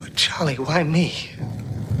Golly, why me?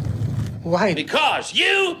 Why? Because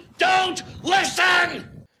you don't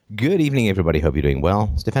listen! Good evening, everybody. Hope you're doing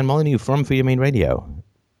well. Stefan Molyneux from Freedom Main Radio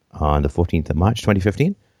on the 14th of March,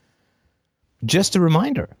 2015. Just a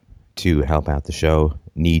reminder, to help out the show,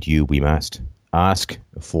 need you, we must, ask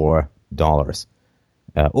for dollars.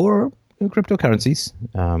 Or cryptocurrencies,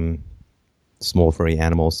 small furry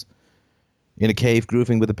animals in a cave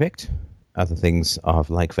grooving with a Pict, other things of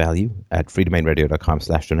like value at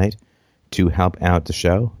freedomainradio.com/donate to help out the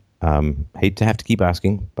show. Hate to have to keep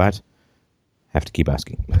asking, but have to keep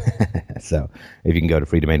asking. So if you can go to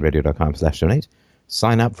freedomainradio.com/donate,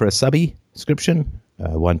 sign up for a subscription,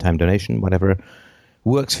 one-time donation, whatever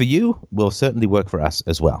works for you will certainly work for us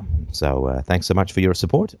as well. So thanks so much for your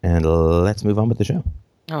support, and let's move on with the show.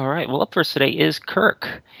 All right. Well, up first today is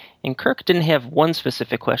Kirk. And Kirk didn't have one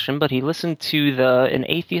specific question, but he listened to the An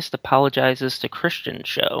Atheist Apologizes to Christians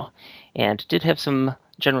show and did have some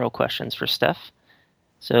general questions for Steph.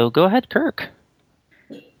 So go ahead, Kirk.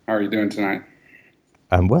 How are you doing tonight?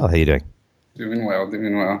 I'm well. How are you doing? Doing well.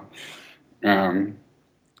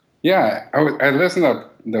 Yeah, I listened to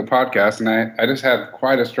the podcast, and I just had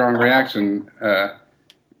quite a strong reaction.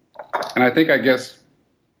 And I think, I guess,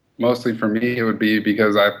 mostly for me, it would be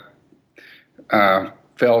because I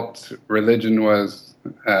felt religion was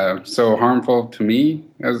so harmful to me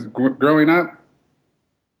as growing up.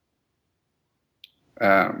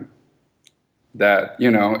 That,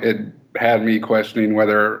 it had me questioning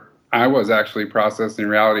whether I was actually processing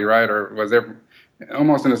reality right, or was there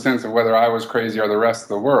almost in a sense of whether I was crazy or the rest of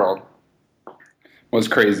the world was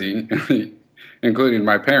crazy, including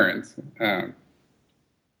my parents.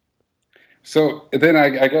 So then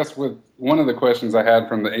I guess with one of the questions I had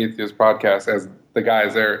from the Atheist podcast, as the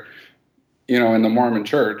guys there, in the Mormon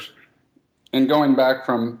church, and going back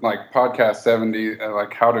from like podcast 70,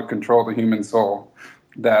 like how to control the human soul,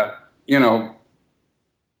 that,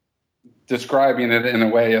 describing it in a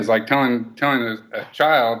way as like telling a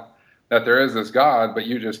child that there is this God, but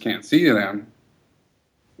you just can't see them,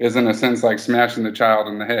 is in a sense like smashing the child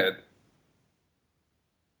in the head.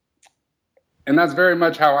 And that's very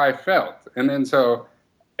much how I felt. And then so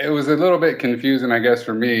it was a little bit confusing, I guess,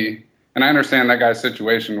 for me. And I understand that guy's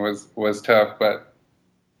situation was tough, but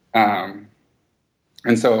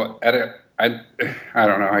and so I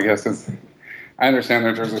don't know, I guess I understand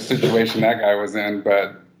that there's a situation that guy was in,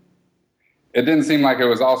 but it didn't seem like it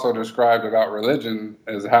was also described about religion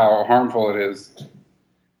as how harmful it is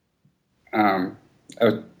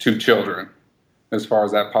to children as far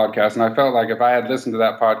as that podcast. And I felt like if I had listened to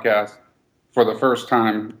that podcast for the first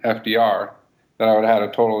time, FDR, that I would have had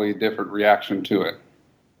a totally different reaction to it.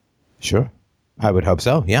 Sure. I would hope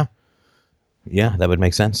so, yeah. Yeah, that would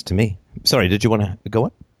make sense to me. Sorry, did you want to go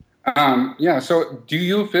on? Yeah, so do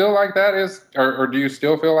you feel like that is, or do you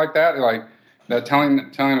still feel like that? Like that telling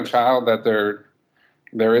a child that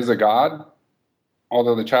there is a God,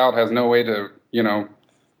 although the child has no way to,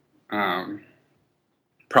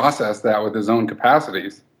 process that with his own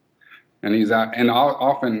capacities. And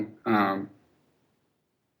often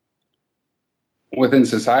within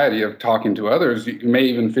society of talking to others, you may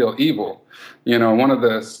even feel evil. One of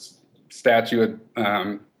the stats you had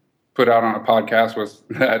put out on a podcast was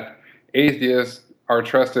that atheists are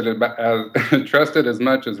trusted as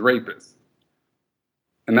much as rapists.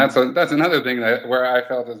 And that's another thing where I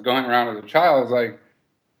felt as going around as a child is like,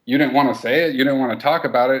 you didn't want to say it, you didn't want to talk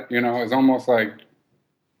about it. It's almost like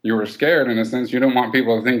you were scared in a sense. You didn't want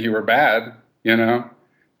people to think you were bad. You're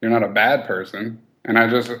not a bad person. And I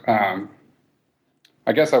just, I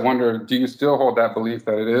guess I wonder, do you still hold that belief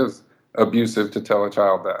that it is abusive to tell a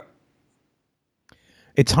child that?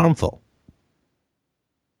 It's harmful.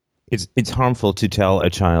 It's harmful to tell a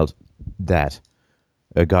child that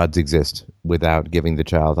gods exist without giving the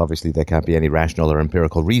child, obviously there can't be any rational or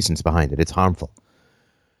empirical reasons behind it. It's harmful.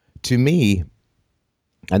 To me,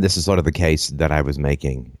 and this is sort of the case that I was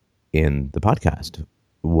making in the podcast,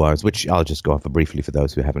 which I'll just go over briefly for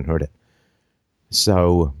those who haven't heard it.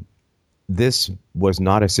 So this was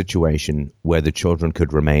not a situation where the children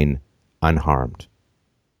could remain unharmed,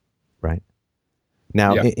 right?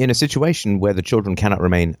 Now, yeah. In a situation where the children cannot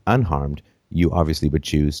remain unharmed, you obviously would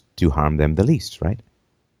choose to harm them the least, right?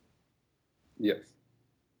 Yes.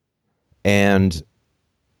 And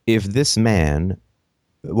if this man,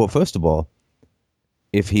 well, first of all,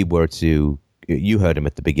 if he were to, you heard him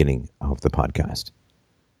at the beginning of the podcast,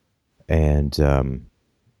 and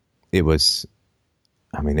it was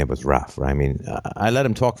rough, right? I let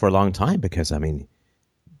him talk for a long time because,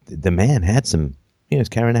 the man had some, he was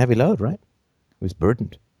carrying a heavy load, right? He was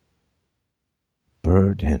burdened.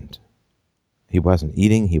 He wasn't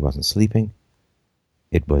eating, he wasn't sleeping.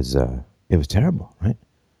 it was terrible, right?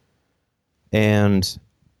 And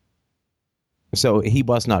so he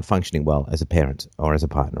was not functioning well as a parent or as a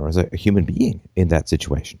partner or as a human being in that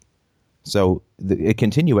situation. So a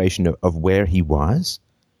continuation of where he was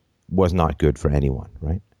not good for anyone,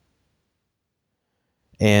 right?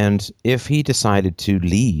 And if he decided to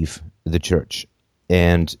leave the church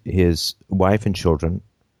and his wife and children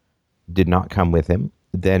did not come with him,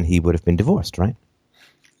 then he would have been divorced, right?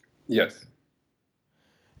 Yes.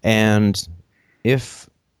 And if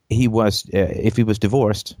he was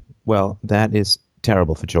divorced, well, that is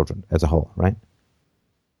terrible for children as a whole, right?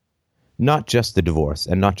 Not just the divorce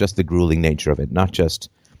and not just the grueling nature of it, not just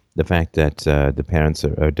the fact that the parents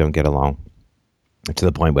don't get along to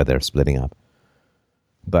the point where they're splitting up,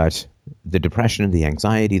 but the depression, the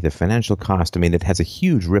anxiety, the financial cost. I mean, it has a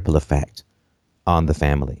huge ripple effect on the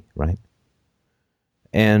family, right?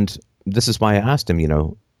 And this is why I asked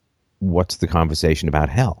him, what's the conversation about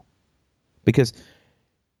hell? Because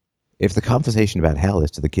if the conversation about hell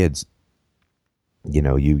is to the kids,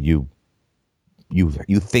 you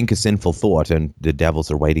think a sinful thought and the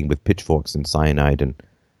devils are waiting with pitchforks and cyanide and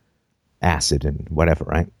acid and whatever,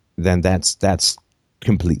 right? Then that's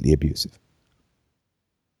completely abusive.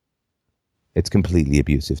 It's completely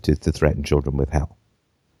abusive to threaten children with hell.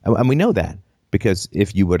 And we know that because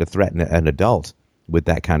if you were to threaten an adult with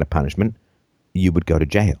that kind of punishment, you would go to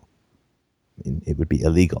jail. It would be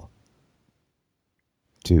illegal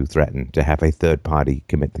to threaten to have a third party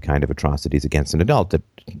commit the kind of atrocities against an adult that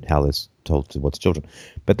hell is told towards children.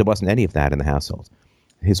 But there wasn't any of that in the household.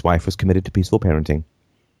 His wife was committed to peaceful parenting.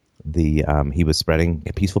 He was spreading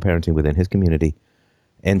peaceful parenting within his community.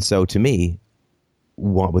 And so to me,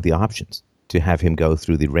 what were the options? To have him go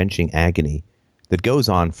through the wrenching agony that goes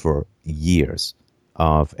on for years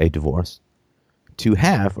of a divorce, to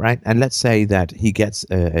have, right? And let's say that he gets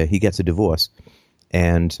a divorce,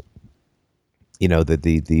 and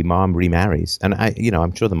the mom remarries, and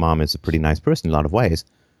I'm sure the mom is a pretty nice person in a lot of ways,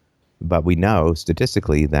 but we know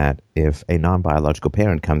statistically that if a non-biological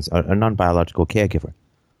parent a non-biological caregiver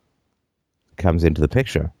comes into the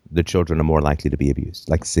picture, the children are more likely to be abused,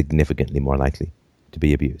 like significantly more likely to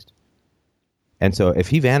be abused. And so if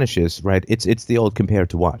he vanishes, right, it's the old compare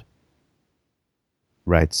to what?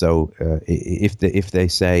 Right, so if they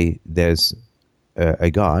say there's a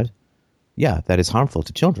God, yeah, that is harmful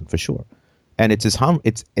to children for sure. And it's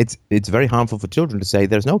very harmful for children to say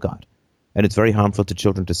there's no God. And it's very harmful to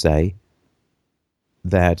children to say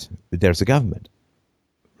that there's a government,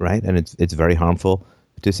 right? And it's very harmful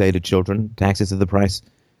to say to children, taxes are the price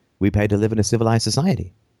we pay to live in a civilized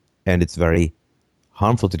society. And it's very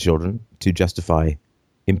harmful to children to justify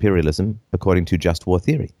imperialism according to just war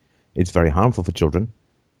theory. It's very harmful for children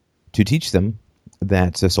to teach them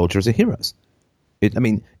that soldiers are heroes.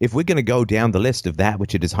 If we're going to go down the list of that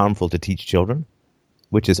which it is harmful to teach children,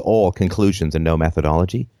 which is all conclusions and no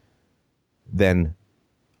methodology, then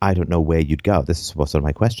I don't know where you'd go. This is sort of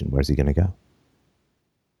my question. Where's he going to go?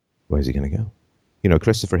 Where's he going to go?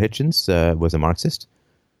 Christopher Hitchens was a Marxist.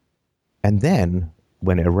 And then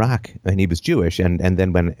when Iraq, and he was Jewish, and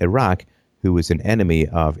then when Iraq, who was an enemy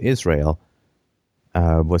of Israel,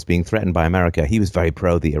 was being threatened by America, he was very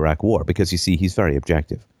pro the Iraq war because, you see, he's very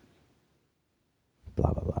objective.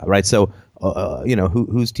 Blah, blah, blah. Right? So,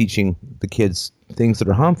 who's teaching the kids things that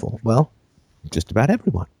are harmful? Well, just about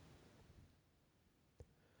everyone.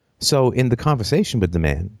 So in the conversation with the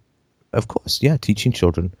man, of course, yeah, teaching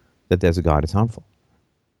children that there's a God is harmful.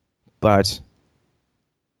 But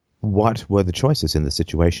what were the choices in the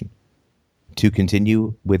situation? To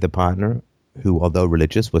continue with a partner who, although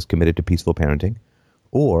religious, was committed to peaceful parenting,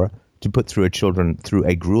 or to put through children through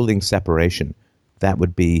a grueling separation that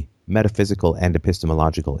would be metaphysical and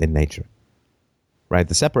epistemological in nature. Right?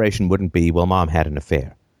 The separation wouldn't be, well, mom had an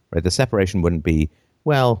affair. Right? The separation wouldn't be,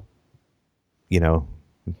 well,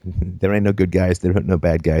 there ain't no good guys, there ain't no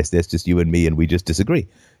bad guys, there's just you and me and we just disagree.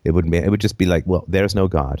 It would just be like, well, there's no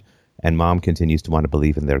God, and mom continues to want to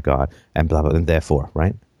believe in their God, and blah, blah, and therefore,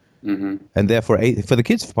 right? Mm-hmm. And therefore, for the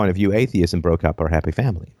kids' point of view, atheism broke up our happy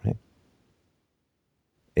family, right?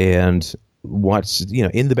 And what's,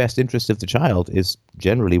 in the best interest of the child is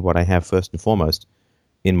generally what I have first and foremost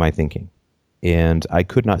in my thinking. And I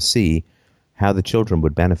could not see how the children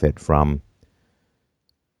would benefit from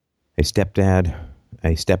a stepdad,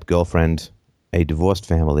 a step-girlfriend, a divorced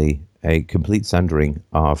family, a complete sundering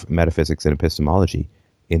of metaphysics and epistemology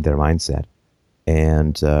in their mindset.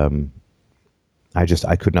 And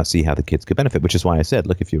I could not see how the kids could benefit, which is why I said,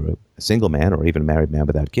 look, if you're a single man or even a married man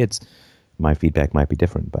without kids, my feedback might be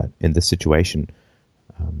different. But in this situation,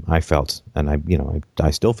 I felt, and I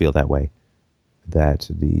still feel that way, that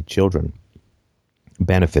the children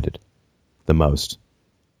benefited the most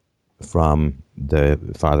from the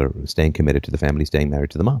father staying committed to the family, staying married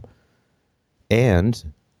to the mom. And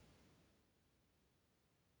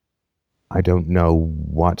I don't know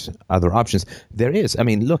what other options there is. I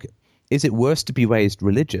mean, look, is it worse to be raised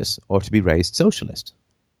religious or to be raised socialist?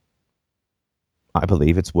 I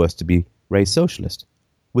believe it's worse to be raised socialist,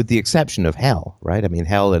 with the exception of hell, right? I mean,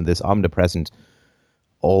 hell and this omnipresent,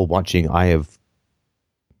 all-watching eye of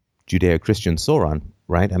Judeo-Christian Sauron,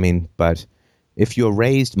 right? I mean, but if you're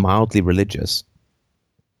raised mildly religious,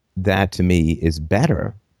 that to me is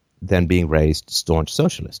better than being raised staunch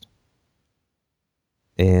socialist.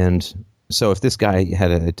 And so if this guy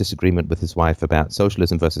had a disagreement with his wife about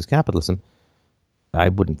socialism versus capitalism, I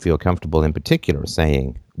wouldn't feel comfortable in particular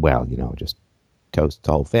saying, well, just toast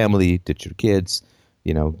the whole family, ditch your kids,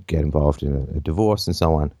 get involved in a divorce and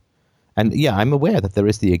so on. And yeah, I'm aware that there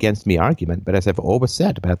is the against me argument, but as I've always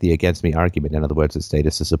said about the against me argument, in other words, the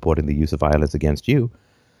status is supporting the use of violence against you,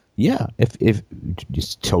 yeah, if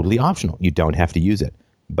it's totally optional. You don't have to use it,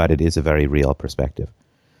 but it is a very real perspective.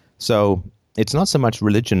 So it's not so much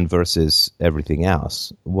religion versus everything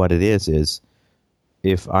else. What it is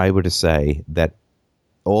if I were to say that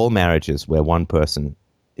all marriages where one person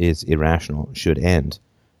is irrational should end,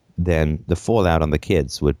 then the fallout on the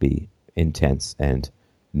kids would be intense and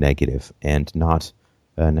negative and not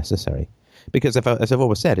necessary. Because as I've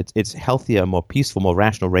always said, it's healthier, more peaceful, more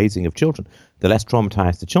rational raising of children. The less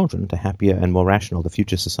traumatized the children, the happier and more rational the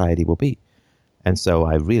future society will be. And so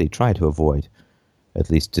I really try to avoid at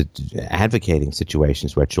least advocating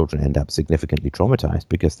situations where children end up significantly traumatized,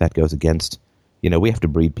 because that goes against, we have to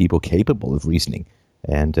breed people capable of reasoning.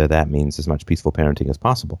 And that means as much peaceful parenting as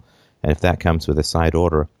possible. And if that comes with a side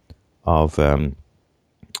order of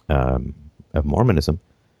Mormonism,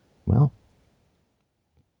 well,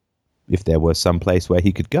 if there was some place where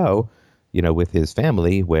he could go, with his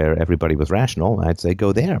family where everybody was rational, I'd say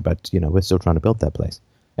go there. But, we're still trying to build that place.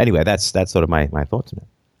 Anyway, that's sort of my thoughts on it.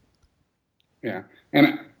 Yeah.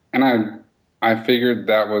 And I figured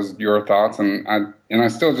that was your thoughts, and I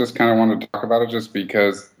still just kind of wanted to talk about it just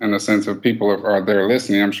because, in the sense of people are there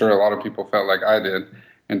listening, I'm sure a lot of people felt like I did,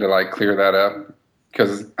 and to clear that up,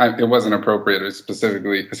 because it wasn't appropriate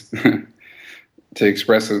specifically to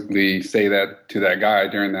expressly say that to that guy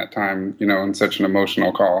during that time, in such an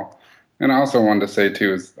emotional call. And I also wanted to say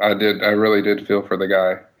too is I really did feel for the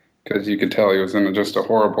guy, because you could tell he was in just a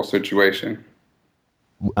horrible situation.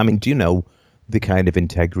 I mean, do you know the kind of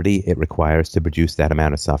integrity it requires to produce that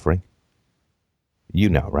amount of suffering?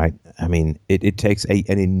 Right? I mean, it takes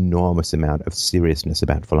an enormous amount of seriousness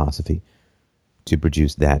about philosophy to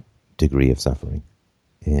produce that degree of suffering.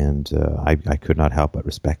 And I could not help but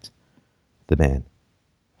respect the man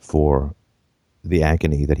for the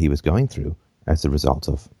agony that he was going through as a result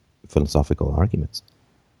of philosophical arguments.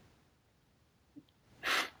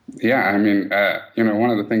 Yeah, I mean, one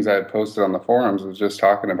of the things I had posted on the forums was just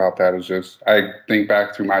talking about that. Is just I think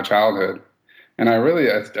back through my childhood, and I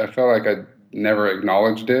felt like I never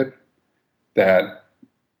acknowledged it. That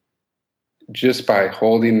just by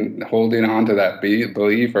holding on to that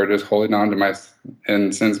belief, or just holding on to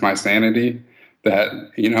my sanity, that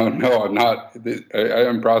no, I'm not. I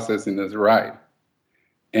am processing this right,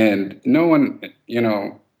 and no one,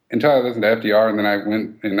 until I listened to FDR, and then I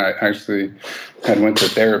went and I actually went to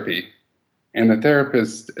therapy. And the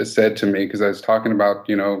therapist said to me, because I was talking about,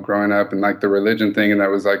 growing up and the religion thing, and that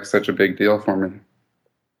was such a big deal for me.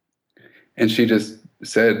 And she just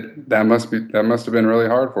said, that must have been really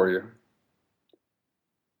hard for you.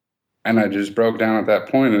 And I just broke down at that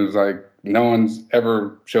point. It was no one's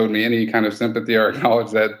ever showed me any kind of sympathy or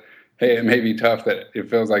acknowledged that, hey, it may be tough, that it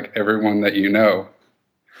feels like everyone that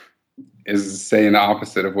is saying the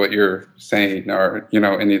opposite of what you're saying, or,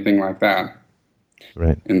 anything like that.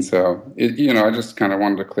 Right. And so, I just kind of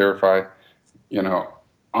wanted to clarify,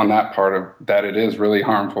 on that part of that, it is really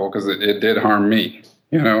harmful, because it did harm me,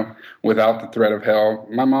 without the threat of hell.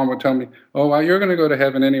 My mom would tell me, oh, well, you're going to go to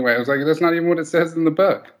heaven anyway. I was like, that's not even what it says in the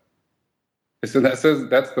book. So that says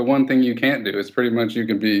that's the one thing you can't do. It's pretty much you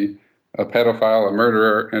can be a pedophile, a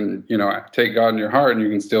murderer, and, take God in your heart, and you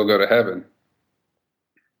can still go to heaven.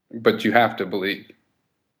 But you have to believe.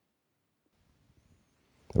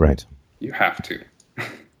 Right. You have to.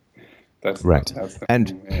 That's right. That's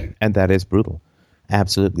the and that is brutal.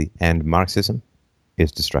 Absolutely. And Marxism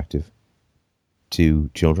is destructive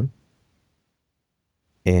to children.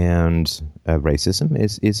 And racism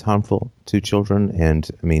is harmful to children. And,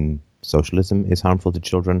 I mean, socialism is harmful to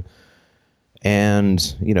children.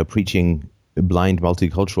 And, preaching blind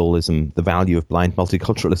multiculturalism, the value of blind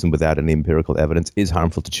multiculturalism without any empirical evidence, is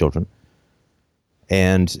harmful to children.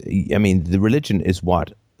 And, I mean, the religion is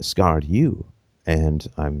what scarred you. And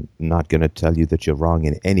I'm not going to tell you that you're wrong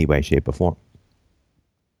in any way, shape, or form.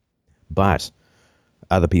 But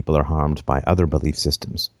other people are harmed by other belief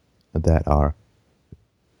systems that are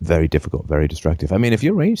very difficult, very destructive. I mean, if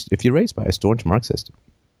you're raised by a staunch Marxist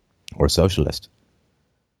or socialist,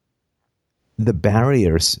 the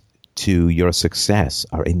barriers to your success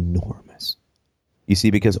are enormous. You see,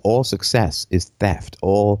 because all success is theft.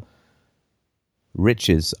 All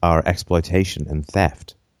riches are exploitation and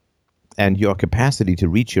theft. And your capacity to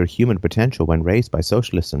reach your human potential when raised by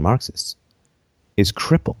socialists and Marxists is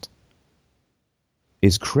crippled.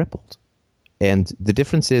 And the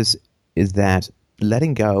difference is that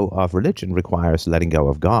letting go of religion requires letting go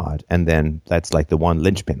of God. And then that's like the one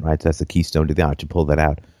linchpin, right? That's the keystone to the arch. You pull that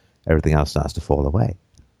out, everything else starts to fall away.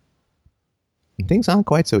 And things aren't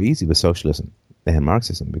quite so easy with socialism and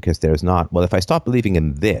Marxism because there's not, well, if I stop believing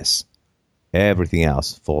in this, everything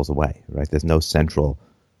else falls away, right? There's no central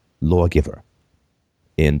lawgiver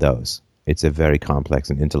in those. It's a very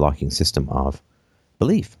complex and interlocking system of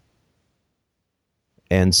belief.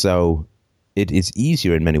 And so it is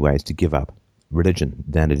easier in many ways to give up religion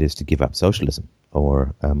than it is to give up socialism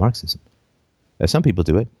or Marxism. Some people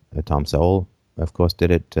do it. Tom Sowell, of course,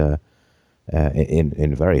 did it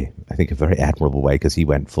in very, I think, a very admirable way because he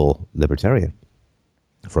went full libertarian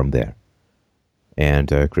from there. And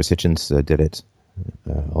Chris Hitchens did it,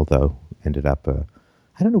 although ended up,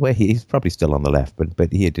 I don't know where he's probably still on the left,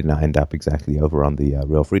 but he did not end up exactly over on the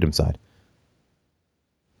real freedom side.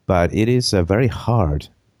 But it is very hard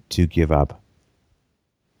to give up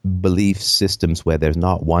belief systems where there's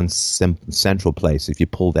not one central place. If you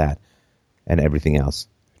pull that and everything else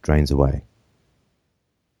drains away.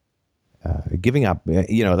 Giving up,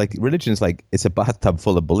 like religion's like, it's a bathtub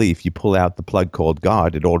full of belief. You pull out the plug called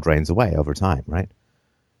God, it all drains away over time, right?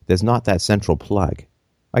 There's not that central plug.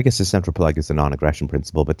 I guess the central plug is the non-aggression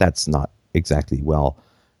principle, but that's not exactly well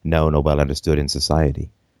known or well understood in society.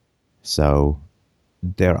 So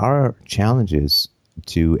there are challenges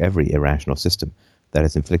to every irrational system that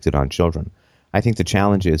is inflicted on children. I think the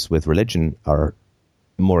challenges with religion are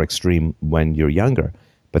more extreme when you're younger,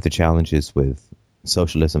 but the challenges with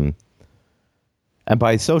socialism, and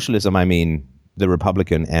by socialism I mean the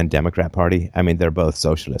Republican and Democrat Party, I mean, they're both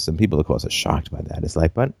socialists, and people, of course, are shocked by that. It's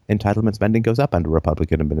like, but entitlement spending goes up under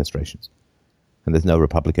Republican administrations. And there's no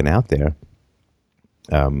Republican out there.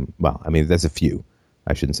 Well, I mean, there's a few.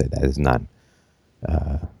 I shouldn't say that. There's none.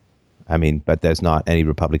 But there's not any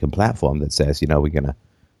Republican platform that says, we're going to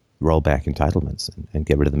roll back entitlements and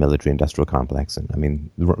get rid of the military-industrial complex. And, I mean,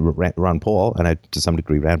 Ron Paul, and to some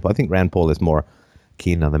degree Rand Paul, I think Rand Paul is more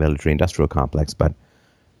keen on the military-industrial complex, but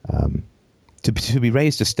to be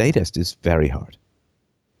raised a statist is very hard.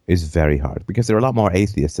 Because there are a lot more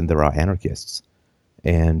atheists than there are anarchists.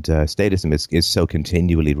 And statism is so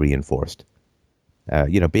continually reinforced.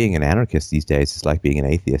 Being an anarchist these days is like being an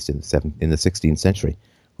atheist in the 16th century,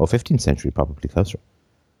 or 15th century, probably closer.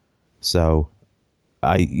 So,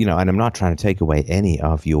 and I'm not trying to take away any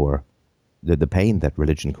of the pain that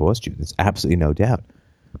religion caused you. There's absolutely no doubt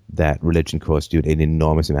that religion caused you an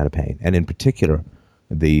enormous amount of pain. And in particular,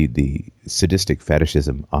 the sadistic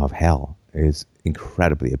fetishism of hell is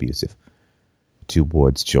incredibly abusive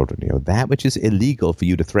towards children. That which is illegal for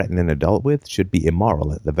you to threaten an adult with should be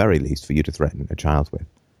immoral, at the very least, for you to threaten a child with.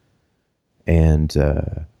 And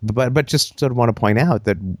but just sort of want to point out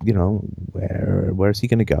that where is he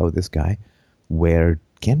going to go, this guy? Where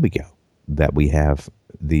can we go that we have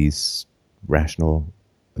these rational,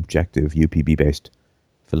 objective, UPB based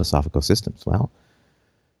philosophical systems? Well,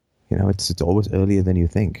 it's always earlier than you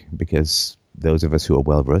think, because those of us who are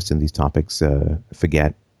well versed in these topics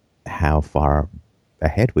forget how far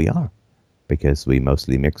ahead we are, because we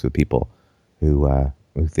mostly mix with people who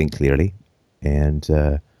think clearly, and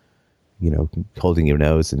holding your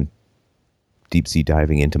nose and deep sea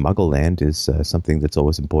diving into Muggle land is something that's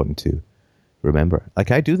always important to remember.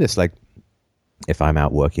 Like, I do this, like if I'm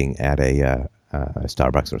out working at a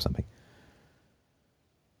Starbucks or something,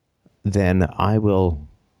 then I will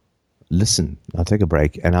listen. I'll take a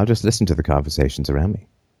break and I'll just listen to the conversations around me.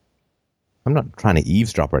 I'm not trying to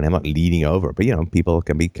eavesdrop, and I'm not leaning over, but people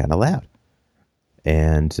can be kind of loud,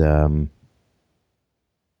 and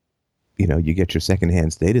you get your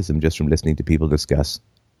secondhand statism just from listening to people discuss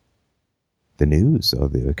the news or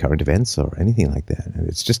the current events or anything like that. And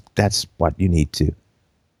it's just, that's what you need to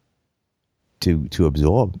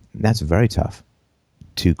absorb. And that's very tough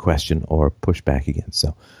to question or push back against.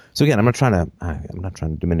 So again, I'm not trying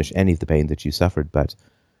to diminish any of the pain that you suffered, but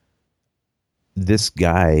this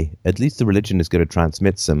guy, at least the religion is going to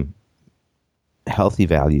transmit some healthy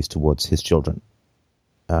values towards his children.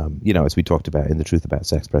 as we talked about in The Truth About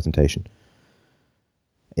Sex presentation.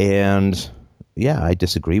 And yeah, I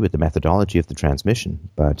disagree with the methodology of the transmission,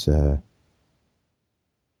 but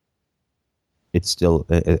it's still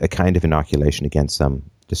a kind of inoculation against some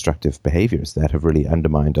destructive behaviors that have really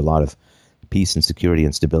undermined a lot of peace and security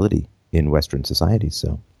and stability in Western societies.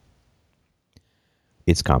 So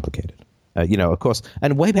it's complicated. Of course,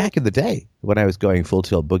 and way back in the day when I was going full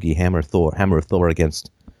tilt boogie hammer of Thor against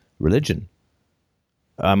religion,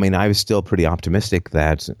 I mean, I was still pretty optimistic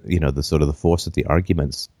that, the force of the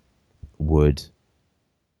arguments would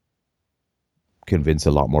convince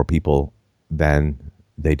a lot more people than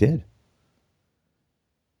they did.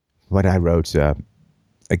 When I wrote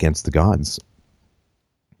Against the Gods,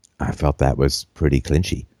 I felt that was pretty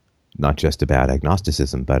clinchy, not just about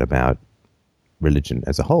agnosticism, but about religion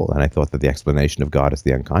as a whole. And I thought that the explanation of God as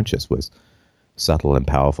the unconscious was subtle and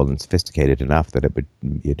powerful and sophisticated enough that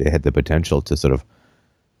it had the potential to sort of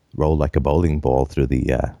roll like a bowling ball through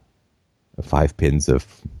the 5 pins of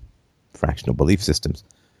fractional belief systems.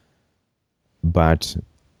 But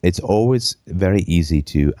it's always very easy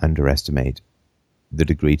to underestimate the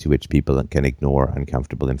degree to which people can ignore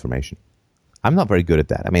uncomfortable information. I'm not very good at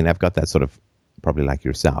that. I mean, I've got that sort of, probably like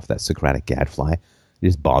yourself, that Socratic gadfly. It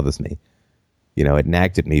just bothers me. It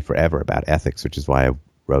nagged at me forever about ethics, which is why I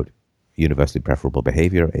wrote Universally Preferable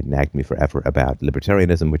Behavior. It nagged me forever about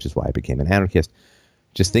libertarianism, which is why I became an anarchist.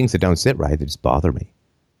 Just things that don't sit right, that just bother me.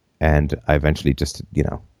 And I eventually just,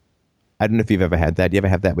 I don't know if you've ever had that. You ever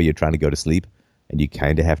have that where you're trying to go to sleep and you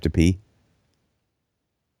kind of have to pee?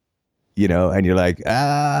 And you're like,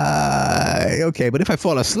 okay, but if I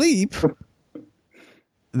fall asleep,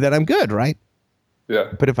 then I'm good, right?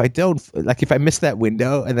 Yeah. But if I don't, like if I miss that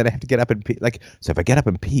window and then I have to get up and pee, so if I get up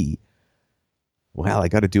and pee, well, I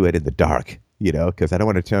got to do it in the dark, because I don't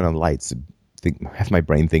want to turn on lights and have my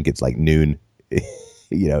brain think it's like noon,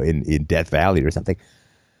 in Death Valley or something.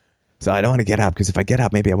 So I don't want to get up, because if I get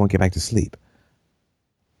up, maybe I won't get back to sleep.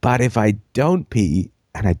 But if I don't pee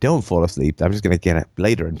and I don't fall asleep, I'm just going to get up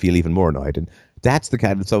later and feel even more annoyed. And that's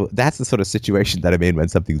the sort of situation that I'm in when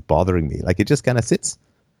something's bothering me. Like it just kind of sits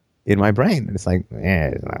in my brain. And it's like,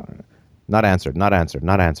 not answered.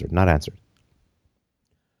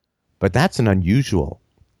 But that's an unusual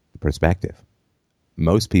perspective.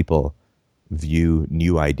 Most people view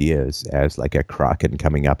new ideas as like a kraken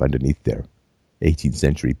coming up underneath their 18th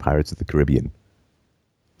century Pirates of the Caribbean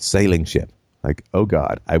sailing ship. Like, oh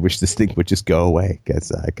God, I wish this thing would just go away,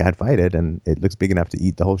 because I can't fight it, and it looks big enough to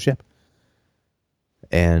eat the whole ship.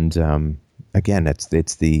 And again, it's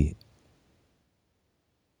the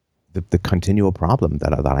continual problem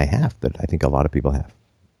that I have, that I think a lot of people have.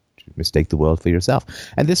 You mistake the world for yourself.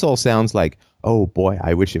 And this all sounds like, oh boy,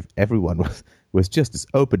 I wish if everyone was just as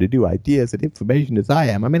open to new ideas and information as I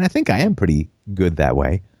am. I mean, I think I am pretty good that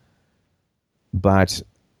way. But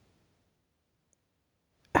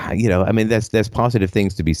I mean, there's positive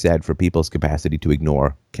things to be said for people's capacity to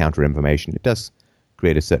ignore counter-information. It does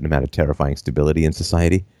create a certain amount of terrifying stability in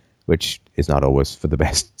society, which is not always for the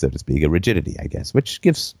best, so to speak, a rigidity, I guess, which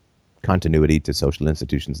gives continuity to social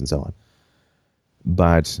institutions and so on.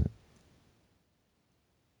 But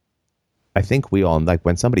I think we all, like,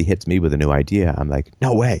 when somebody hits me with a new idea, I'm like,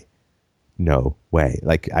 no way.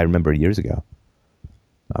 Like, I remember years ago,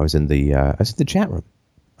 I was in the chat room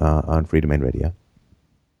on Free Domain Radio,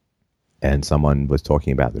 and someone was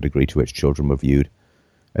talking about the degree to which children were viewed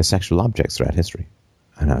as sexual objects throughout history.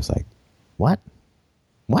 And I was like, what?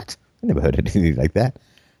 I never heard anything like that.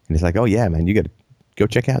 And he's like, oh yeah, man, you got to go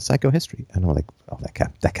check out psychohistory. And I'm like, oh, that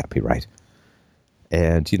can't be right.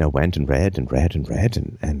 And, went and read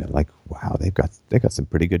and like, wow, they've got some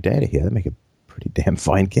pretty good data here. They make a pretty damn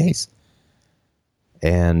fine case.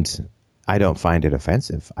 And I don't find it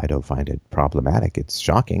offensive. I don't find it problematic. It's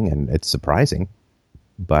shocking and it's surprising,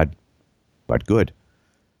 but good.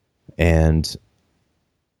 And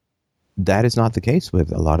that is not the case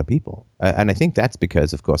with a lot of people. And I think that's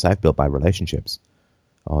because, of course, I've built my relationships,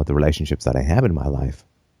 or the relationships that I have in my life,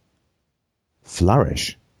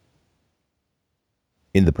 flourish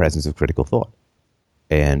in the presence of critical thought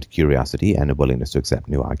and curiosity and a willingness to accept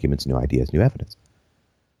new arguments, new ideas, new evidence.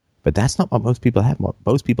 But that's not what most people have. What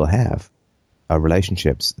most people have are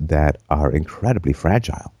relationships that are incredibly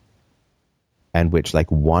fragile, and which,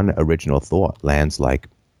 like, one original thought lands like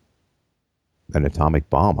an atomic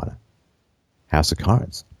bomb on a house of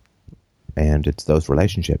cards. And it's those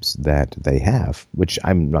relationships that they have, which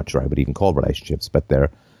I'm not sure I would even call relationships, but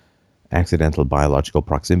they're accidental biological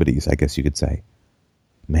proximities, I guess you could say.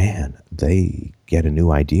 Man, they get a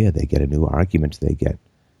new idea, they get a new argument, they get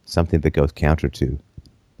something that goes counter to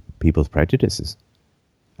people's prejudices.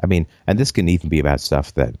 I mean, and this can even be about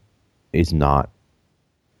stuff that is not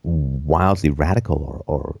wildly radical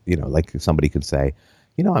or like somebody could say,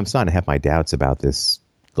 I'm starting to have my doubts about this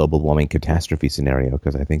global warming catastrophe scenario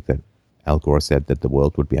because I think that Al Gore said that the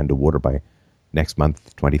world would be underwater by next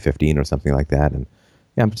month, 2015 or something like that. And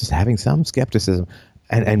I'm just having some skepticism.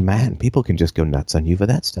 And man, people can just go nuts on you for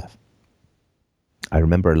that stuff. I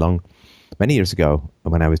remember many years ago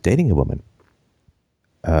when I was dating a woman,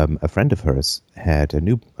 a friend of hers had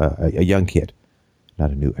a young kid,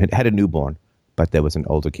 had a newborn, but there was an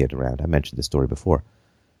older kid around. I mentioned the story before.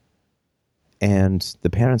 And the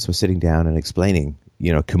parents were sitting down and explaining,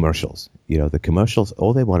 commercials. The commercials,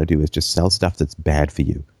 all they want to do is just sell stuff that's bad for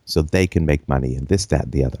you so they can make money and this, that,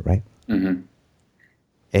 and the other, right? Mm-hmm.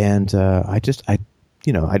 And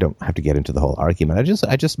I don't have to get into the whole argument.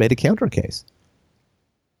 I just made a counter case,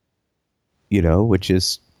 which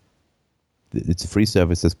is it's a free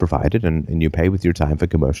service that's provided and you pay with your time for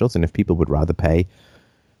commercials. And if people would rather pay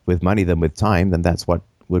with money than with time, then that's what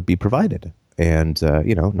would be provided. And,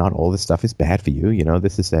 not all this stuff is bad for you.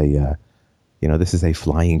 This is a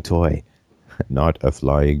flying toy, not a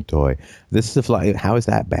flying toy. This is how is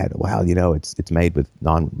that bad? Well, it's made with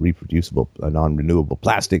non-reproducible, non-renewable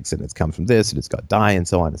plastics and it's come from this and it's got dye and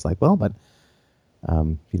so on. It's like, well, but,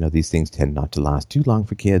 these things tend not to last too long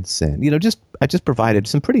for kids. And, I just provided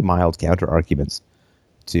some pretty mild counter arguments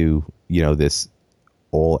to, this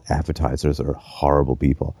all advertisers are horrible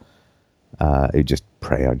people. Who just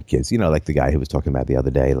prey on kids. Like the guy who was talking about the other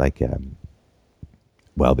day, like,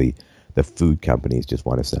 the food companies just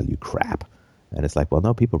want to sell you crap. And it's like, well,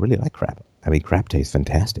 no, people really like crap. I mean, crap tastes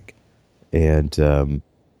fantastic. And,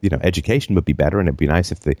 education would be better, and it'd be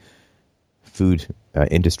nice if the food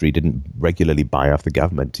industry didn't regularly buy off the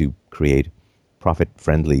government to create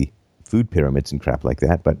profit-friendly food pyramids and crap like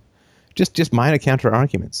that. But just minor counter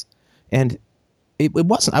arguments. And it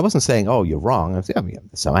wasn't. I wasn't saying, "Oh, you're wrong."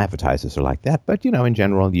 Some advertisers are like that, but in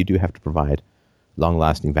general, you do have to provide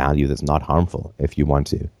long-lasting value that's not harmful if you want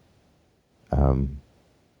to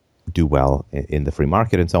do well in the free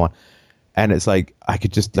market and so on. And it's like I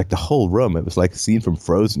could just the whole room. It was like a scene from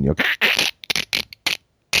Frozen.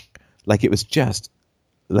 Like it was just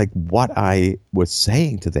like what I was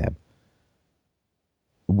saying to them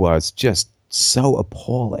was just so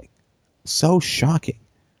appalling, so shocking.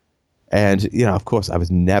 And, of course, I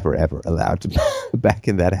was never, ever allowed to back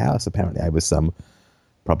in that house. Apparently, I was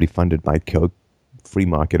probably funded by free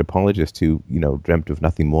market apologist who, dreamt of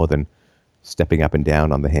nothing more than stepping up and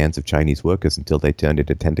down on the hands of Chinese workers until they turned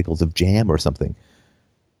into tentacles of jam or something.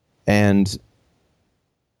 And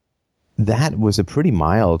that was a pretty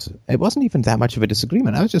mild, it wasn't even that much of a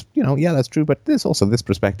disagreement. I was just, yeah, that's true, but there's also this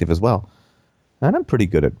perspective as well. And I'm pretty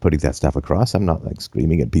good at putting that stuff across. I'm not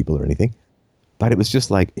screaming at people or anything. But it was just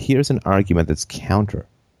like, here's an argument that's counter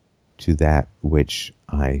to that which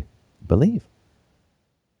I believe.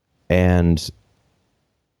 And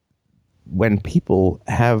when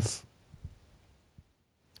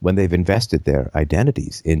they've invested their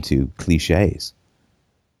identities into cliches,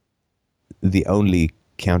 the only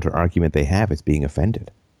counter argument they have is being offended.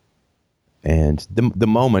 And the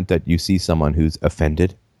moment that you see someone who's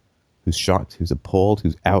offended, who's shocked, who's appalled,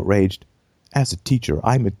 who's outraged, as a teacher,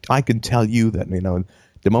 I can tell you that,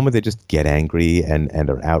 the moment they just get angry and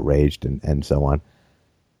are outraged and so on,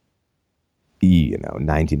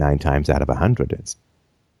 99 times out of 100, it's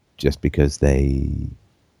just because they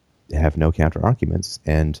have no counter arguments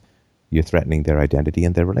and you're threatening their identity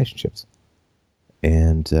and their relationships.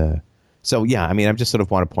 And so, yeah, I mean, I just sort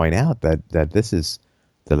of want to point out that this is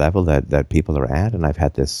the level that people are at. And I've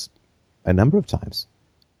had this a number of times.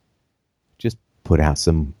 Just put out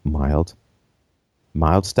some mild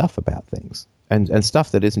stuff about things and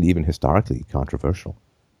stuff that isn't even historically controversial.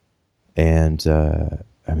 And,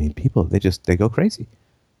 I mean, people, they go crazy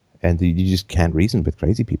and you just can't reason with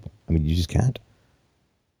crazy people. I mean, you just can't.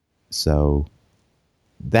 So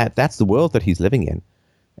that's the world that he's living in.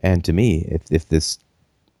 And to me, if this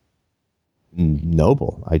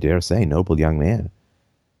noble, I dare say, noble young man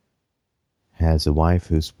has a wife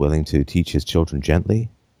who's willing to teach his children gently,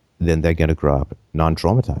 then they're going to grow up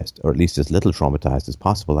non-traumatized, or at least as little traumatized as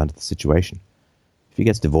possible under the situation. If he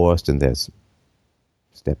gets divorced and there's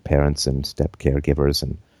step-parents and step-caregivers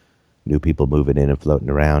and new people moving in and floating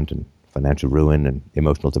around and financial ruin and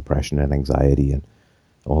emotional depression and anxiety and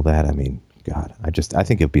all that, I mean, God, I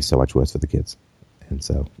think it'd be so much worse for the kids. And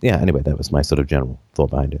so, yeah, anyway, that was my sort of general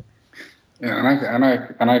thought behind it. Yeah,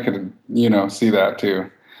 and I could, see that too.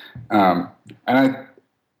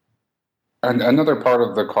 And another part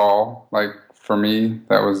of the call, like for me,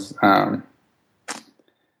 that was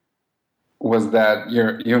was that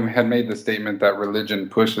you had made the statement that religion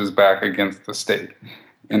pushes back against the state,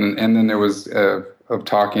 and then there was of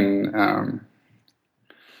talking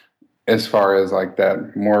as far as like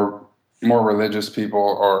that more religious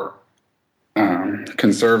people are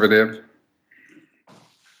conservative,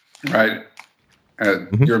 right?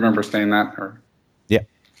 You remember saying that, or yeah.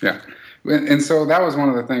 And so that was one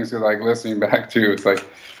of the things, like listening back to, it's like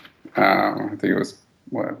I think it was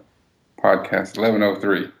podcast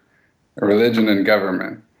 1103. Religion and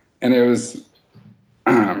government, and it was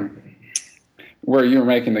where you were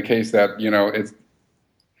making the case that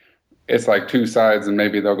it's like two sides, and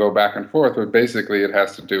maybe they'll go back and forth, but basically it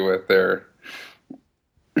has to do with their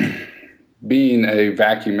being a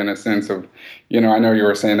vacuum in a sense of, I know you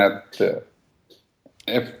were saying that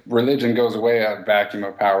if religion goes away, a vacuum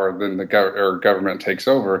of power, then the government takes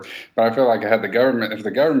over. But I feel like if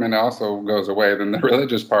the government also goes away, then the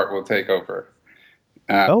religious part will take over.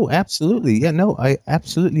 Absolutely. Yeah, no, I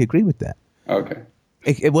absolutely agree with that. Okay.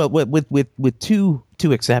 Well, with two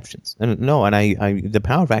exceptions. And the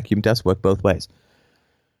power vacuum does work both ways.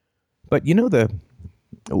 But the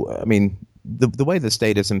way the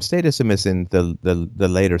statism is in the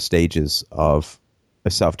later stages of a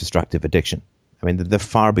self-destructive addiction. I mean, they're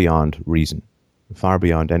far beyond reason, far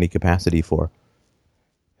beyond any capacity for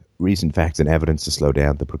reason, facts, and evidence to slow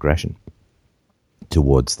down the progression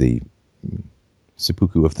towards the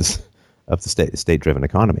seppuku of the state-driven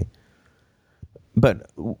economy. But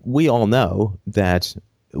we all know that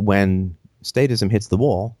when statism hits the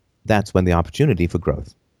wall, that's when the opportunity for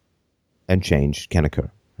growth and change can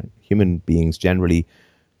occur. Right? Human beings generally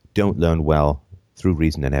don't learn well through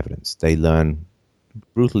reason and evidence. They learn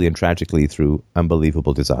brutally and tragically through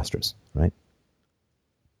unbelievable disasters, right?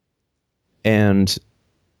 And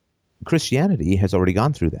Christianity has already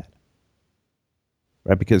gone through that,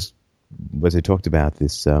 right? Because, as I talked about,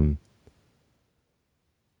 this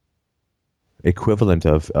equivalent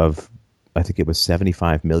of I think it was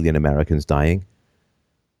 75 million Americans dying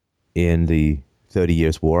in the 30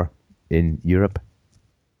 Years' War in Europe.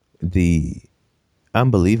 The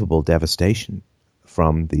unbelievable devastation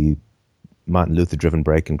from the Martin Luther-driven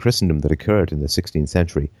break in Christendom that occurred in the 16th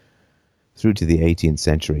century through to the 18th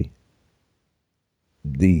century.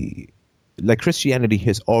 Christianity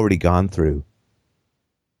has already gone through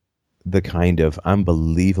the kind of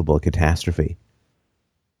unbelievable catastrophe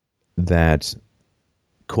that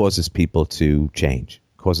causes people to change,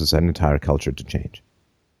 causes an entire culture to change.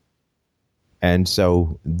 And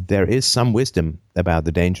so there is some wisdom about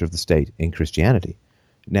the danger of the state in Christianity.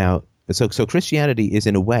 Now, so Christianity is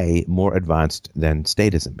in a way more advanced than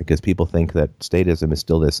statism, because people think that statism is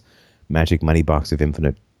still this magic money box of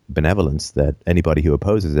infinite benevolence that anybody who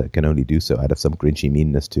opposes it can only do so out of some grinchy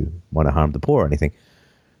meanness to want to harm the poor or anything.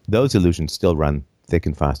 Those illusions still run thick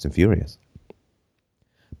and fast and furious.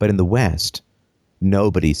 But in the West,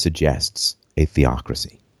 nobody suggests a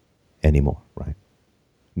theocracy anymore, right?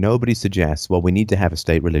 Nobody suggests, well, we need to have a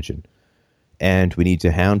state religion, and we need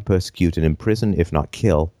to hound, persecute, and imprison, if not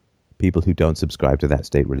kill, people who don't subscribe to that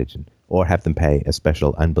state religion, or have them pay a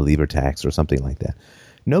special unbeliever tax or something like that.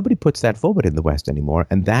 Nobody puts that forward in the West anymore,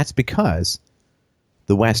 and that's because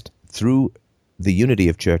the West, through the unity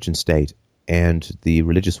of church and state and the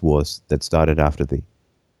religious wars that started after the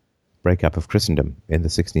breakup of Christendom in the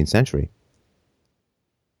 16th century,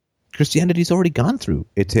 Christianity's already gone through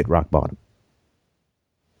its hit rock bottom,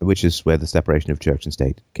 which is where the separation of church and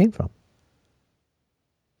state came from.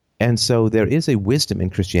 And so there is a wisdom in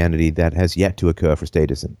Christianity that has yet to occur for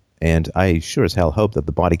statism. And I sure as hell hope that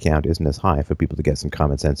the body count isn't as high for people to get some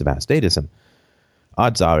common sense about statism.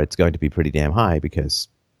 Odds are it's going to be pretty damn high, because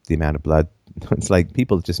the amount of blood, it's like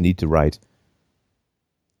people just need to write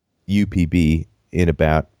UPB in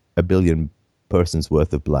about 1 billion persons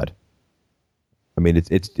worth of blood. I mean,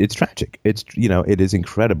 it's tragic. It is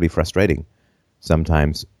incredibly frustrating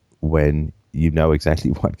sometimes when you know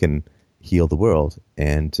exactly what can heal the world,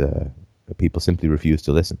 and people simply refuse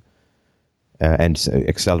to listen and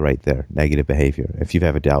accelerate their negative behavior. If you've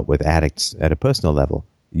ever dealt with addicts at a personal level,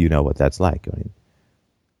 you know what that's like. I mean,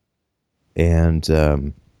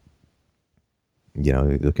 and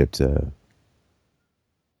look at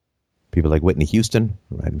people like Whitney Houston,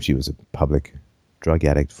 right? She was a public drug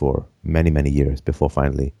addict for many, many years before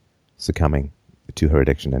finally succumbing to her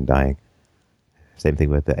addiction and dying. Same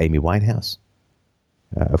thing with Amy Winehouse.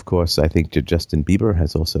 Of course, I think Justin Bieber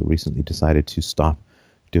has also recently decided to stop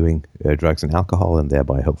doing drugs and alcohol, and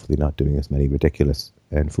thereby hopefully not doing as many ridiculous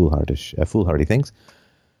and foolhardy things.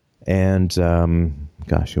 And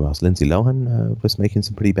gosh, who else? Lindsay Lohan was making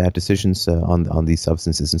some pretty bad decisions on these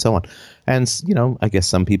substances and so on. And I guess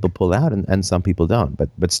some people pull out and some people don't.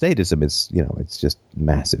 But statism is, it's just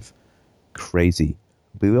massive, crazy.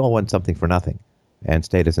 We all want something for nothing, and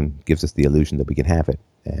statism gives us the illusion that we can have it.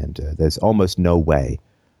 And there's almost no way.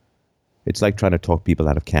 It's like trying to talk people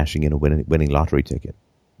out of cashing in a winning lottery ticket.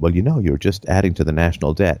 Well, you're just adding to the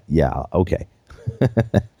national debt. Yeah, okay.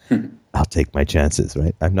 I'll take my chances,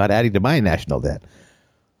 right? I'm not adding to my national debt.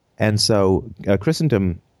 And so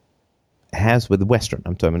Christendom has, with the Western,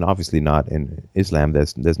 I'm talking obviously not in Islam,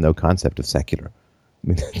 there's no concept of secular. I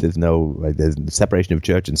mean, there's separation of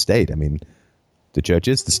church and state. I mean, the church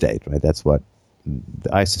is the state, right? That's what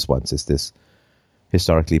ISIS wants, is this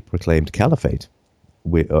historically proclaimed caliphate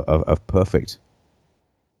of perfect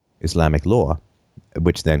Islamic law,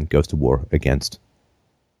 which then goes to war against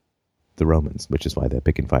the Romans, which is why they're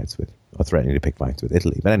picking fights with, or threatening to pick fights with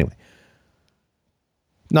Italy. But anyway,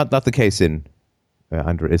 not the case in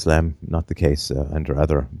under Islam, not the case under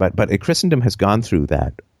other. But Christendom has gone through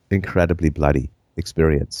that incredibly bloody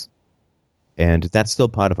experience, and that's still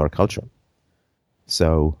part of our culture.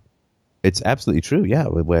 So it's absolutely true, yeah,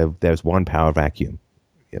 where there's one power vacuum.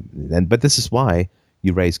 But this is why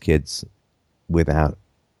you raise kids without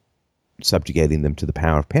subjugating them to the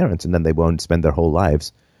power of parents, and then they won't spend their whole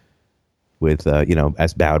lives with,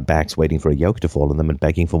 as bowed backs waiting for a yoke to fall on them and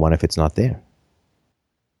begging for one if it's not there.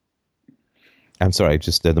 I'm sorry,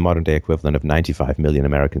 just the modern day equivalent of 95 million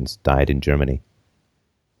Americans died in Germany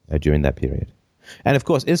during that period. And of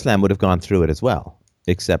course, Islam would have gone through it as well,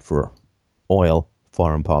 except for oil,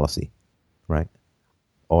 foreign policy, right?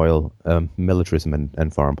 Oil, militarism,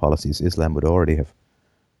 and foreign policies. Islam would already have.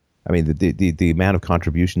 I mean, the amount of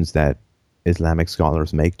contributions that Islamic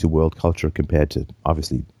scholars make to world culture compared to,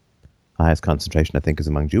 obviously, highest concentration, I think, is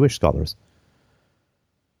among Jewish scholars.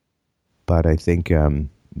 But I think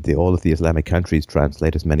all of the Islamic countries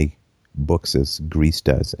translate as many books as Greece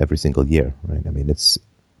does every single year, right? I mean, it's...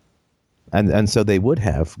 And so they would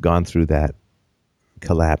have gone through that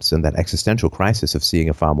collapse and that existential crisis of seeing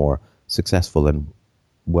a far more successful and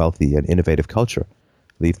wealthy and innovative culture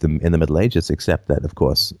leave them in the Middle Ages, except that, of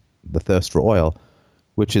course, the thirst for oil,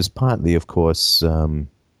 which is partly, of course, the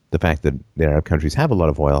fact that the Arab countries have a lot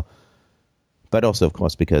of oil, but also, of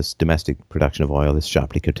course, because domestic production of oil is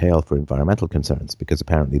sharply curtailed for environmental concerns, because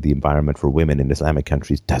apparently the environment for women in Islamic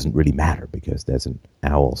countries doesn't really matter because there's an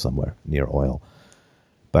owl somewhere near oil.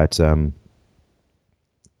 But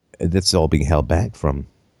that's all being held back from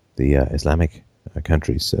the Islamic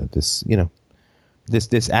countries. This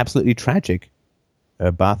absolutely tragic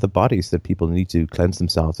bath of bodies that people need to cleanse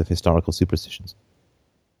themselves of historical superstitions.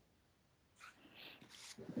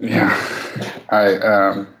 Yeah,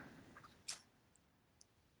 I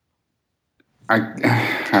don't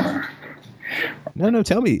know. No,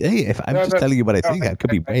 tell me. Hey, if I'm just telling you what I think, I could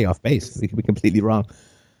be way off base. We could be completely wrong.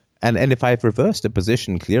 And if I've reversed a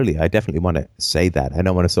position clearly, I definitely want to say that. I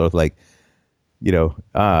don't want to sort of like, I don't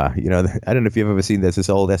know if you've ever seen this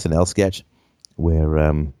old SNL sketch where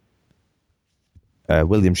William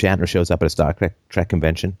Shatner shows up at a Star Trek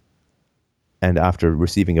convention, and after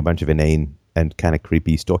receiving a bunch of inane and kind of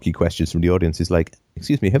creepy, stalky questions from the audience, he's like,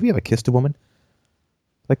 "Excuse me, have you ever kissed a woman?"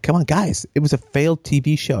 Like, come on, guys. It was a failed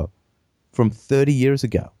TV show from 30 years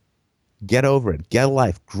ago. Get over it. Get a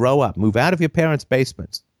life. Grow up. Move out of your parents'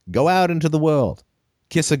 basements. Go out into the world.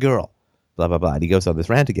 Kiss a girl. Blah, blah, blah. And he goes on this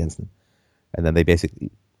rant against them. And then they basically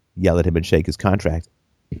yell at him and shake his contract.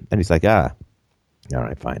 And he's like, all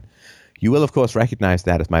right, fine. You will, of course, recognize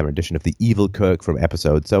that as my rendition of the evil Kirk from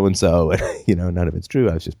episode so-and-so. None of it's true.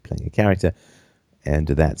 I was just playing a character. And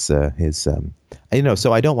that's his... so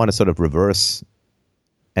I don't want to sort of reverse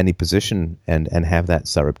any position and have that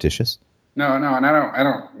surreptitious. No, and I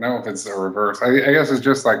don't know if it's a reverse. I guess it's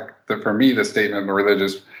just like for me, the statement of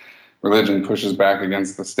religion pushes back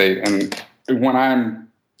against the state. And when I'm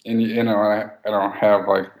I don't have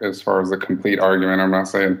like as far as the complete argument. I'm not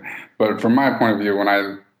saying, but from my point of view,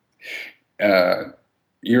 when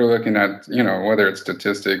you're looking at whether it's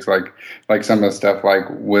statistics like some of the stuff like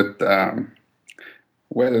with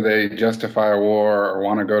whether they justify a war or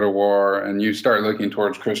want to go to war, and you start looking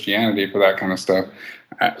towards Christianity for that kind of stuff,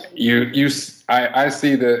 I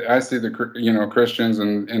see the Christians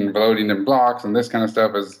and voting in blocks and this kind of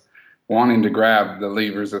stuff as wanting to grab the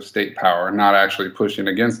levers of state power, not actually pushing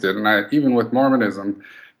against it. And even with Mormonism,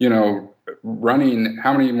 running,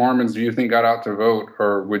 how many Mormons do you think got out to vote,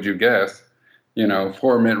 or would you guess,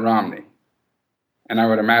 for Mitt Romney? And I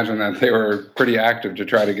would imagine that they were pretty active to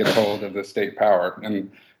try to get a hold of the state power. And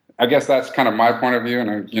I guess that's kind of my point of view.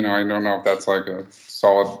 And I don't know if that's like a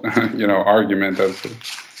solid, argument as to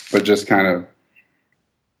but just kind of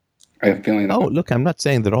I have a feeling. Oh, look, I'm not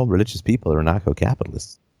saying that all religious people are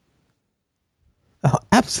anarcho-capitalists. Oh,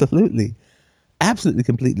 absolutely. Absolutely,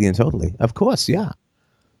 completely and totally. Of course, yeah.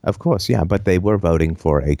 Of course, yeah. But they were voting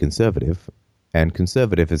for a conservative, and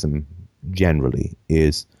conservatism generally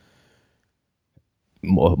is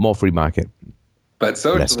more free market. But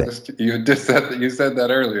socialist, you said that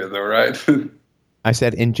earlier, though, right? I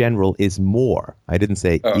said in general is more. I didn't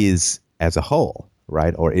say is as a whole,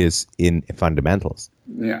 right? Or is in fundamentals.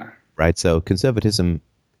 Yeah. Right. So conservatism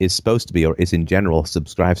is supposed to be, or is in general,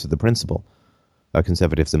 subscribes to the principle of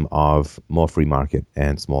conservatism of more free market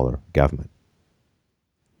and smaller government.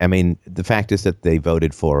 I mean, the fact is that they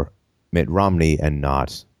voted for Mitt Romney and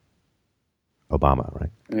not Obama, right?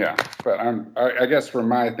 Yeah, but I guess for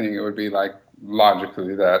my thing, it would be like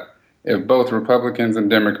logically that if both Republicans and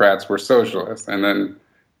Democrats were socialists, and then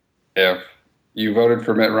if you voted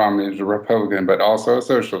for Mitt Romney as a Republican but also a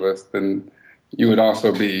socialist, then you would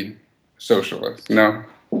also be socialist, no?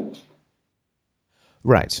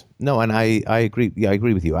 Right. No, and I agree. Yeah, I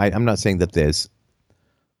agree with you. I'm not saying that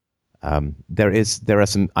there are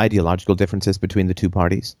some ideological differences between the two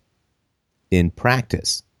parties in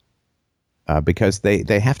practice, because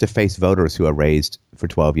they have to face voters who are raised for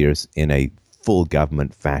 12 years in a full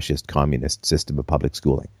government fascist communist system of public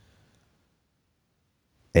schooling.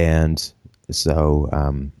 And so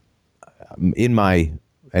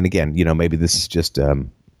and again, maybe this is just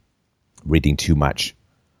reading too much.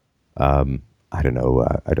 I don't know.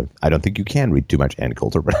 I don't think you can read too much Ann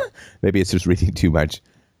Coulter, but maybe it's just reading too much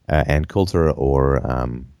Ann Coulter or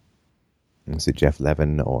is it Jeff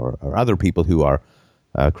Levin or other people who are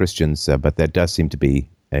Christians, but there does seem to be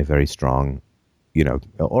a very strong,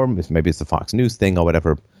 or maybe it's the Fox News thing or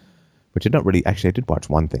whatever, which I don't really. Actually, I did watch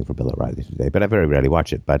one thing for Bill O'Reilly today, but I very rarely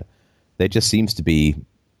watch it. But there just seems to be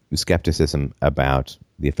skepticism about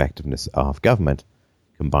the effectiveness of government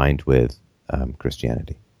combined with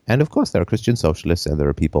Christianity. And of course, there are Christian socialists and there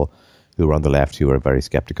are people who are on the left who are very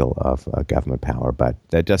skeptical of government power. But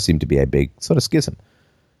there does seem to be a big sort of schism,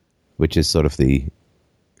 which is sort of the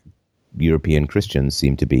European Christians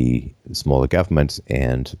seem to be smaller government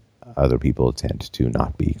and other people tend to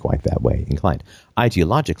not be quite that way inclined,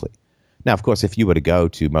 ideologically. Now, of course, if you were to go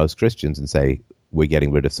to most Christians and say, we're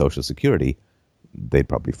getting rid of Social Security, they'd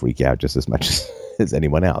probably freak out just as much as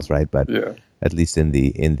anyone else, right? But yeah. At least in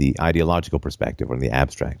the ideological perspective or in the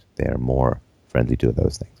abstract, they're more friendly to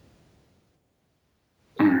those things.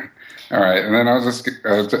 All right. And then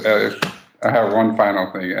I have one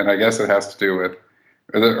final thing, and I guess it has to do with,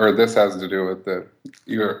 or this has to do with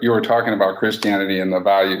you were talking about Christianity and the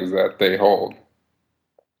values that they hold.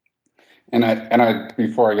 And I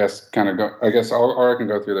before I guess kind of go, I guess or I can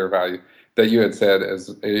go through their value that you had said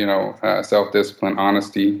as self-discipline,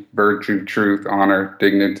 honesty, virtue, truth, honor,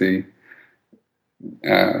 dignity,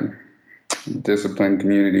 discipline,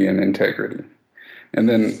 community, and integrity. And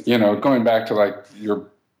then going back to like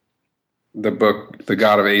the book, The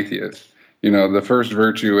God of Atheists. The first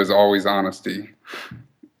virtue is always honesty.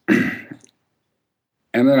 And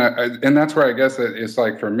then and that's where I guess it's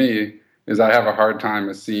like for me is I have a hard time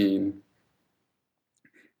of seeing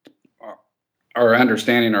or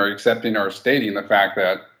understanding or accepting or stating the fact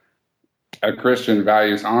that a Christian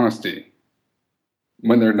values honesty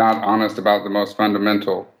when they're not honest about the most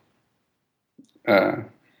fundamental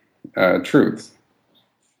truths.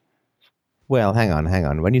 Well, hang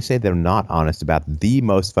on. When you say they're not honest about the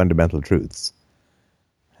most fundamental truths,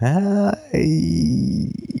 I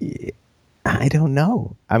don't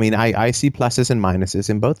know. I mean, I see pluses and minuses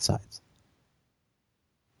in both sides.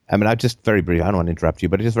 I mean, I just very briefly, I don't want to interrupt you,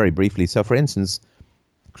 but just very briefly. So, for instance,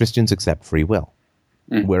 Christians accept free will,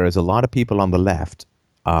 whereas a lot of people on the left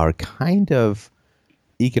are kind of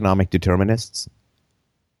economic determinists.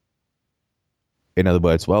 In other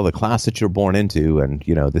words, well, the class that you're born into and,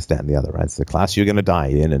 this, that, and the other, right? It's the class you're going to die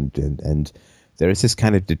in. And there is this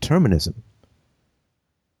kind of determinism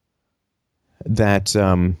that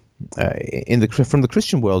from the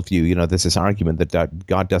Christian worldview, there's this argument that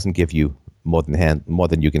God doesn't give you more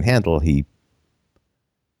than you can handle. He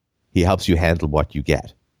helps you handle what you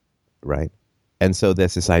get, right? And so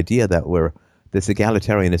there's this idea that this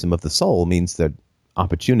egalitarianism of the soul means that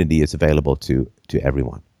opportunity is available to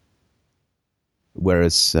everyone.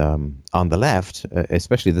 Whereas on the left,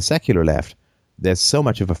 especially the secular left, there's so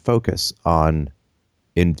much of a focus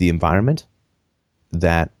in the environment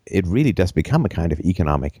that it really does become a kind of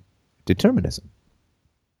economic determinism.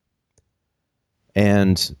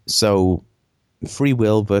 And so free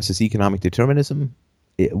will versus economic determinism,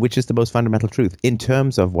 which is the most fundamental truth in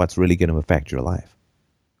terms of what's really going to affect your life,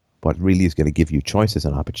 what really is going to give you choices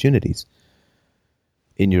and opportunities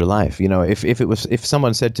in your life. You know, if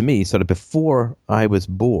someone said to me sort of before I was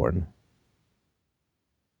born,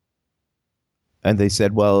 and they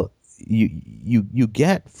said, well, you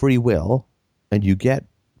get free will and you get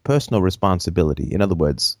personal responsibility. In other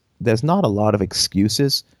words, there's not a lot of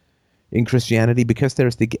excuses in Christianity because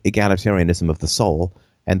there's the egalitarianism of the soul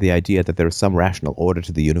and the idea that there is some rational order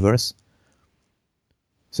to the universe.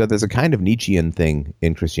 So there's a kind of Nietzschean thing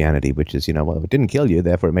in Christianity, which is, you know, well, if it didn't kill you,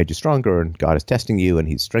 therefore it made you stronger, and God is testing you, and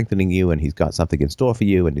he's strengthening you, and he's got something in store for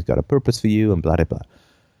you, and he's got a purpose for you, and blah, blah, blah.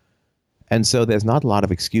 And so there's not a lot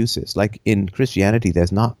of excuses. Like in Christianity,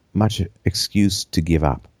 there's not much excuse to give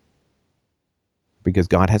up because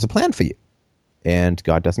God has a plan for you, and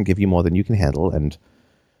God doesn't give you more than you can handle, and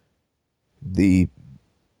the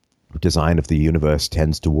design of the universe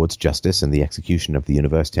tends towards justice, and the execution of the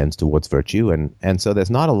universe tends towards virtue, and so there's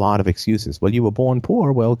not a lot of excuses. Well, you were born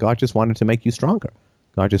poor. Well, God just wanted to make you stronger.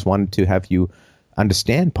 God just wanted to have you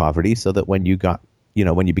understand poverty so that when you got, you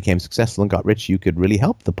know, when you became successful and got rich, you could really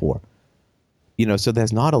help the poor. You know, so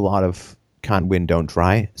there's not a lot of can't win, don't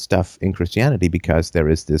try stuff in Christianity because there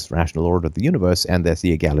is this rational order of the universe, and there's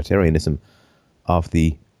the egalitarianism of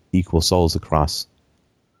the equal souls across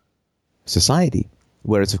society.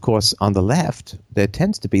 Whereas, of course, on the left, there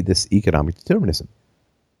tends to be this economic determinism.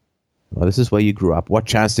 Well, this is where you grew up. What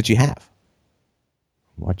chance did you have?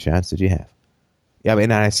 What chance did you have? Yeah, I mean,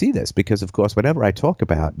 and I see this because, of course, whenever I talk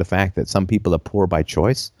about the fact that some people are poor by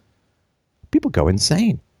choice, people go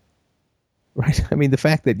insane. Right? I mean, the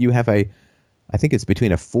fact that you have I think it's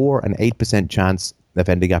between a 4 and 8% chance of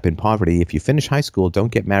ending up in poverty if you finish high school,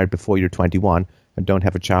 don't get married before you're 21, and don't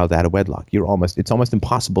have a child out of wedlock. It's almost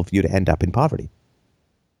impossible for you to end up in poverty.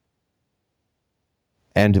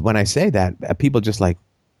 And when I say that, people just like,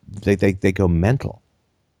 they go mental.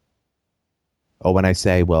 Or when I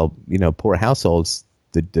say, well, you know, poor households,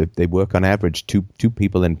 they work on average, two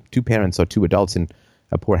parents or two adults in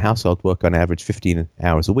a poor household work on average 15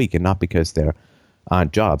 hours a week, and not because there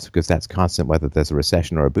aren't jobs, because that's constant whether there's a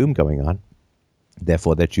recession or a boom going on.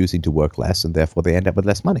 Therefore, they're choosing to work less, and therefore they end up with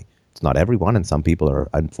less money. It's not everyone, and some people are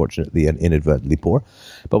unfortunately and inadvertently poor.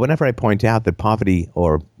 But whenever I point out that poverty,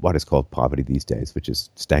 or what is called poverty these days, which is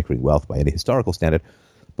staggering wealth by any historical standard,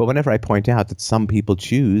 but whenever I point out that some people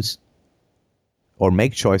choose or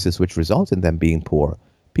make choices which result in them being poor,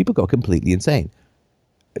 people go completely insane.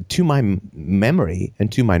 To my memory and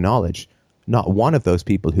to my knowledge, not one of those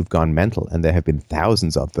people who've gone mental, and there have been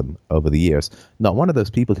thousands of them over the years, not one of those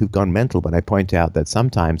people who've gone mental when I point out that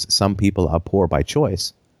sometimes some people are poor by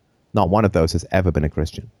choice, not one of those has ever been a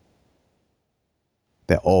Christian.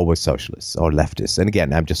 They're always socialists or leftists. And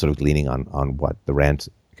again, I'm just sort of leaning on what the rant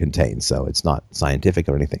contains, so it's not scientific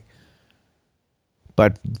or anything.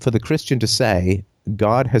 But for the Christian to say,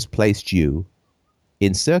 God has placed you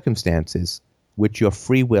in circumstances which your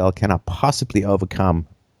free will cannot possibly overcome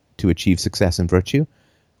to achieve success and virtue,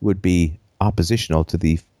 would be oppositional to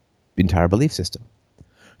the entire belief system.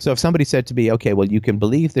 So if somebody said to me, okay, well, you can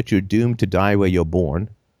believe that you're doomed to die where you're born,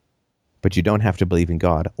 but you don't have to believe in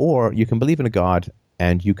God, or you can believe in a God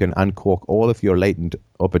and you can uncork all of your latent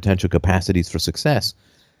or potential capacities for success.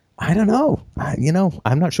 I don't know.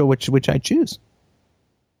 I'm not sure which I choose.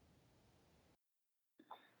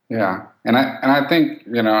 Yeah, and I think,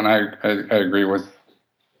 and I agree with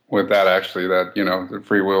that actually, that the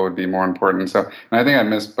free will would be more important. So, and I think I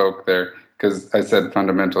misspoke there because I said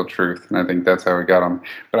fundamental truth, and I think that's how we got on.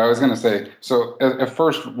 But I was going to say, so at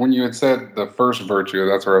first, when you had said the first virtue,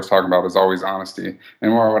 that's what I was talking about, was always honesty,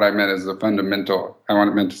 and more what I meant is the fundamental. I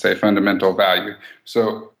meant to say fundamental value.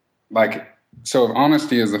 So if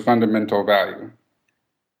honesty is the fundamental value,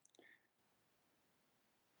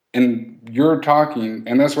 and you're talking,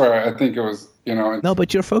 and that's where I think it was, No,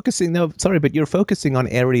 but you're focusing. No, sorry, but you're focusing on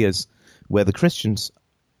areas where the Christians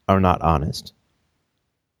are not honest,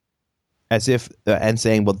 as if and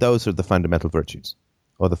saying, well, those are the fundamental virtues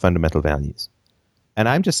or the fundamental values. And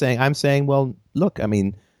I'm saying, well, look, I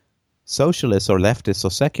mean, socialists or leftists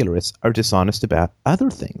or secularists are dishonest about other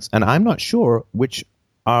things, and I'm not sure which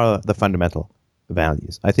are the fundamental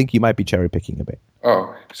values. I think you might be cherry picking a bit.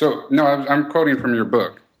 Oh, so no, I'm quoting from your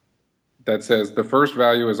book that says the first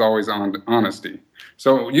value is always honesty.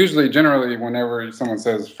 So generally, whenever someone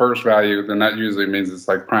says first value, then that usually means it's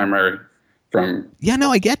like primary from... Yeah,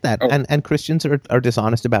 no, I get that. Oh. And Christians are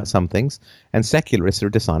dishonest about some things, and secularists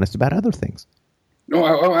are dishonest about other things. No,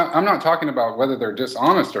 I'm not talking about whether they're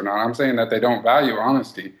dishonest or not. I'm saying that they don't value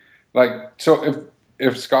honesty. Like, so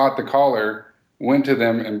if Scott the caller went to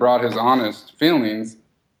them and brought his honest feelings,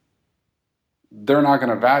 they're not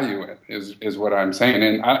going to value it, is what I'm saying.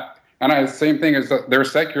 And I same thing as they're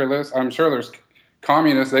secularists. I'm sure there's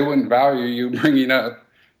communists. They wouldn't value you bringing up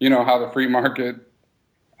how the free market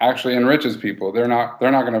actually enriches people. They're not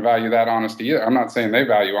going to value that honesty either. I'm not saying they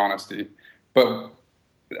value honesty, but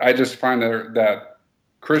I just find that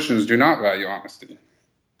Christians do not value honesty.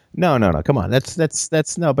 No. Come on.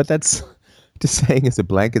 That's no, but that's just saying it's a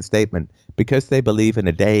blanket statement. Because they believe in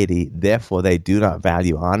a deity, therefore they do not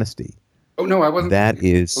value honesty. Oh no, I wasn't.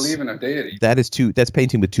 Believe in a deity. That's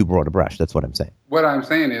painting with too broad a brush. That's what I'm saying. What I'm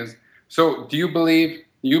saying is, so do you believe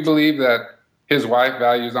that his wife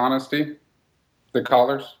values honesty? The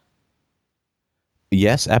callers?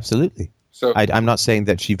 Yes, absolutely. So I'm not saying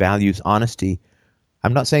that she values honesty.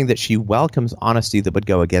 I'm not saying that she welcomes honesty that would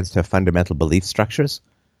go against her fundamental belief structures.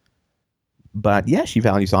 But yeah, she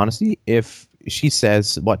values honesty. If she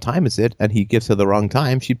says, "What time is it?" and he gives her the wrong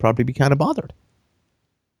time, she'd probably be kind of bothered.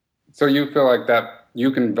 So you feel like that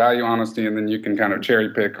you can value honesty and then you can kind of cherry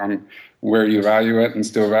pick on where you value it and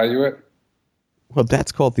still value it? Well,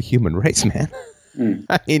 that's called the human race, man.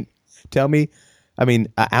 I mean, tell me,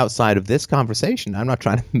 outside of this conversation, I'm not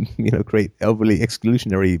trying to, create overly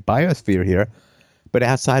exclusionary biosphere here, but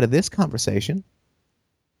outside of this conversation,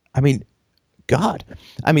 God,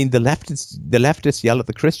 the leftists yell at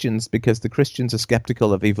the Christians because the Christians are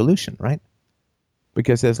skeptical of evolution, right?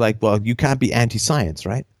 Because there's like, well, you can't be anti-science,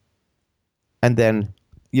 right? And then,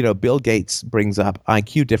 Bill Gates brings up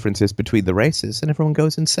IQ differences between the races, and everyone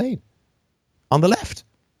goes insane. On the left,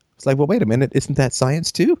 it's like, well, wait a minute, isn't that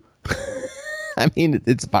science too?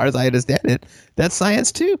 As far as I understand it, that's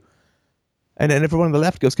science too. And then everyone on the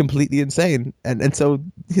left goes completely insane, and so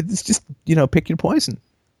it's just pick your poison.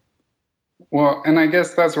 Well, and I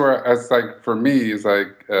guess that's where it's like for me is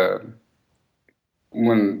like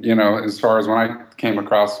when as far as when I came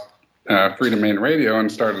across Free Domain Radio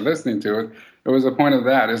and started listening to it, it was a point of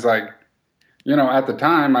that. Is like at the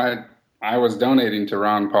time I was donating to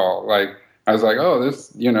Ron Paul. Like I was like, oh,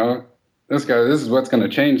 this guy, this is what's going to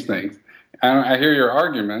change things. And I hear your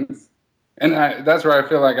arguments, and that's where I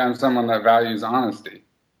feel like I'm someone that values honesty.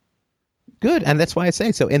 Good, and that's why I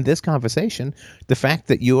say so. In this conversation, the fact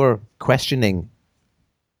that you're questioning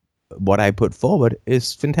what I put forward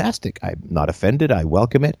is fantastic. I'm not offended. I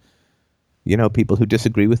welcome it. People who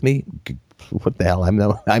disagree with me, what the hell?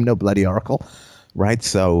 I'm no bloody oracle, right?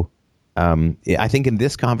 So, I think in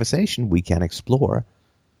this conversation we can explore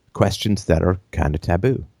questions that are kind of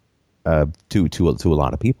taboo to a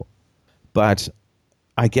lot of people. But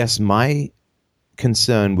I guess my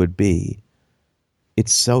concern would be,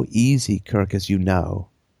 it's so easy, Kirk, as you know,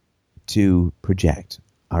 to project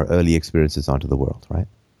our early experiences onto the world, right?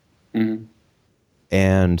 Mm-hmm.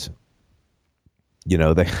 And,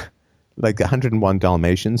 they, like 101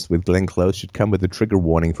 Dalmatians with Glenn Close should come with a trigger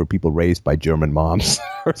warning for people raised by German moms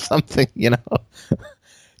or something,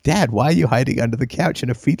 Dad, why are you hiding under the couch in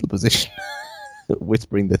a fetal position?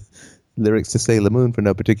 Whispering the lyrics to Sailor Moon for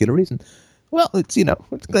no particular reason. Well, it's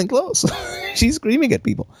Glenn Close. She's screaming at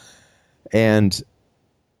people. And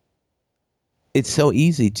it's so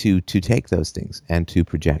easy to take those things and to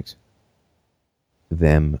project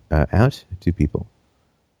them out to people.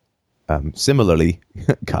 Similarly,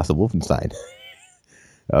 Castle Wolfenstein,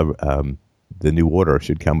 the New Order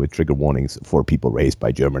should come with trigger warnings for people raised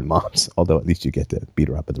by German moms, although at least you get to beat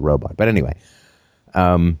her up with a robot. But anyway,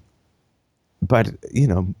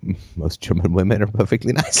 most German women are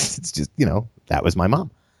perfectly nice. It's just, that was my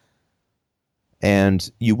mom.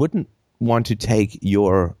 And you wouldn't want to take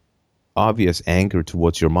your obvious anger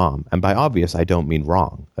towards your mom, and by obvious I don't mean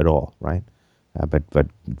wrong at all, right? But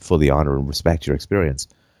fully honor and respect your experience,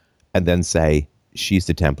 and then say she's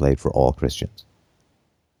the template for all Christians.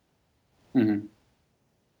 Mm-hmm.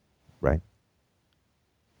 Right?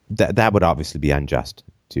 That would obviously be unjust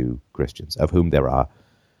to Christians, of whom there are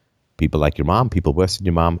people like your mom, people worse than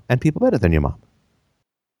your mom, and people better than your mom.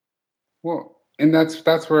 Well, and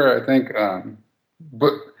that's where I think,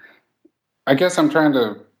 but I guess I'm trying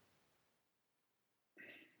to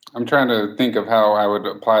think of how I would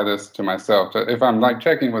apply this to myself. If I'm like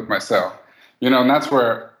checking with myself, and that's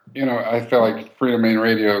where, I feel like Free Domain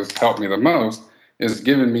Radio has helped me the most, is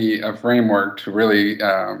giving me a framework to really,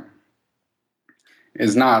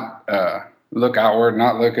 is not look outward,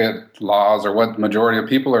 not look at laws or what the majority of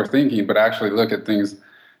people are thinking, but actually look at things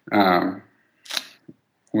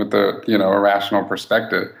with a rational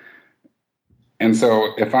perspective. And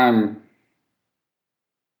so if I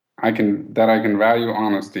can value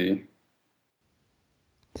honesty,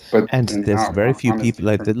 but there's very few people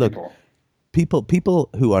like that. Look, people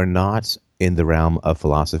who are not in the realm of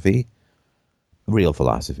philosophy, real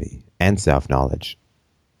philosophy and self-knowledge,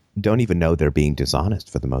 don't even know they're being dishonest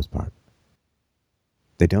for the most part.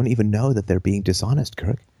 They don't even know that they're being dishonest,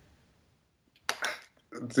 Kirk.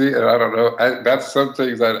 See, and I don't know. That's some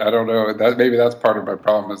things I don't know. That maybe that's part of my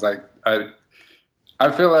problem. Is like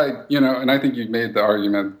I feel like, and I think you made the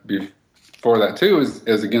argument before that too.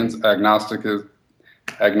 Is against agnosticism.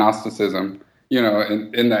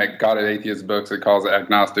 In that God and Atheist books, it calls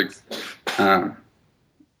agnostics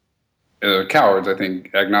cowards. I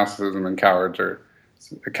think agnosticism and cowardice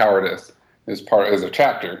is a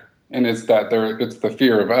chapter, and it's that it's the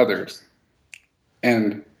fear of others,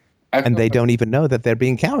 and they don't even know that they're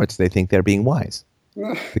being cowards. They think they're being wise.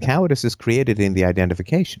 The cowardice is created in the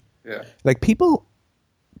identification. Yeah, like people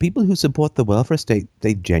who support the welfare state,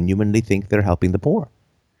 they genuinely think they're helping the poor.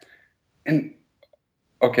 And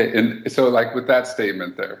okay, and so like with that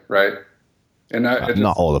statement there, right? And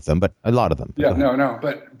not all of them, but a lot of them. Yeah, no,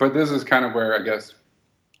 but this is kind of where I guess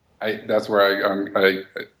that's where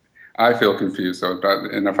I feel confused. So,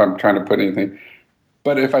 and if I'm trying to put anything,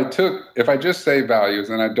 but if I just say values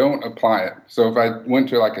and I don't apply it, so if I went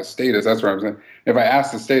to like a status, that's what I'm saying. If I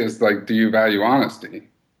ask the status, like, do you value honesty,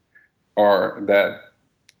 or that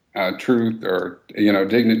truth, or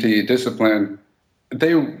dignity, discipline,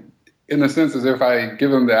 they, in a sense, as if I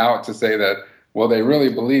give them the out to say that, well, they really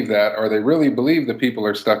believe that, or they really believe the people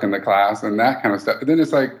are stuck in the class and that kind of stuff. But then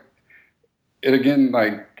it's like, it again,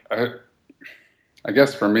 like, I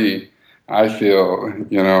guess for me, I feel,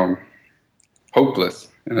 hopeless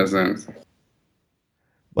in a sense.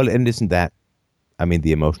 Well, and isn't that,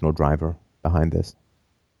 the emotional driver behind this?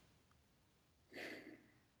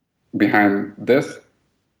 Behind this?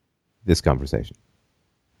 This conversation.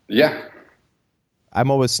 Yeah. I'm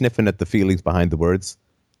always sniffing at the feelings behind the words.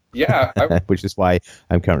 Yeah. Which is why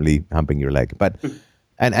I'm currently humping your leg. But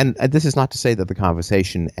and this is not to say that the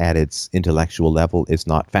conversation at its intellectual level is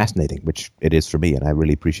not fascinating, which it is for me, and I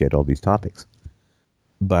really appreciate all these topics.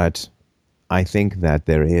 But I think that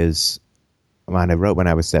there is, I wrote when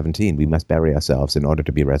I was 17, we must bury ourselves in order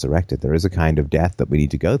to be resurrected. There is a kind of death that we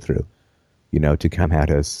need to go through, to come out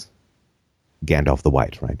as Gandalf the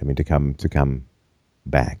White, right? To come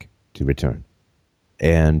back, to return.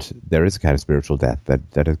 And there is a kind of spiritual death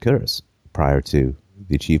that occurs prior to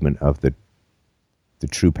the achievement of the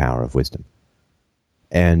true power of wisdom.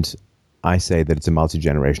 And I say that it's a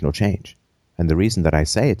multi-generational change. And the reason that I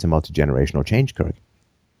say it's a multi-generational change, Kirk,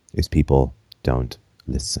 is people don't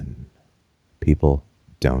listen. People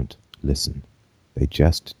don't listen. They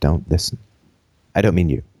just don't listen. I don't mean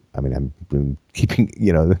you. I'm keeping,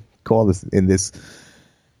 the calls in this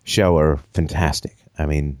show are fantastic.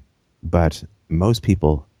 But most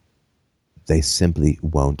people, they simply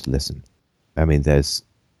won't listen. There's,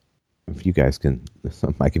 if you guys can,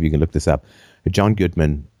 Mike, if you can look this up, a John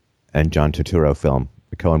Goodman and John Turturro film,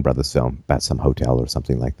 a Coen Brothers film about some hotel or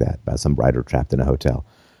something like that, about some writer trapped in a hotel.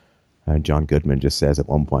 And John Goodman just says at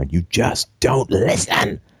one point, "You just don't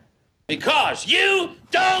listen." Because you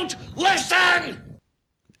don't listen!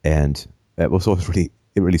 And it was always it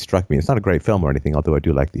really struck me. It's not a great film or anything, although I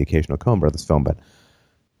do like the occasional Coen Brothers film, but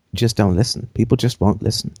just don't listen. People just won't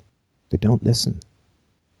listen. They don't listen.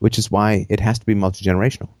 Which is why it has to be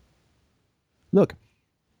multi-generational. Look,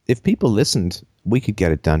 if people listened, we could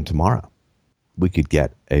get it done tomorrow. We could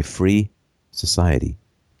get a free society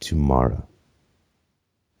tomorrow.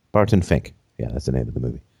 Barton Fink. Yeah, that's the name of the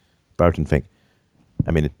movie. Barton Fink.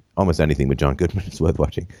 Almost anything with John Goodman is worth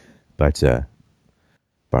watching. But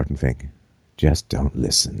Barton Fink, just don't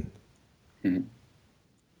listen. Mm-hmm.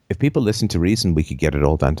 If people listen to reason, we could get it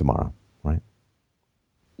all done tomorrow, right?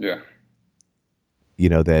 Yeah.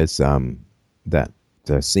 There's that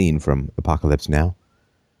scene from Apocalypse Now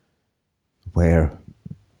where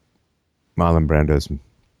Marlon Brando's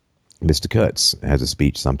Mr. Kurtz has a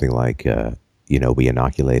speech something like, we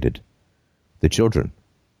inoculated the children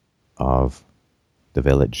of the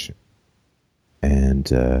village, and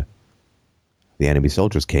the enemy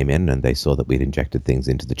soldiers came in and they saw that we'd injected things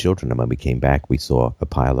into the children, and when we came back we saw a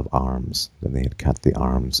pile of arms, and they had cut the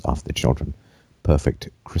arms off the children. Perfect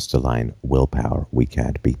crystalline willpower. We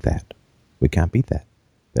can't beat that. We can't beat that.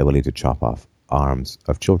 They're willing to chop off arms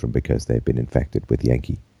of children because they've been infected with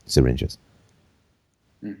Yankee syringes.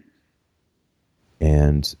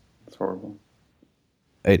 And it's horrible.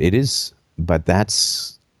 It is, but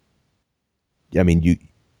that's,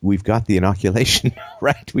 we've got the inoculation,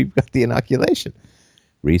 right? We've got the inoculation.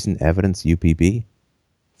 Reason, evidence, UPB,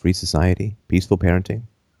 free society, peaceful parenting.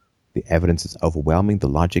 The evidence is overwhelming. The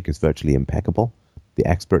logic is virtually impeccable. The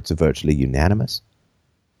experts are virtually unanimous.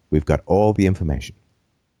 We've got all the information.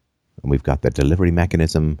 And we've got the delivery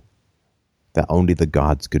mechanism that only the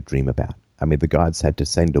gods could dream about. The gods had to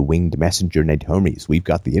send a winged messenger named Hermes. We've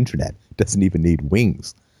got the internet. It doesn't even need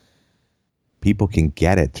wings. People can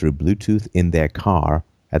get it through Bluetooth in their car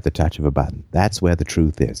at the touch of a button. That's where the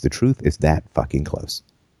truth is. The truth is that fucking close.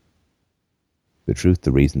 The truth,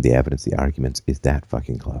 the reason, the evidence, the arguments is that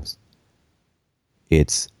fucking close.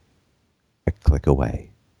 It's a click away.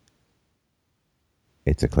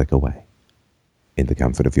 It's a click away. In the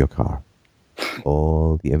comfort of your car.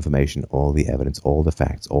 All the information, all the evidence, all the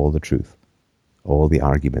facts, all the truth, all the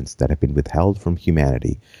arguments that have been withheld from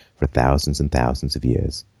humanity for thousands and thousands of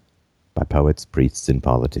years by poets, priests, and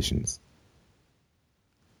politicians.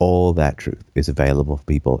 All that truth is available for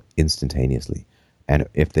people instantaneously. And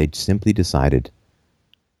if they simply decided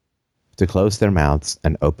to close their mouths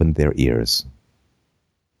and open their ears,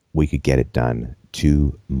 we could get it done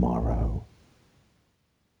tomorrow.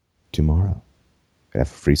 Tomorrow. We'd have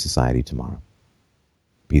a free society tomorrow.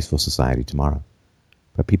 Peaceful society tomorrow.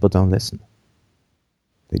 But people don't listen.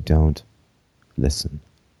 They don't listen.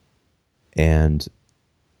 And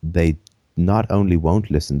they not only won't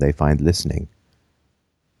listen, they find listening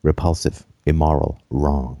repulsive, immoral,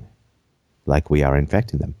 wrong, like we are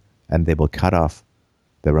infecting them. And they will cut off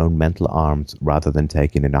their own mental arms rather than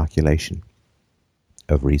take an inoculation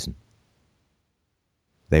of reason.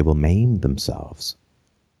 They will maim themselves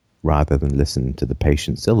rather than listen to the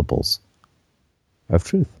patient syllables of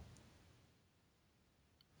truth.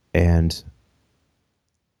 And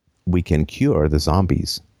we can cure the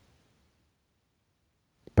zombies,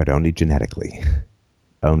 but only genetically,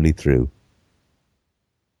 only through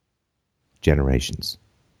generations.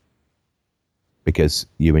 Because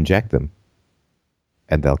you inject them,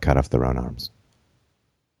 and they'll cut off their own arms.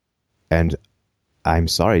 And I'm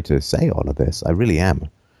sorry to say all of this, I really am.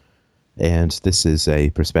 And this is a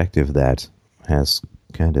perspective that has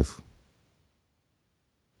kind of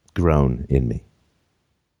grown in me.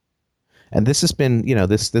 And this has been,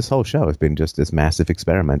 this whole show has been just this massive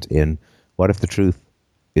experiment in what if the truth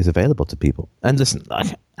is available to people. And listen,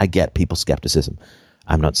 I get people's skepticism.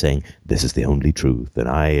 I'm not saying this is the only truth and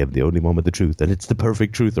I am the only one with the truth and it's the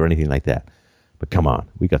perfect truth or anything like that. But come on,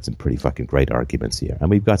 we got some pretty fucking great arguments here. And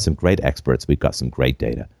we've got some great experts. We've got some great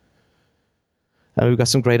data. And we've got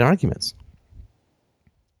some great arguments.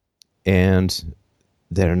 And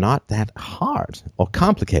they're not that hard or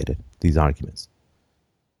complicated, these arguments.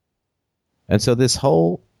 And so this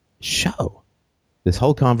whole show, this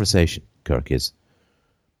whole conversation, Kirk, is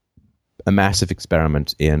a massive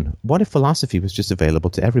experiment in what if philosophy was just available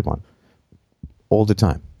to everyone all the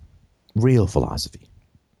time? Real philosophy.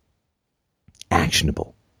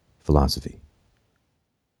 Actionable philosophy.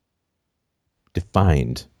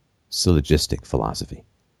 Defined syllogistic philosophy.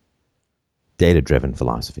 Data-driven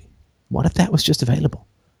philosophy. What if that was just available?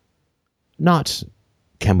 Not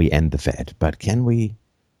can we end the Fed, but can we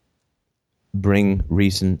bring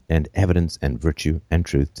reason and evidence and virtue and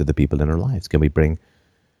truth to the people in our lives? Can we bring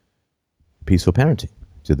peaceful parenting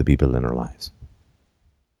to the people in our lives?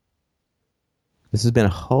 This has been a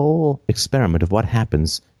whole experiment of what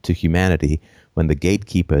happens to humanity when the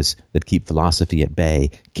gatekeepers that keep philosophy at bay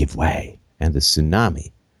give way, and the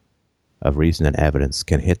tsunami of reason and evidence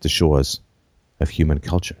can hit the shores of human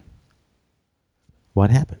culture. What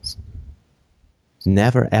happens? It's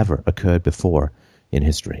never, ever occurred before in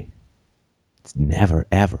history. It's never,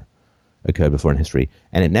 ever occurred before in history,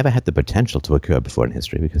 and it never had the potential to occur before in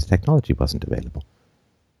history because technology wasn't available.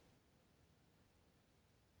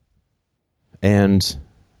 And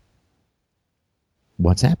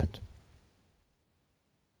what's happened?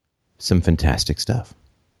 Some fantastic stuff.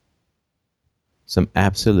 Some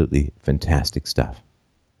absolutely fantastic stuff.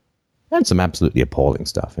 And some absolutely appalling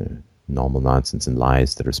stuff. Normal nonsense and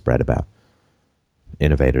lies that are spread about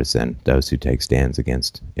innovators and those who take stands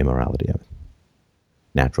against immorality.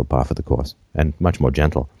 Natural par for the course, and much more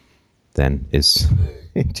gentle than is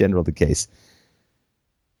in general the case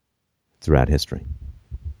throughout history.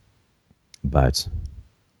 But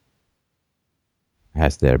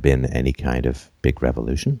has there been any kind of big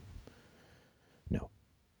revolution? No.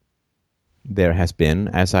 There has been,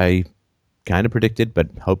 as I kind of predicted but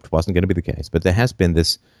hoped wasn't going to be the case, but there has been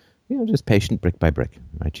this, just patient brick by brick,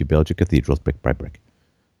 right? You build your cathedrals brick by brick.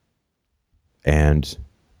 And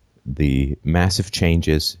the massive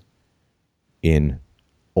changes in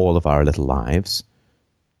all of our little lives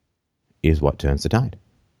is what turns the tide.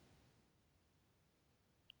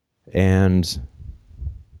 And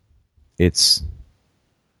it's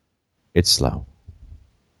slow.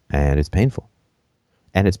 And it's painful.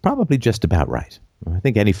 And it's probably just about right. I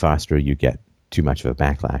think any faster you get too much of a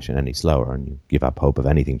backlash and any slower and you give up hope of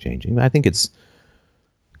anything changing. I think it's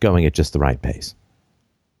going at just the right pace.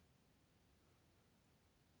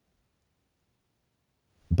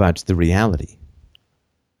 But the reality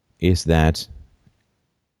is that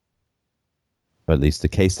or at least the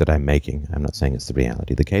case that I'm making, I'm not saying it's the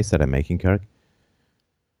reality, the case that I'm making, Kirk,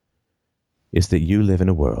 is that you live in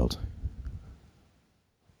a world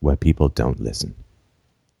where people don't listen.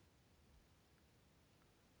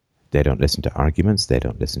 They don't listen to arguments. They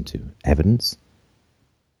don't listen to evidence.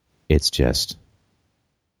 It's just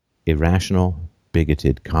irrational,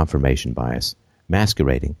 bigoted confirmation bias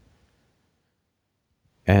masquerading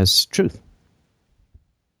as truth.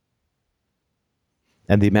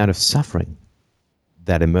 And the amount of suffering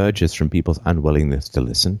that emerges from people's unwillingness to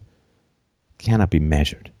listen cannot be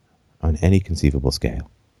measured on any conceivable scale.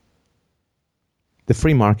 The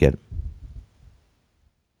free market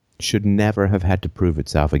should never have had to prove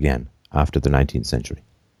itself again after the 19th century.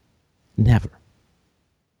 Never.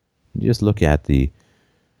 You just look at the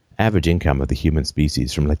average income of the human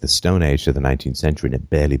species from like the Stone Age to the 19th century, and it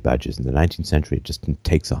barely budges. In the 19th century, it just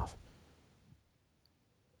takes off.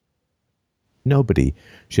 Nobody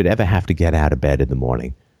should ever have to get out of bed in the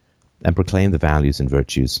morning and proclaim the values and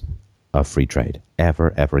virtues of free trade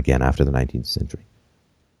ever again after the 19th century.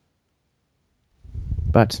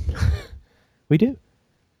 But we do.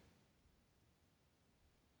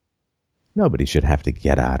 Nobody should have to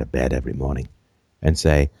get out of bed every morning and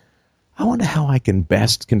say, I wonder how I can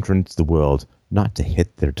best convince the world not to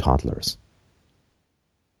hit their toddlers.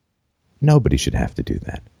 Nobody should have to do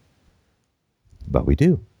that. But we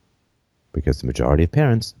do, because the majority of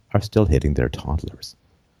parents are still hitting their toddlers.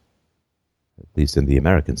 At least in the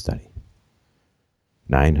American study.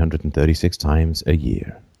 936 times a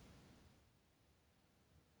year.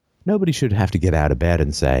 Nobody should have to get out of bed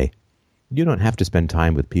and say, you don't have to spend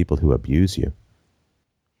time with people who abuse you.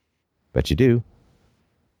 But you do.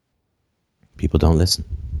 People don't listen.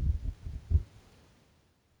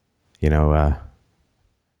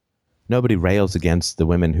 Nobody rails against the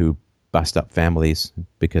women who bust up families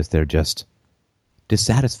because they're just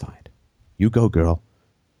dissatisfied. You go, girl.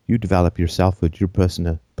 You develop your selfhood, your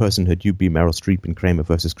personhood. You be Meryl Streep in Kramer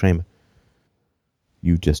versus Kramer.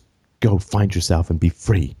 You just go find yourself and be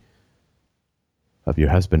free of your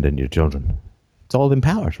husband and your children. It's all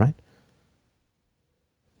empowered, right?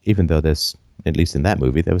 Even though there's, at least in that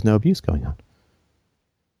movie, there was no abuse going on.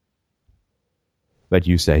 But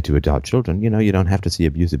you say to adult children, you don't have to see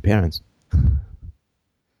abusive parents.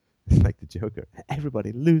 It's like the Joker.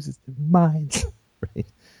 Everybody loses their minds, right?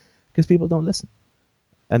 Because people don't listen.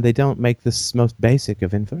 And they don't make this most basic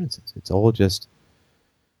of inferences. It's all just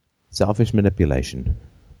selfish manipulation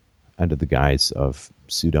under the guise of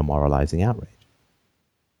pseudo-moralizing outrage.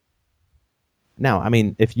 Now, I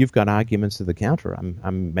mean, if you've got arguments to the counter,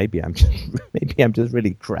 maybe I'm just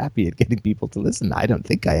really crappy at getting people to listen. I don't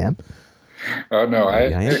think I am. Oh no, I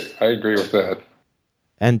agree with that.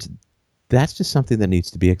 And that's just something that needs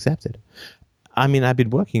to be accepted. I mean, I've been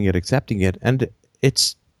working at accepting it, and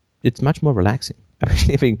it's much more relaxing. I'm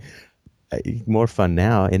having more fun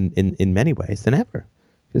now in many ways than ever.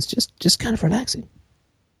 It's just kind of relaxing.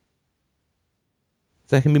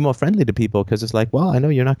 So I can be more friendly to people because it's like, well, I know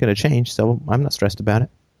you're not going to change, so I'm not stressed about it.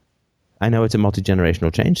 I know it's a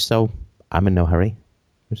multi-generational change, so I'm in no hurry.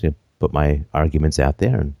 I'm just going to put my arguments out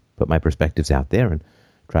there and put my perspectives out there and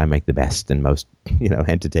try and make the best and most,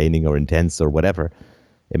 entertaining or intense or whatever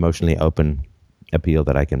emotionally open appeal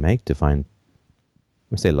that I can make to find,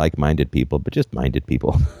 I say like-minded people, but just minded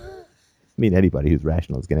people. I mean, anybody who's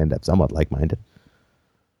rational is going to end up somewhat like-minded.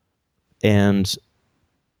 And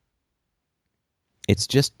it's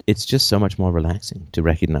just so much more relaxing to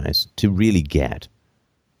recognize, to really get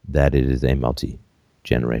that it is a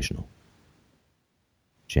multi-generational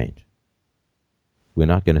change. We're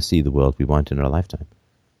not going to see the world we want in our lifetime.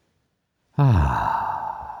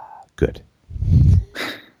 Good.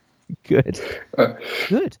 Good.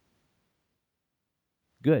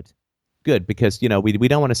 Good, because, we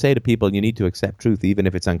don't want to say to people, you need to accept truth even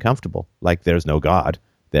if it's uncomfortable, like there's no God,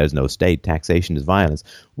 there's no state, taxation is violence.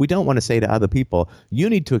 We don't want to say to other people, you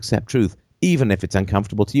need to accept truth even if it's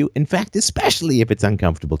uncomfortable to you, in fact, especially if it's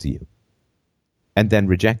uncomfortable to you, and then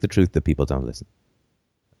reject the truth that people don't listen,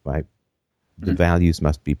 right? The values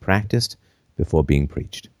must be practiced before being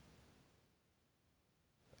preached.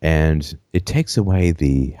 And it takes away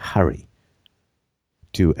the hurry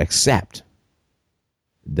to accept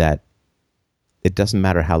that it doesn't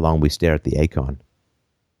matter how long we stare at the acorn.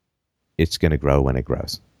 It's going to grow when it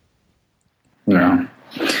grows. Yeah.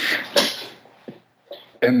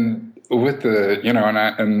 And with the,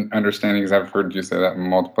 and understanding, because I've heard you say that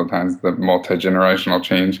multiple times, the multi-generational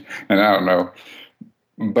change, and I don't know,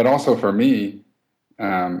 but also for me,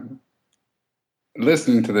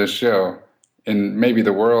 listening to this show, and maybe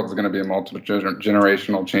the world's going to be a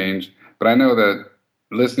multi-generational change, but I know that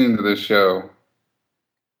listening to this show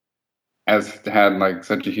has had like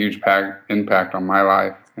such a huge impact on my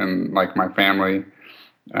life and like my family.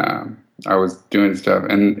 I was doing stuff,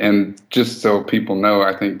 and just so people know,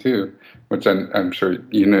 I think too, which I'm sure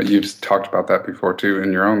you've talked about that before too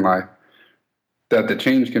in your own life, that the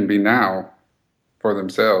change can be now for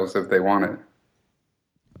themselves if they want it.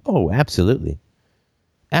 Oh, absolutely.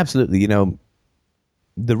 Absolutely. You know,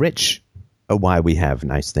 the rich are why we have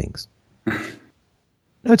nice things.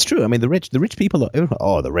 No, it's true. I mean, the rich people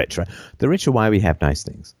are, the rich, right? The rich are why we have nice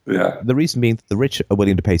things. Yeah. The reason being the rich are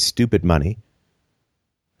willing to pay stupid money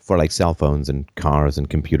for like cell phones and cars and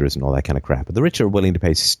computers and all that kind of crap. But the rich are willing to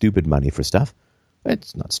pay stupid money for stuff.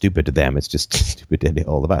 It's not stupid to them. It's just stupid to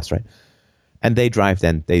all of us, right? And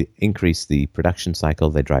they increase the production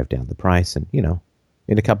cycle. They drive down the price. And, you know,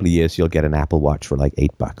 in a couple of years, you'll get an Apple Watch for like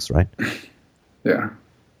 $8, right? Yeah.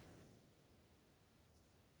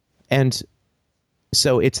 And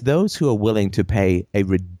so it's those who are willing to pay a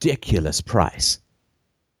ridiculous price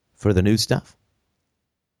for the new stuff.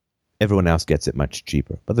 Everyone else gets it much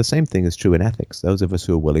cheaper. But the same thing is true in ethics. Those of us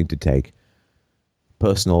who are willing to take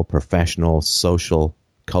personal, professional, social,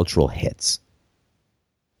 cultural hits.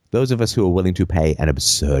 Those of us who are willing to pay an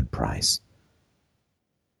absurd price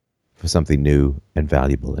for something new and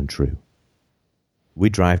valuable and true. We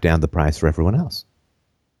drive down the price for everyone else.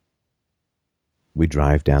 We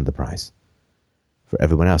drive down the price for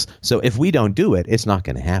everyone else. So if we don't do it, it's not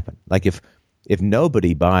going to happen. Like if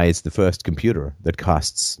nobody buys the first computer that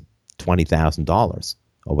costs $20,000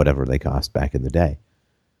 or whatever they cost back in the day,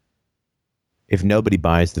 if nobody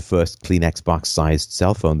buys the first Kleenex box-sized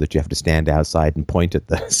cell phone that you have to stand outside and point at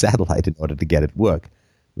the satellite in order to get it work,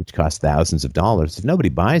 which costs thousands of dollars, if nobody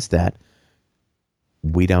buys that,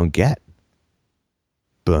 we don't get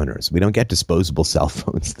burners. We don't get disposable cell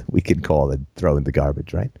phones that we can call and throw in the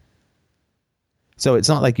garbage, right? So it's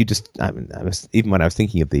not like you just, even when I was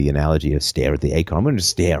thinking of the analogy of stare at the acorn, I'm going to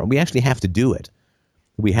stare. We actually have to do it.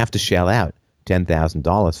 We have to shell out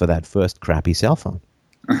 $10,000 for that first crappy cell phone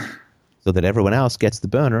so that everyone else gets the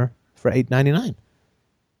burner for $8.99,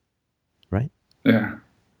 right? Yeah.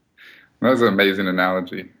 That's an amazing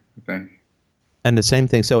analogy, I think. And the same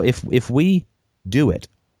thing. So if we do it,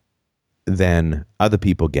 then other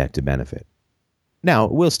people get to benefit. Now,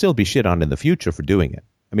 we'll still be shit on in the future for doing it.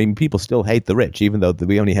 I mean, people still hate the rich, even though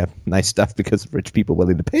we only have nice stuff because of rich people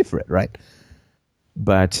willing to pay for it, right?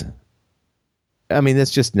 But, I mean,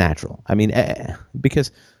 that's just natural. I mean,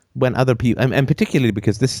 because when other people, and particularly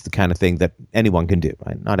because this is the kind of thing that anyone can do,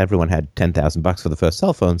 right? Not everyone had $10,000 for the first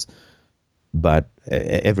cell phones, but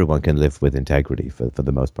everyone can live with integrity for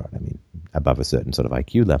the most part. I mean, above a certain sort of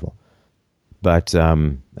IQ level. But,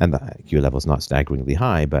 and the IQ level is not staggeringly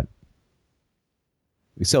high, but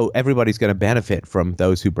so everybody's going to benefit from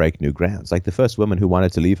those who break new grounds. Like the first woman who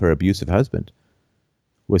wanted to leave her abusive husband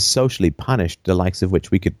was socially punished, the likes of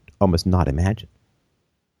which we could almost not imagine.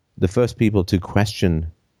 The first people to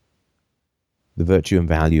question the virtue and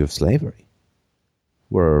value of slavery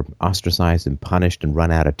were ostracized and punished and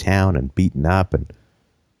run out of town and beaten up, and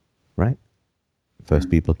right?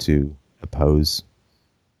 First people to oppose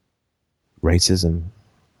racism,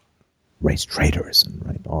 race traitors, and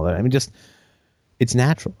right, all that. I mean, just it's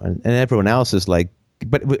natural, and everyone else is like.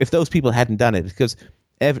 But if those people hadn't done it, because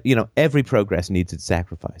every progress needs its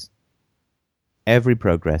sacrifice. Every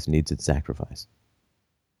progress needs its sacrifice,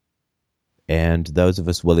 and those of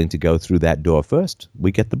us willing to go through that door first,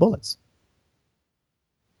 we get the bullets.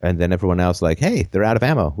 And then everyone else, like, hey, they're out of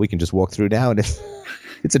ammo. We can just walk through now, and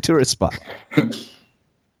it's a tourist spot.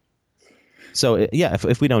 So, yeah,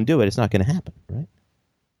 if we don't do it, it's not going to happen, right?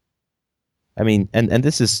 I mean, and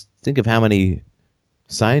this is, think of how many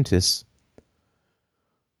scientists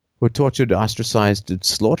were tortured, ostracized, and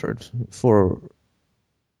slaughtered for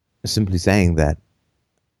simply saying that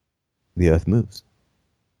the earth moves.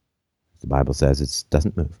 The Bible says it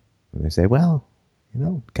doesn't move. And they say, well,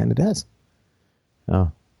 it kind of does.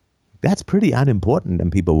 Oh, that's pretty unimportant,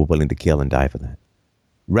 and people were willing to kill and die for that.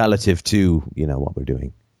 Relative to, what we're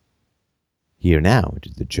doing here now, which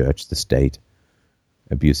is the church, the state,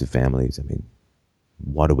 abusive families. I mean,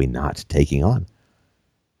 what are we not taking on?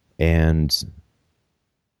 And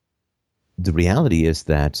the reality is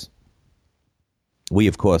that we,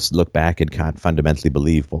 of course, look back and can't fundamentally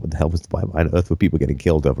believe what the hell why on earth were people getting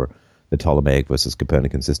killed over the Ptolemaic versus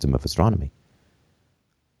Copernican system of astronomy?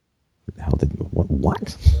 The hell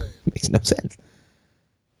what? Makes no sense.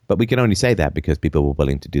 But we can only say that because people were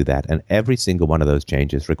willing to do that. And every single one of those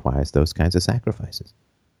changes requires those kinds of sacrifices.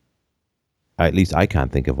 At least I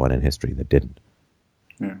can't think of one in history that didn't.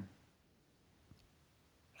 Yeah.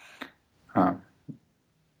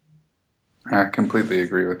 I completely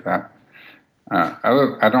agree with that.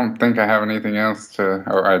 I don't think I have anything else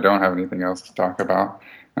or I don't have anything else to talk about.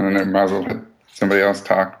 I don't know, might as well let somebody else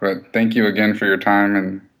talk. But thank you again for your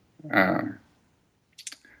time and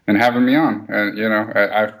having me on.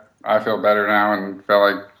 And I feel better now and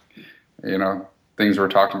felt like things were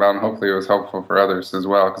talked about, and hopefully it was helpful for others as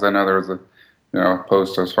well. Because I know there was a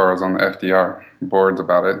post as far as on the FDR boards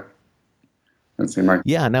about it. It seemed like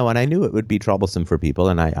and I knew it would be troublesome for people,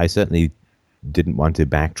 and I certainly didn't want to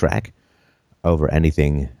backtrack over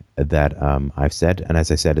anything that I've said. And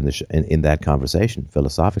as I said in that conversation,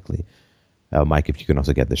 philosophically, Mike, if you can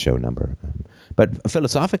also get the show number. But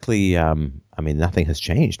philosophically, nothing has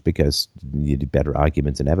changed because better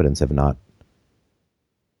arguments and evidence have not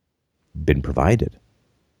been provided.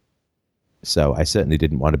 So I certainly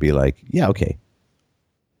didn't want to be like, yeah, okay,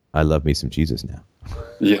 I love me some Jesus now.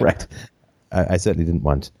 Yeah. Right. I certainly didn't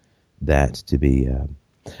want that to be... and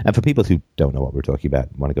for people who don't know what we're talking about,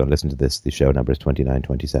 want to go and listen to this, the show number is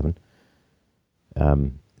 2927.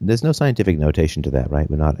 There's no scientific notation to that, right?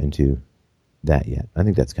 We're not into that yet. I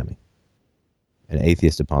think that's coming. An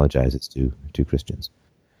Atheist Apologizes to Christians.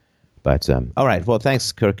 But, all right. Well,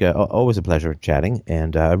 thanks, Kirk. Always a pleasure chatting,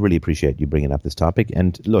 and I really appreciate you bringing up this topic.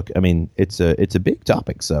 And look, it's a big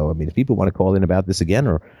topic. So, if people want to call in about this again,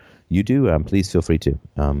 or you do, please feel free to.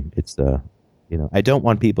 I don't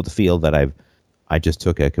want people to feel that I just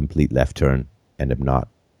took a complete left turn and am not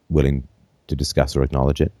willing to discuss or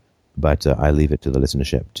acknowledge it. But I leave it to the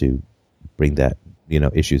listenership to bring that,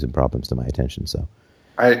 issues and problems to my attention. So,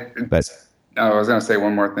 I was going to say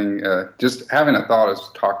one more thing. Just having a thought as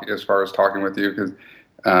far as talking with you, because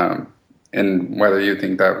and whether you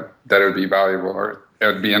think that it would be valuable or it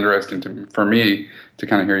would be interesting for me to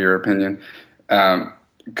kind of hear your opinion.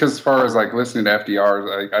 Because as far as like listening to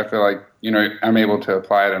FDRs, I feel like I'm able to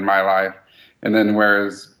apply it in my life. And then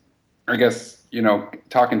whereas, I guess,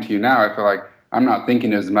 talking to you now, I feel like I'm not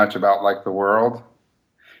thinking as much about like the world.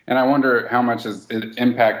 And I wonder how much has it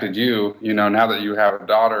impacted you, now that you have a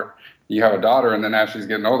daughter, and then as she's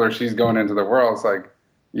getting older, she's going into the world. It's like,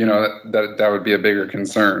 that would be a bigger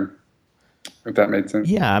concern, if that made sense.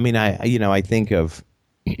 Yeah. I think of,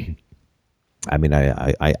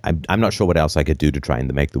 I'm not sure what else I could do to try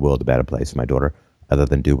and make the world a better place for my daughter other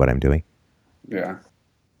than do what I'm doing. Yeah.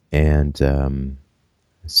 And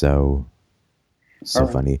so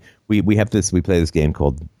right. Funny. We play this game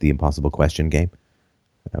called the Impossible Question game,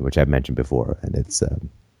 which I've mentioned before, and it's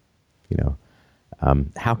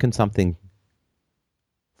how can something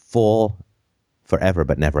fall forever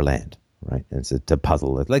but never land, right? And it's a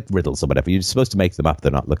puzzle. It's like riddles or whatever. You're supposed to make them up,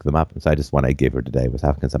 they're not look them up. And so one I gave her today was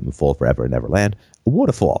how can something fall forever and never land? A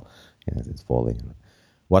waterfall. It's falling.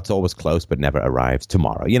 What's always close but never arrives?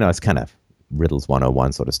 Tomorrow. It's kind of riddles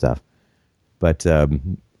 101 sort of stuff. But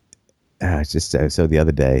it's just so the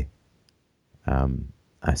other day,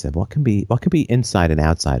 I said, what can be inside and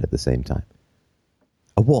outside at the same time?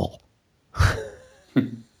 A wall.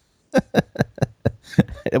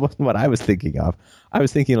 It wasn't what I was thinking of. I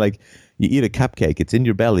was thinking like you eat a cupcake, it's in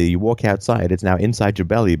your belly, you walk outside, it's now inside your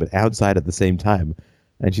belly, but outside at the same time.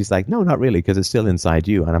 And she's like, no, not really, because it's still inside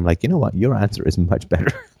you. And I'm like, you know what? Your answer is much better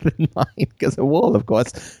than mine, because a wall, of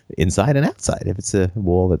course, inside and outside. If it's a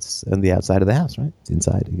wall that's on the outside of the house, right? It's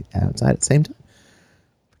inside and outside at the same time.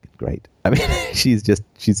 Great. She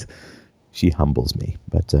humbles me.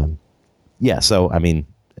 But, so,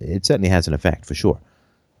 it certainly has an effect for sure.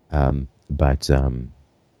 But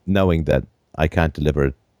knowing that I can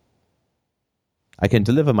deliver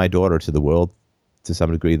my daughter to the world to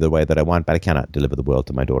some degree the way that I want, but I cannot deliver the world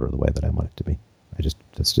to my daughter the way that I want it to be.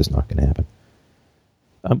 That's just not going to happen.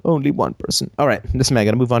 I'm only one person. All right. Listen, man, I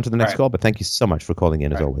got to move on to the next call, but thank you so much for calling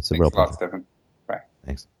in as always. It's a real pleasure. Stephen. Bye.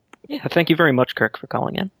 Thanks. Yeah, thank you very much, Kirk, for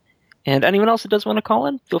calling in. And anyone else that does want to call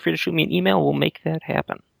in, feel free to shoot me an email. We'll make that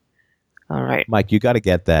happen. All right. Mike, you got to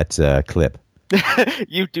get that clip.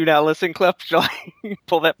 You do not listen clip. Shall I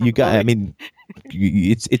pull that?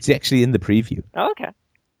 It's actually in the preview. Oh, okay.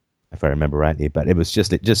 If I remember rightly, but it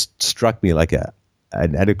just struck me like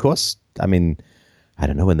and of course, I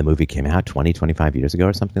don't know when the movie came out, 20, 25 years ago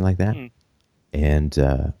or something like that. And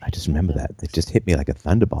I just remember that. It just hit me like a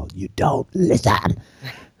thunderbolt. You don't listen.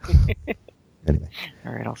 Anyway.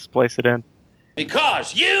 All right, I'll splice it in.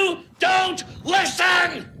 Because you don't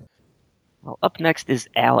listen! Well, up next is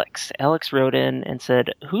Alex. Alex wrote in and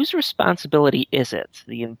said, whose responsibility is it,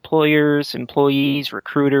 the employers, employees,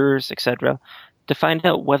 recruiters, etc., to find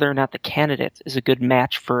out whether or not the candidate is a good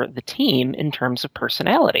match for the team in terms of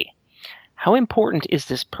personality? How important is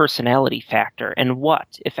this personality factor, and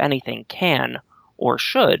what, if anything, can or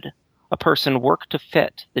should a person work to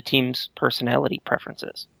fit the team's personality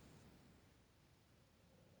preferences?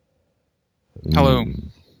 Hello.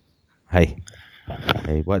 Hey.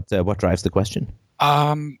 Hey, what drives the question?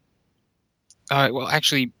 Well,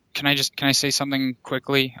 actually, can I say something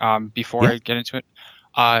quickly before Yeah. I get into it?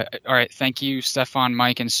 All right. Thank you, Stefan,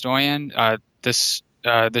 Mike, and Stoyan. This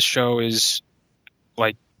show is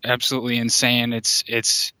like absolutely insane.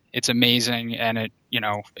 It's amazing, and it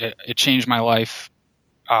changed my life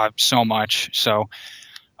so much. So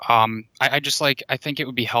I think it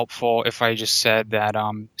would be helpful if I just said that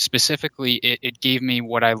specifically it gave me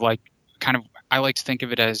what I like. I like to think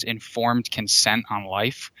of it as informed consent on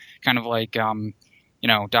life, kind of like a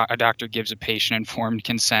doctor gives a patient informed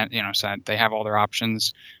consent, so that they have all their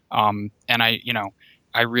options. And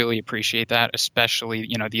I really appreciate that, especially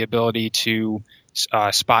the ability to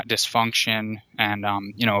spot dysfunction and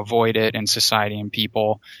avoid it in society and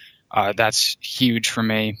people. That's huge for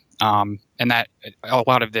me. And that a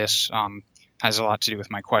lot of this has a lot to do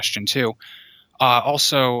with my question too.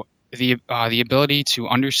 Also, the ability to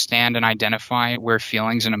understand and identify where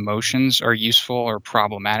feelings and emotions are useful or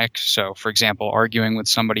problematic. So, for example, arguing with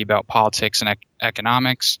somebody about politics and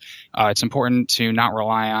economics, it's important to not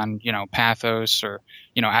rely on pathos or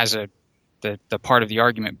as the part of the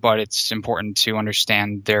argument, but it's important to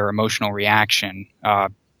understand their emotional reaction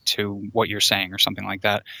to what you're saying or something like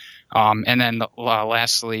that. And then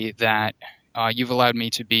lastly, that you've allowed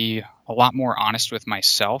me to be a lot more honest with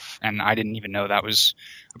myself, and I didn't even know that was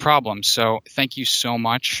a problem. So thank you so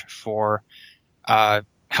much for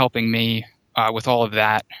helping me with all of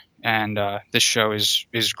that. And this show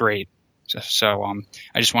is great. So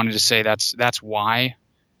I just wanted to say that's why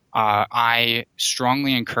I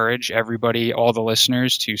strongly encourage everybody, all the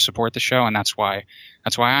listeners, to support the show, and that's why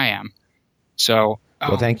I am. So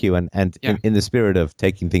Well, thank you. And yeah. in the spirit of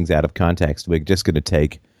taking things out of context, we're just going to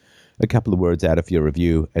take a couple of words out of your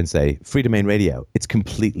review and say, Free Domain Radio, it's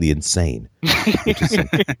completely insane.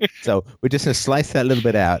 So we're just going to slice that a little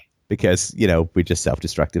bit out because, we're just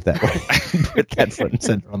self-destructive that way. Put that front and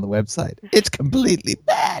center on the website. It's completely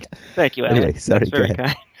bad. Thank you, Alex. Anyway, sorry, That's very go ahead.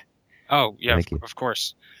 kind. Oh, yeah, Thank you. of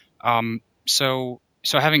course. So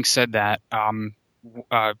having said that, kind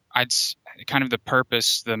of the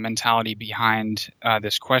purpose, the mentality behind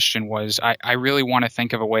this question was I really want to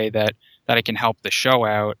think of a way that I can help the show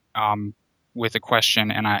out with a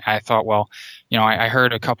question. And I thought, well, I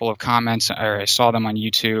heard a couple of comments, or I saw them on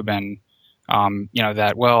YouTube, and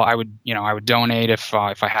that, well, I would donate if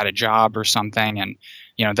I had a job or something. And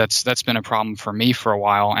that's been a problem for me for a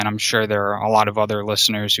while, and I'm sure there are a lot of other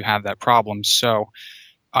listeners who have that problem. So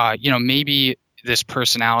maybe this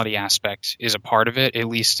personality aspect is a part of it. At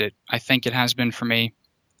least I think it has been for me.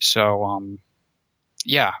 So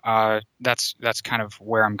that's kind of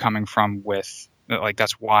where I'm coming from with, like,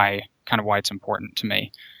 that's why it's important to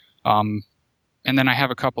me. And then I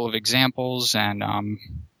have a couple of examples, and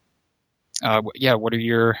what are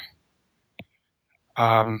your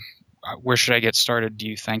where should I get started, do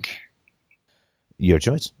you think? Your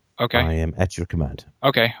choice. Okay. I am at your command.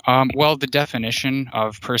 Okay. Well, the definition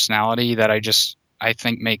of personality that I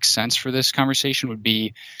think makes sense for this conversation would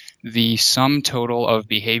be the sum total of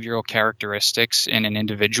behavioral characteristics in an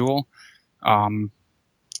individual. And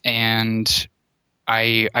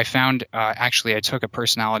I found, actually, I took a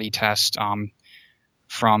personality test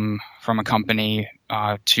from a company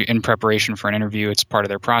in preparation for an interview. It's part of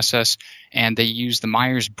their process, and they use the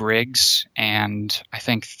Myers-Briggs and I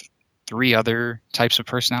think 3 other types of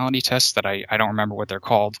personality tests that I don't remember what they're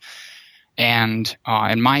called. And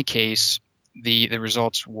in my case, the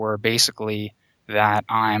results were basically that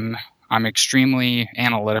I'm extremely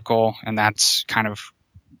analytical, and that's kind of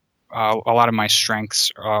a lot of my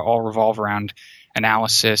strengths all revolve around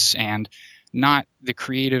analysis, and not the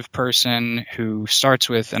creative person who starts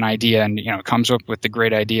with an idea and comes up with the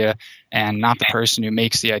great idea, and not the person who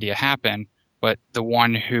makes the idea happen, but the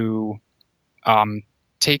one who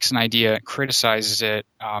takes an idea, criticizes it,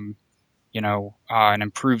 and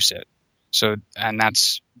improves it. So, and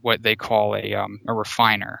that's what they call a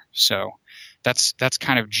refiner. So that's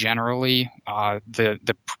kind of generally the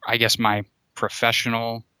I guess my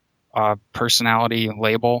professional personality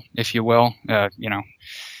label, if you will.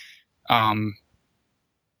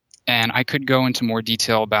 And I could go into more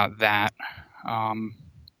detail about that,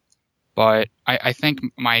 but I think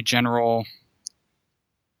my general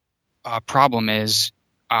problem is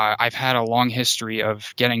I've had a long history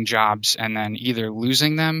of getting jobs and then either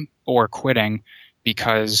losing them or quitting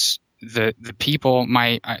because the people,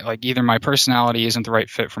 either my personality isn't the right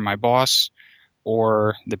fit for my boss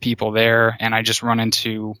or the people there, and I just run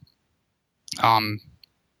into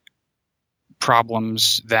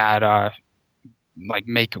problems that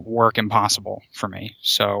make work impossible for me.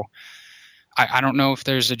 So I don't know if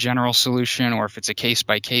there's a general solution or if it's a case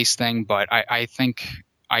by case thing, but I think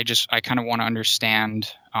I kind of want to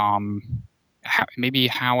understand how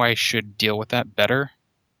I should deal with that better.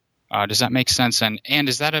 Does that make sense? And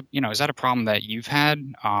is that a problem that you've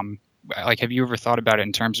had? Like, have you ever thought about it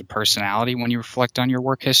in terms of personality when you reflect on your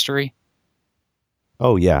work history?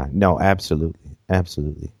 Oh yeah, no, absolutely,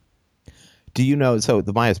 absolutely. Do you know? So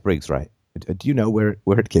the Myers-Briggs, right? Do you know where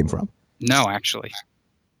it came from? No, actually.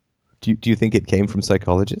 Do you think it came from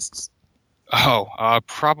psychologists? Oh,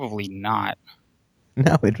 probably not.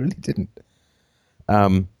 No, it really didn't.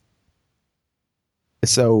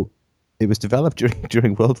 So it was developed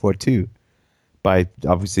during World War II by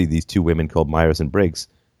obviously these two women called Myers and Briggs,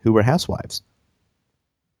 who were housewives.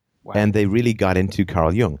 Wow. And they really got into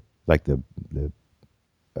Carl Jung, like the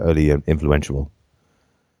early influential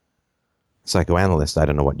psychoanalyst. I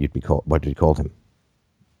don't know what you'd call him.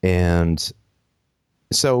 And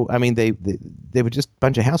so, I mean, they were just a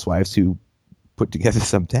bunch of housewives who put together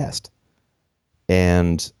some test.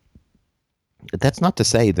 And that's not to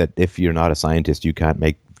say that if you're not a scientist, you can't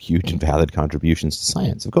make huge and valid contributions to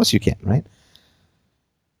science. Of course you can, right?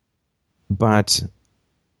 But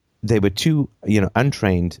they were two,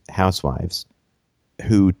 untrained housewives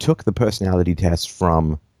who took the personality test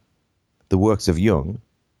from the works of Jung,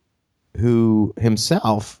 who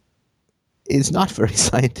himself is not very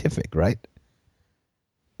scientific, right?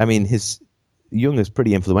 I mean, Jung is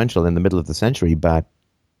pretty influential in the middle of the century, but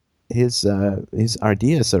his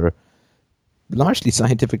ideas are largely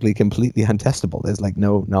scientifically completely untestable. There's like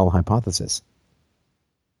no null hypothesis.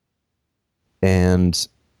 And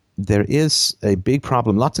there is a big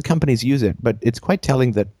problem. Lots of companies use it, but it's quite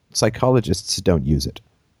telling that psychologists don't use it.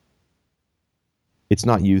 It's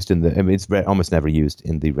not used it's almost never used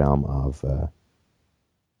in the realm of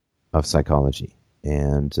psychology.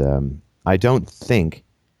 And I don't think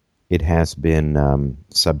it has been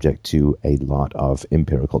subject to a lot of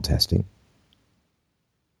empirical testing,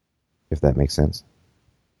 if that makes sense.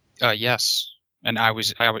 Yes, and I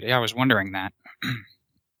was wondering that.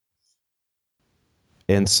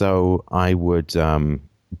 And so I would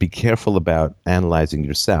be careful about analyzing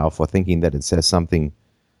yourself or thinking that it says something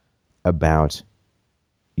about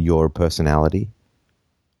your personality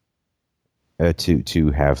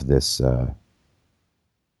to have this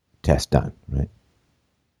test done, right?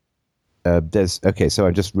 So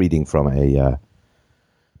I'm just reading from I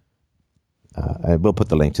will put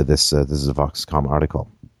the link to this. This is a Vox.com article.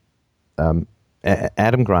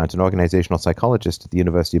 Adam Grant, an organizational psychologist at the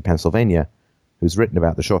University of Pennsylvania, who's written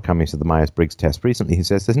about the shortcomings of the Myers-Briggs test recently, he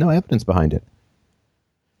says there's no evidence behind it.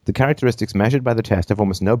 The characteristics measured by the test have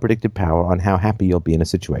almost no predictive power on how happy you'll be in a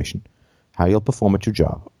situation, how you'll perform at your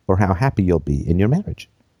job, or how happy you'll be in your marriage.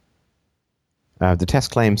 The test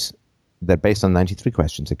claims that based on 93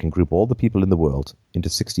 questions, it can group all the people in the world into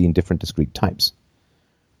 16 different discrete types,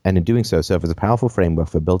 and in doing so serve as a powerful framework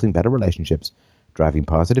for building better relationships, driving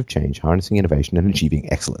positive change, harnessing innovation, and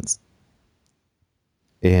achieving excellence.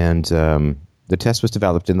 And the test was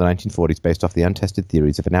developed in the 1940s based off the untested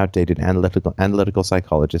theories of an outdated analytical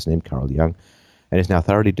psychologist named Carl Jung, and is now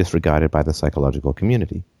thoroughly disregarded by the psychological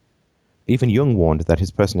community. Even Jung warned that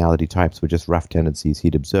his personality types were just rough tendencies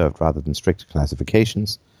he'd observed rather than strict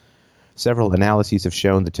classifications. Several analyses have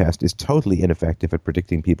shown the test is totally ineffective at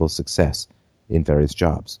predicting people's success in various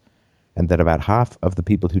jobs, and that about half of the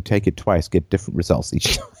people who take it twice get different results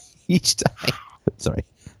each time. Sorry,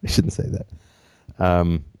 I shouldn't say that.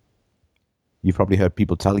 You've probably heard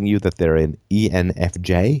people telling you that they're an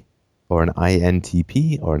ENFJ or an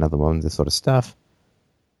INTP or another one of this sort of stuff.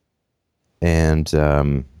 And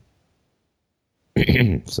so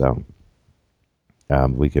you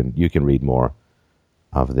can read more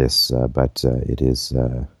of this, but it is.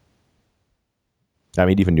 I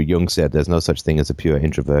mean, even Jung said there's no such thing as a pure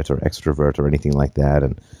introvert or extrovert or anything like that,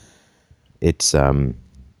 and its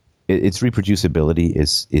reproducibility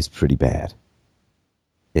is pretty bad.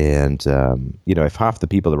 And if half the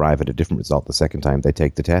people arrive at a different result the second time they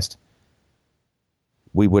take the test,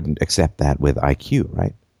 we wouldn't accept that with IQ,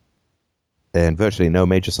 right? And virtually no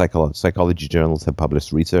major psychology journals have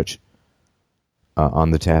published research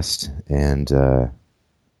on the test, and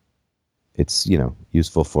it's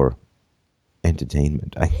useful for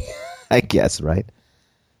entertainment, I guess, right?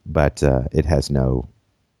 But it has no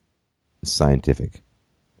scientific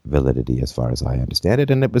validity as far as I understand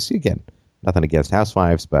it. And it was, again, nothing against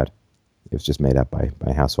housewives, but it was just made up by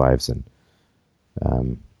housewives and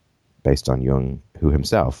based on Jung, who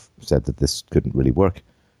himself said that this couldn't really work.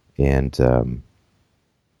 And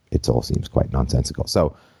it all seems quite nonsensical.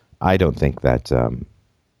 So I don't think that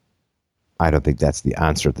that's the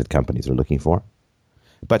answer that companies are looking for.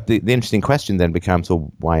 But the interesting question then becomes,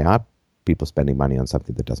 well, why are people spending money on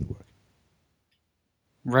something that doesn't work?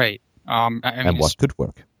 Right. I mean, and what could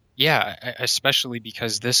work? Yeah, especially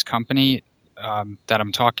because this company that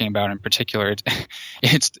I'm talking about in particular,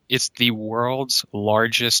 it's the world's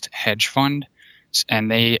largest hedge fund,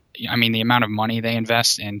 and the amount of money they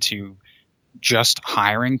invest into just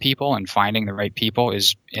hiring people and finding the right people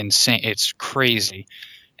is insane. It's crazy.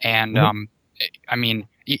 And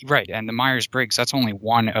right. And the Myers-Briggs, that's only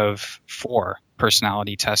one of 4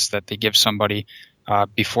 personality tests that they give somebody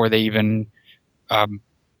before they even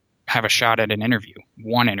have a shot at an interview.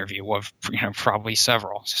 One interview of probably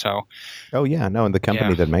several. So. Oh yeah, no, and the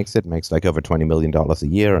company that makes it makes like over $20 million a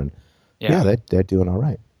year, and they're doing all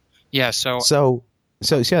right. Yeah. So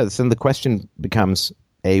the question becomes: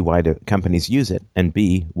 A, why do companies use it? And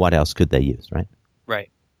B, what else could they use? Right. Right.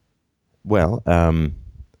 Well,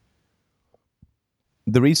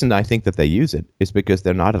 the reason I think that they use it is because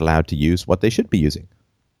they're not allowed to use what they should be using.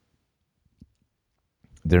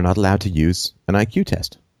 They're not allowed to use an IQ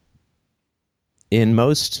test. In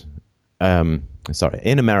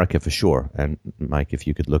America for sure, and Mike, if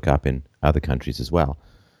you could look up in other countries as well,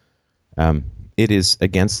 it is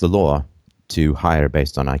against the law to hire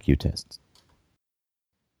based on IQ tests.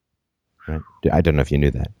 Right? I don't know if you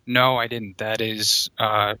knew that. No, I didn't.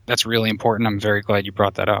 That's really important. I'm very glad you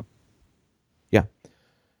brought that up. Yeah,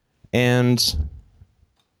 and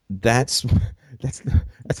that's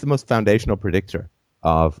the most foundational predictor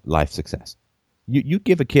of life success. You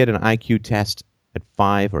give a kid an IQ test at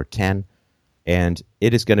 5 or 10, and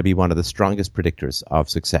it is going to be one of the strongest predictors of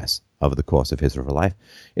success over the course of his or her life.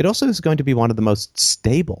 It also is going to be one of the most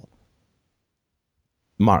stable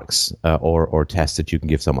marks or tests that you can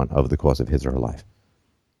give someone over the course of his or her life.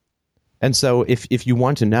 And so if you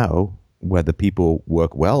want to know whether people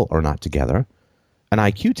work well or not together, an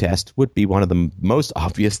IQ test would be one of the most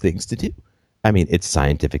obvious things to do. I mean, it's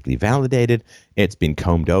scientifically validated. It's been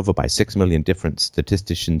combed over by 6 million different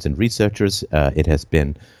statisticians and researchers. It has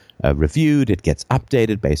been reviewed. It gets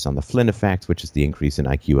updated based on the Flynn effect, which is the increase in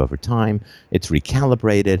IQ over time. It's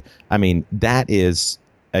recalibrated. I mean, that is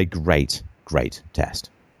a great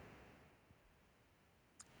test.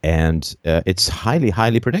 And it's highly,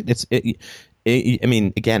 highly predictive. I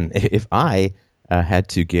mean, again, if I had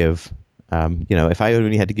to give, if I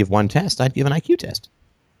only had to give one test, I'd give an IQ test.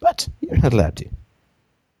 But you're not allowed to.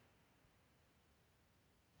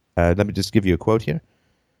 Let me just give you a quote here.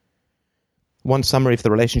 One summary of the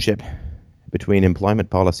relationship between employment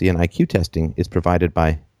policy and IQ testing is provided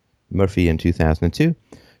by Murphy in 2002.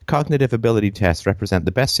 Cognitive ability tests represent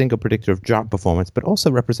the best single predictor of job performance, but also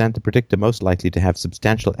represent the predictor most likely to have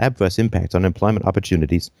substantial adverse impact on employment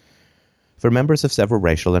opportunities for members of several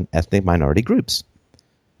racial and ethnic minority groups.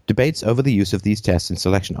 Debates over the use of these tests in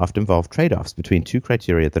selection often involve trade-offs between 2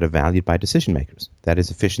 criteria that are valued by decision makers, that is,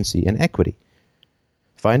 efficiency and equity.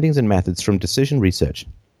 Findings and methods from decision research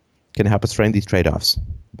can help us frame these trade-offs,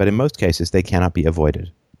 but in most cases they cannot be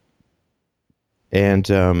avoided. And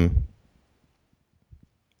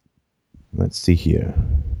let's see here.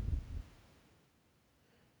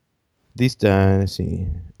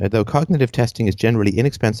 Though cognitive testing is generally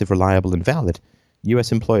inexpensive, reliable, and valid,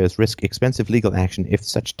 U.S. employers risk expensive legal action if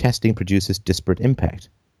such testing produces disparate impact.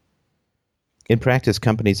 In practice,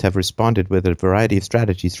 companies have responded with a variety of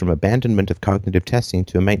strategies from abandonment of cognitive testing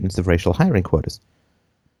to a maintenance of racial hiring quotas.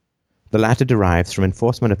 The latter derives from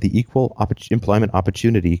enforcement of the Equal Employment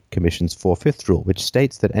Opportunity Commission's 4/5 rule, which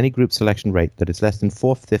states that any group selection rate that is less than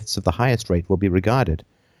 4/5 of the highest rate will be regarded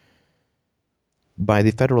by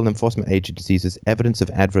the federal enforcement agencies as evidence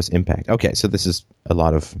of adverse impact. Okay, so this is a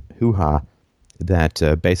lot of hoo-ha. That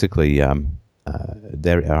basically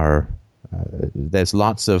there's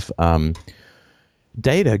lots of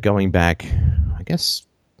data going back, I guess,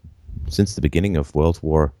 since the beginning of World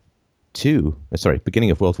War beginning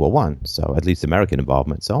of World War I, so at least American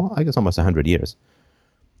involvement, so I guess almost 100 years,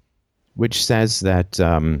 which says that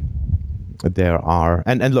there are,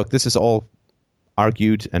 and look, this is all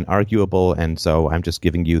argued and arguable, and so I'm just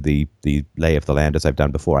giving you the lay of the land as I've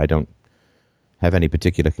done before. I don't have any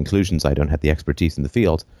particular conclusions. I don't have the expertise in the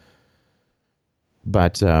field.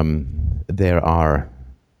 But there are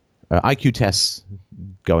IQ tests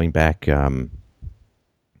going back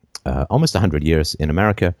almost 100 years in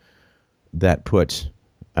America that put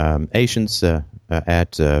Asians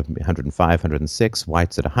at 105, 106,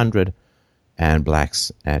 whites at 100, and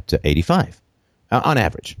blacks at 85, on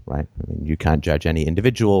average, right? I mean, you can't judge any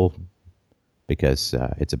individual because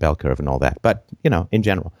it's a bell curve and all that, but, in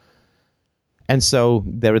general. And so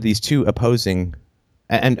there are these 2 opposing,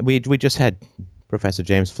 and we just had Professor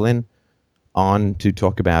James Flynn on to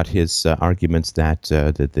talk about his arguments that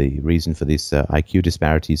the reason for these IQ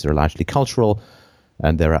disparities are largely cultural,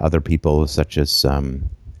 and there are other people such as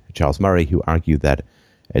Charles Murray who argue that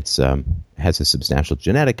it's has a substantial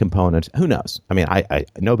genetic component. Who knows? I mean, I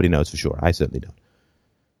nobody knows for sure. I certainly don't.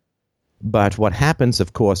 But what happens,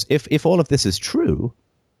 of course, if all of this is true,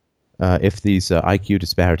 if these IQ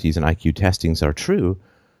disparities and IQ testings are true,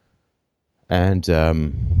 and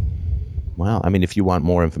well, I mean, if you want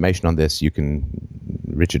more information on this, you can.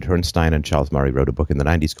 Richard Herrnstein and Charles Murray wrote a book in the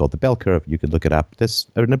 90s called The Bell Curve. You can look it up. There's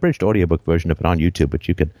an abridged audiobook version of it on YouTube, which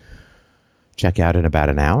you can check out in about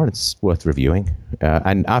an hour. It's worth reviewing.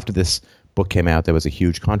 And after this book came out, there was a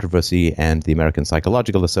huge controversy, and the American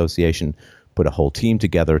Psychological Association put a whole team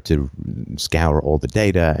together to scour all the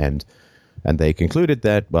data, and they concluded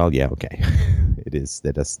that, well, yeah, okay, it is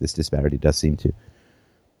that this disparity does seem to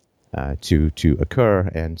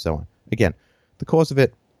occur, and so on. Again, the cause of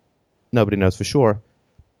it, nobody knows for sure.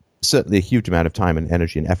 Certainly a huge amount of time and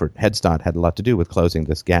energy and effort. Head Start had a lot to do with closing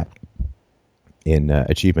this gap in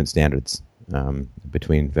achievement standards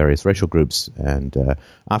between various racial groups. And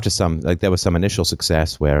after there was some initial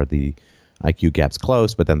success where the IQ gaps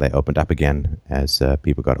closed, but then they opened up again as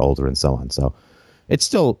people got older and so on. So it's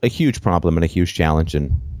still a huge problem and a huge challenge,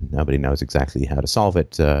 and nobody knows exactly how to solve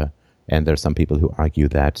it. And there are some people who argue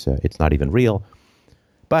that it's not even real.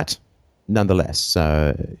 But nonetheless,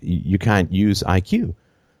 you can't use IQ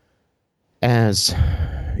as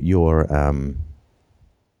your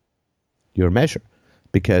measure,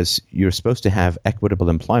 because you're supposed to have equitable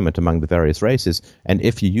employment among the various races. And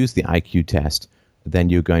if you use the IQ test, then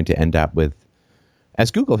you're going to end up with, as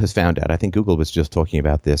Google has found out, I think Google was just talking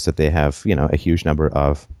about this, that they have, a huge number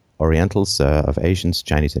of Orientals, of Asians,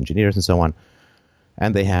 Chinese engineers, and so on,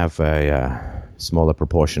 and they have a smaller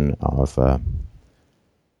proportion of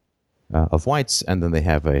whites, and then they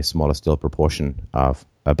have a smaller still proportion of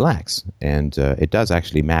blacks. And it does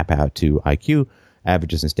actually map out to IQ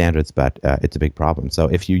averages and standards, but it's a big problem. So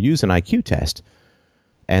if you use an IQ test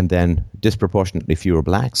and then disproportionately fewer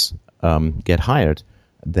blacks get hired,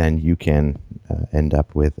 then you can end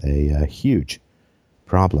up with a huge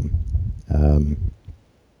problem,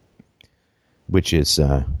 which is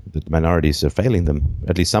that minorities are failing them,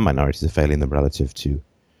 at least some minorities are failing them relative to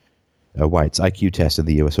whites. IQ tests in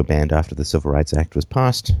the U.S. were banned after the Civil Rights Act was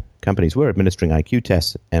passed. Companies were administering IQ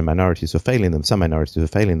tests, and minorities were failing them. Some minorities were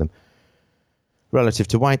failing them relative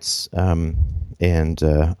to whites. And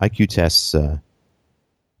IQ tests,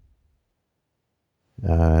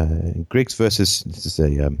 Griggs versus, this is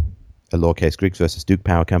a law case, Griggs versus Duke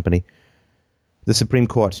Power Company. The Supreme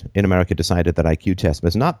Court in America decided that IQ tests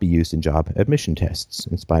must not be used in job admission tests,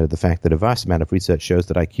 in spite of the fact that a vast amount of research shows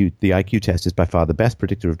that the IQ test is by far the best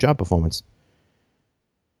predictor of job performance.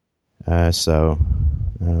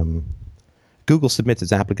 Google submits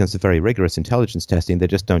its applicants to very rigorous intelligence testing. They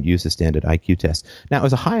just don't use the standard IQ test. Now,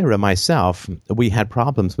 as a hirer myself, we had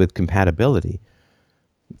problems with compatibility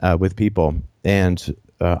with people, and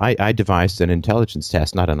I devised an intelligence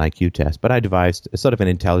test, not an IQ test, but I devised a sort of an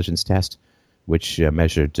intelligence test which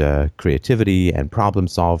measured creativity and problem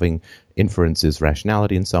solving, inferences,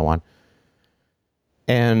 rationality, and so on.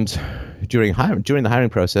 And during the hiring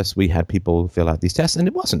process, we had people fill out these tests, and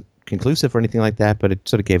it wasn't conclusive or anything like that, but it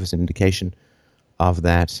sort of gave us an indication of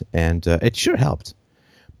that, and it sure helped.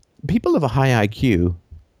 People of a high IQ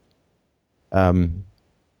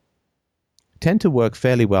tend to work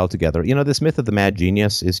fairly well together. This myth of the mad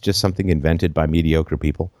genius is just something invented by mediocre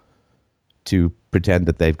people to pretend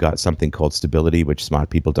that they've got something called stability, which smart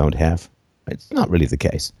people don't have. It's not really the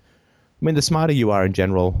case. I mean, the smarter you are in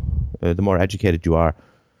general, the more educated you are,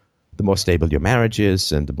 the more stable your marriage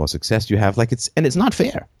is, and the more success you have. And it's not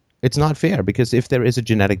fair. It's not fair, because if there is a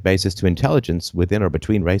genetic basis to intelligence within or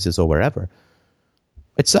between races or wherever,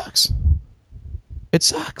 it sucks. It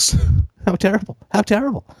sucks. How terrible. How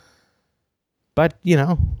terrible. But,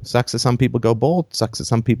 sucks that some people go bald, sucks that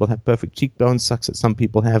some people have perfect cheekbones, sucks that some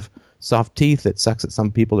people have soft teeth, it sucks that some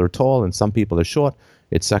people are tall and some people are short,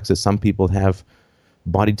 it sucks that some people have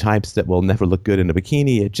body types that will never look good in a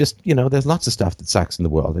bikini. It just, there's lots of stuff that sucks in the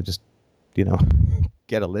world. It just,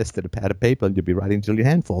 get a list and a pad of paper and you'll be writing until your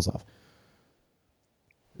hand falls off.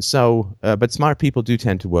 So, but smart people do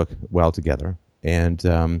tend to work well together,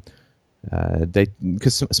 and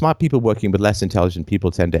because smart people working with less intelligent people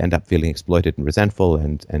tend to end up feeling exploited and resentful,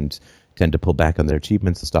 and tend to pull back on their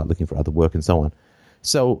achievements and start looking for other work and so on.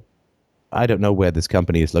 So I don't know where this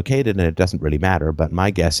company is located, and it doesn't really matter, but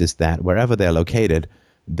my guess is that wherever they're located,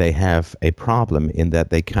 they have a problem in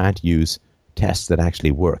that they can't use tests that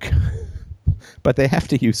actually work. But they have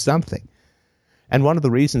to use something. And one of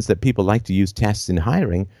the reasons that people like to use tests in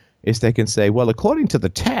hiring is they can say, well, according to the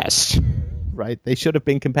test, right, they should have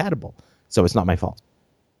been compatible, so it's not my fault.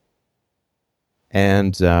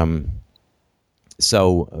 And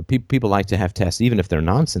so people like to have tests, even if they're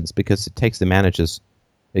nonsense, because it takes the managers,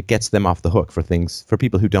 it gets them off the hook for things, for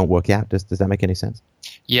people who don't work out. Does that make any sense?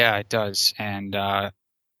 Yeah, it does. And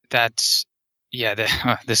that's,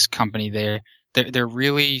 this company, they're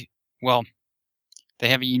really, well, they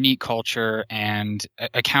have a unique culture, and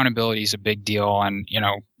accountability is a big deal, and,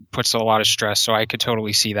 puts a lot of stress. So I could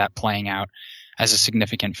totally see that playing out as a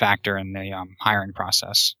significant factor in the hiring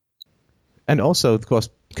process. And also, of course,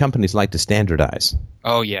 companies like to standardize.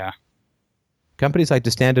 Oh, yeah. Companies like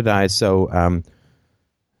to standardize, so,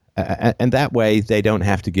 and that way they don't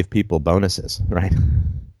have to give people bonuses, right?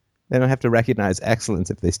 They don't have to recognize excellence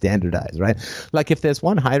if they standardize, right? Like if there's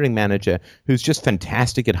one hiring manager who's just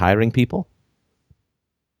fantastic at hiring people,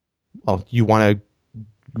 well, you want to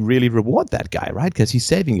really reward that guy, right? Because he's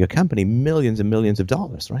saving your company millions and millions of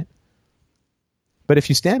dollars, right? But if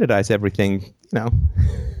you standardize everything, you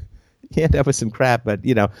end up with some crap. But,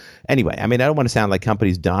 anyway, I don't want to sound like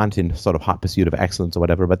companies aren't in sort of hot pursuit of excellence or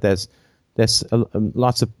whatever, but there's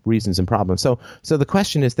lots of reasons and problems. So the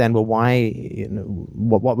question is then, well, why,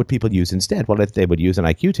 what would people use instead? Well, if they would use an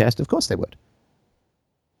IQ test, of course they would.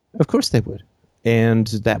 Of course they would. And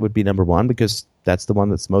that would be number one, because that's the one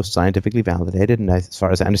that's most scientifically validated, and as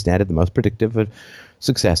far as I understand it, the most predictive of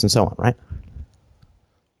success and so on, right?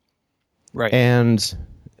 Right. And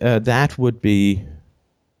that would be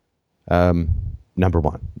number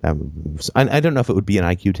one. I don't know if it would be an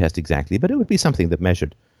IQ test exactly, but it would be something that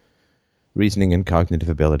measured reasoning and cognitive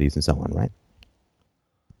abilities and so on, right?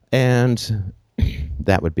 And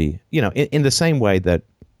that would be, in the same way that,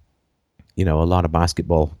 a lot of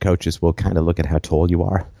basketball coaches will kind of look at how tall you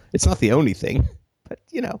are. It's not the only thing, but,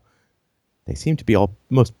 they seem to be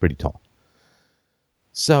most pretty tall.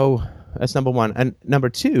 So that's number one. And number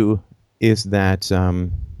two is that,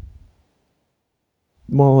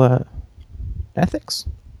 ethics.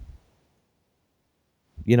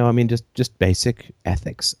 Just basic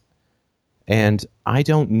ethics. And I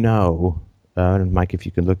don't know, Mike, if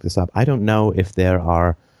you can look this up, I don't know if there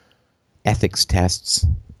are ethics tests.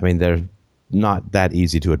 They're not that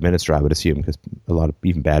easy to administer, I would assume, because a lot of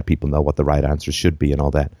even bad people know what the right answer should be and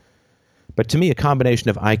all that. But to me, a combination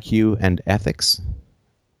of IQ and ethics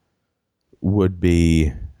would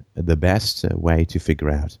be the best way to figure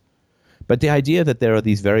out. But the idea that there are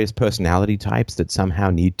these various personality types that somehow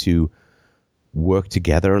need to work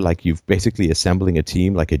together, like you've basically assembling a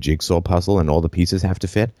team like a jigsaw puzzle and all the pieces have to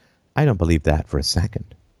fit, I don't believe that for a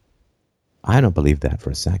second. And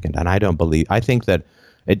I think that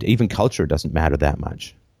even culture doesn't matter that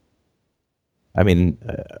much. We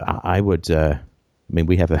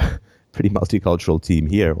have a pretty multicultural team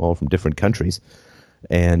here, all from different countries.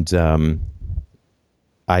 And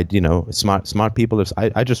smart people,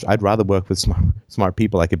 I'd rather work with smart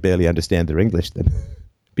people I could barely understand their English than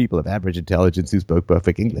people of average intelligence who spoke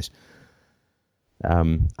perfect English.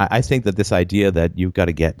 I think that this idea that you've got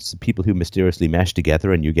to get people who mysteriously mesh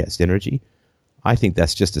together and you get synergy, I think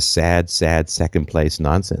that's just a sad second-place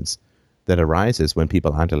nonsense that arises when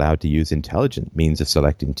people aren't allowed to use intelligent means of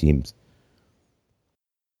selecting teams.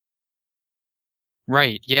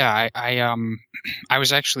 Right. Yeah. I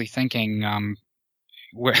was actually thinking,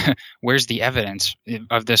 where's the evidence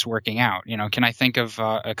of this working out? Can I think of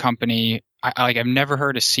a company? I've never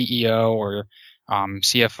heard a CEO or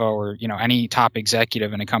CFO or any top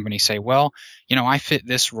executive in a company say, well, I fit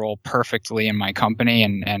this role perfectly in my company,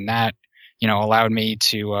 and that allowed me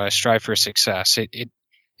to strive for success.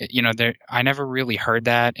 I never really heard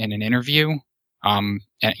that in an interview. And,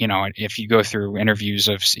 if you go through interviews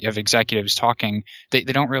of executives talking, they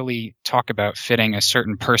don't really talk about fitting a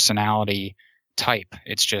certain personality type.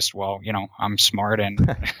 It's just, well, I'm smart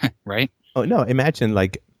and right. Oh no! Imagine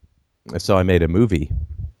so I made a movie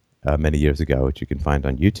many years ago, which you can find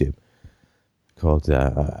on YouTube, called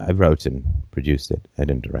I wrote and produced it. I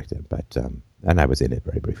didn't direct it, but and I was in it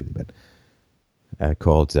very briefly, but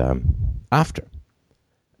called After.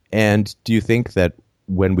 And do you think that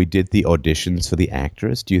when we did the auditions for the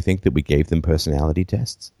actors, do you think that we gave them personality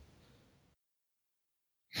tests?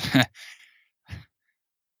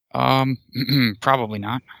 Probably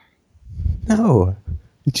not. No.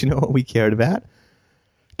 Did you know what we cared about?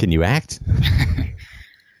 Can you act?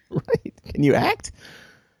 Right. Can you act?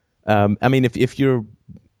 If you're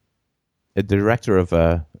a director of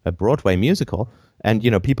a Broadway musical and,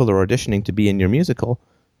 people are auditioning to be in your musical,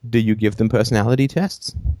 do you give them personality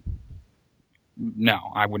tests? No,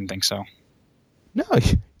 I wouldn't think so. No.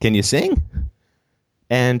 Can you sing?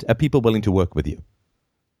 And are people willing to work with you?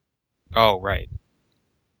 Oh, right.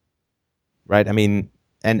 right? I mean,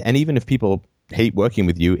 and even if people hate working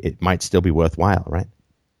with you, it might still be worthwhile, right?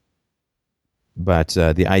 But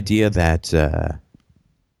the idea that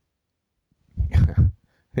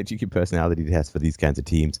that you give personality tests for these kinds of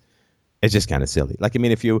teams is just kind of silly. Like, I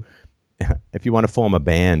mean, if you want to form a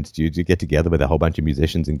band, do you get together with a whole bunch of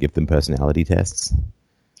musicians and give them personality tests?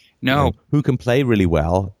 No. You know, who can play really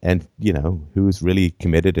well and, who's really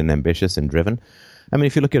committed and ambitious and driven? I mean,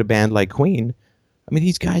 if you look at a band like Queen, I mean,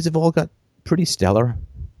 these guys have all got pretty stellar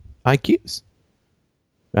IQs.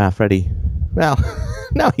 Freddie, well,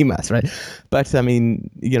 no, he must, right? But, I mean,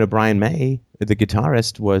 Brian May, the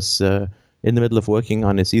guitarist, was in the middle of working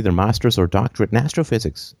on his either master's or doctorate in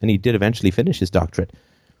astrophysics, and he did eventually finish his doctorate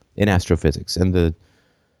in astrophysics. And the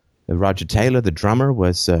Roger Taylor, the drummer,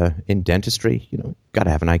 was in dentistry. Got to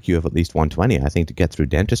have an IQ of at least 120, I think, to get through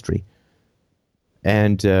dentistry.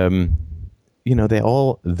 And, they're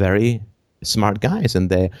all very smart guys, and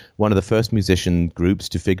they're one of the first musician groups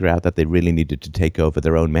to figure out that they really needed to take over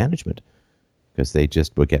their own management because they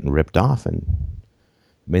just were getting ripped off,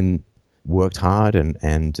 and worked hard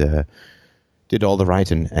and did all the right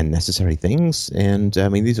and necessary things. And I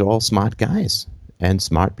mean, these are all smart guys, and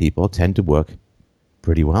smart people tend to work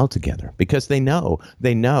pretty well together because they know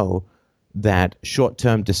that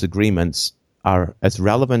short-term disagreements are as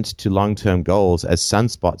relevant to long-term goals as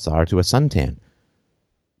sunspots are to a suntan.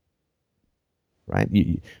 Right?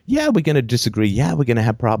 Yeah, we're going to disagree. Yeah, we're going to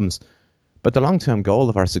have problems. But the long-term goal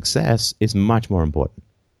of our success is much more important.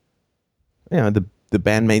 The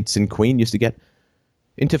bandmates in Queen used to get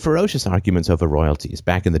into ferocious arguments over royalties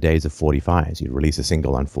back in the days of 45s. You'd release a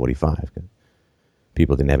single on 45.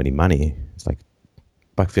 People didn't have any money. It's like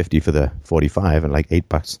 $1.50 for the 45 and like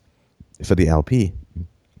 $8 for the LP.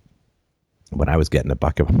 When I was getting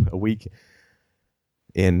 $1 a week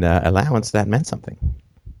in allowance, that meant something.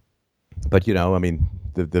 But, I mean,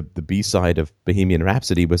 the B-side of Bohemian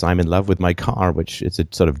Rhapsody was I'm in Love with My Car, which is a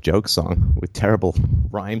sort of joke song with terrible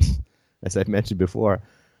rhymes, as I've mentioned before.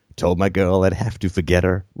 Told my girl I'd have to forget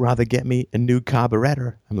her, rather get me a new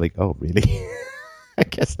carburetor. I'm like, oh, really? I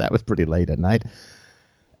guess that was pretty late at night.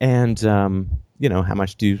 And, how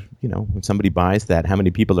much when somebody buys that, how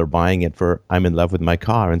many people are buying it for I'm in Love with My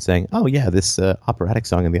Car and saying, oh, yeah, this operatic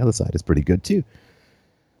song on the other side is pretty good, too.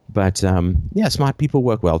 But, smart people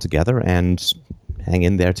work well together and hang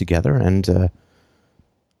in there together. And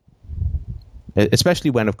especially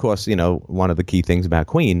when, of course, one of the key things about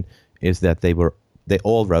Queen is that they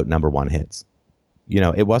all wrote #1 hits.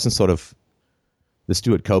 It wasn't sort of the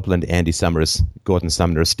Stuart Copeland, Andy Summers, Gordon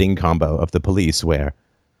Sumner, Sting combo of the Police where,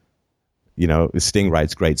 Sting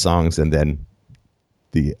writes great songs and then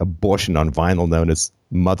the abortion on vinyl known as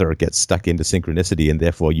Mother gets stuck into synchronicity, and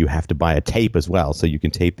therefore you have to buy a tape as well so you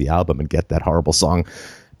can tape the album and get that horrible song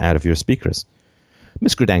out of your speakers.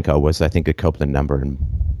 Miss Grudenko was, I think, a Copeland number and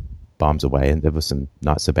Bombs Away, and there was some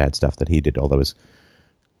not so bad stuff that he did, although his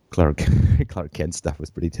Clark Kent stuff was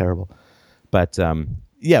pretty terrible. But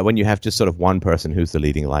when you have just sort of one person who's the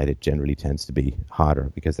leading light, it generally tends to be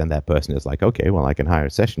harder because then that person is like, okay, well, I can hire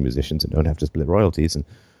session musicians and don't have to split royalties. And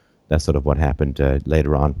that's sort of what happened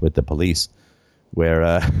later on with the Police, where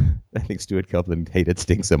I think Stuart Copeland hated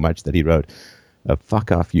Sting so much that he wrote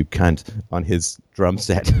 "fuck off, you cunt" on his drum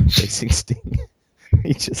set facing Sting.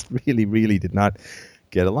 He just really, really did not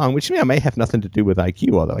get along, which may have nothing to do with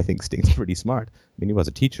IQ, although I think Sting's pretty smart. I mean, he was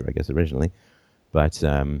a teacher, I guess, originally. But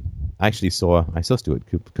I saw Stuart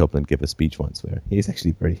Copeland give a speech once where he's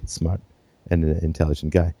actually very smart and an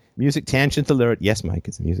intelligent guy. Music tangent alert. Yes, Mike,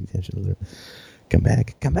 it's a music tangent alert. Come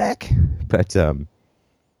back. But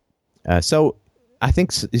so I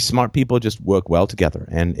think smart people just work well together.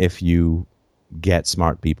 And if you get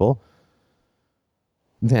smart people,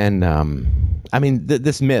 then,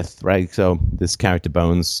 this myth, right? So this character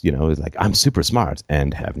Bones, is like, I'm super smart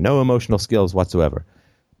and have no emotional skills whatsoever.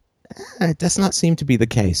 It does not seem to be the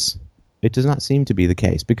case. It does not seem to be the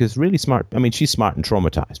case because really smart, she's smart and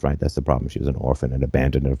traumatized, right? That's the problem. She was an orphan and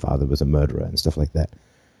abandoned. Her father was a murderer and stuff like that.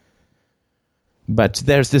 But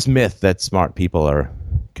there's this myth that smart people are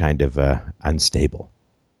kind of unstable.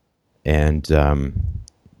 And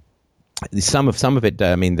some of it,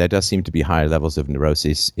 there does seem to be higher levels of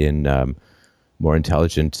neurosis in more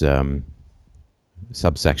intelligent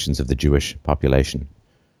subsections of the Jewish population,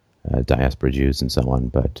 diaspora Jews and so on,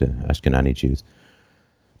 but Ashkenazi Jews.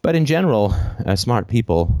 But in general, smart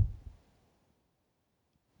people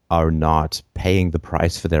are not paying the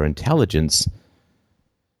price for their intelligence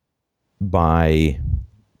by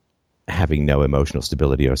having no emotional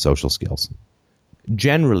stability or social skills.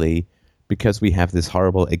 Generally, because we have this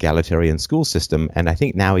horrible egalitarian school system, and I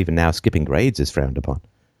think even now skipping grades is frowned upon.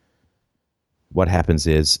 what happens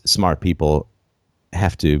is smart people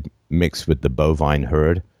have to mix with the bovine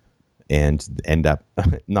herd and end up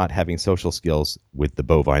not having social skills with the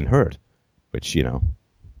bovine herd, which,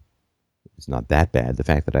 is not that bad. The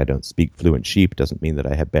fact that I don't speak fluent sheep doesn't mean that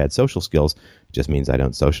I have bad social skills. It just means I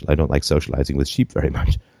don't like socializing with sheep very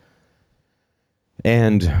much.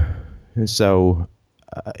 And so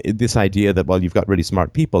this idea that, well, you've got really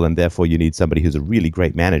smart people and therefore you need somebody who's a really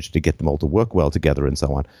great manager to get them all to work well together and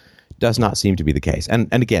so on, does not seem to be the case.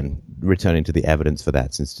 And again, returning to the evidence for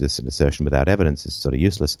that, since just an assertion without evidence is sort of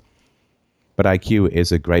useless. But IQ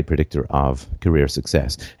is a great predictor of career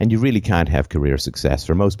success. And you really can't have career success,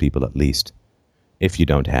 for most people at least, if you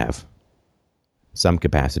don't have some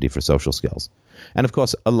capacity for social skills. And of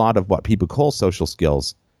course, a lot of what people call social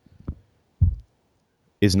skills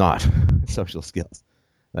is not social skills.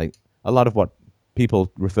 Like, a lot of what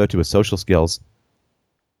people refer to as social skills,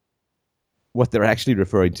 what they're actually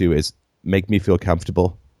referring to is make me feel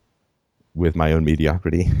comfortable with my own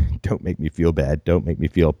mediocrity. Don't make me feel bad. Don't make me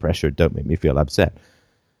feel pressured. Don't make me feel upset.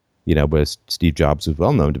 Whereas Steve Jobs was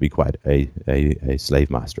well known to be quite a slave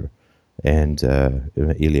master. And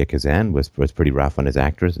Elia Kazan was pretty rough on his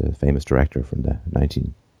actors, a famous director from the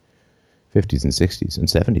 1950s and 60s and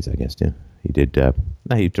 70s, I guess, too. He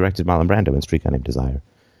directed Marlon Brando in Streetcar Named Desire.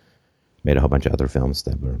 Made a whole bunch of other films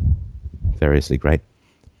that were variously great.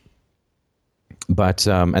 But,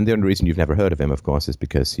 and the only reason you've never heard of him, of course, is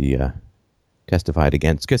because he testified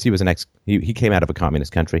against, because he was he came out of a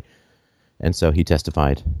communist country, and so he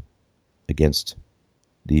testified against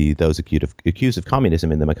those accused of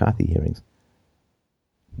communism in the McCarthy hearings.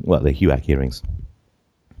 Well, the HUAC hearings.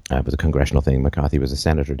 It was a congressional thing. McCarthy was a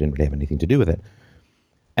senator, didn't really have anything to do with it.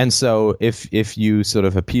 And so if you sort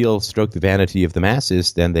of stroke the vanity of the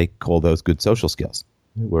masses, then they call those good social skills,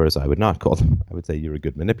 whereas I would not call them. I would say you're a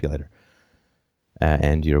good manipulator.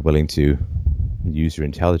 And you're willing to use your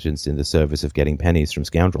intelligence in the service of getting pennies from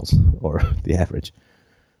scoundrels, or the average.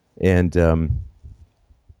 And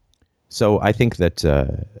so I think that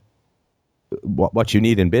what you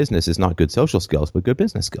need in business is not good social skills, but good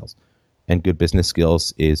business skills. And good business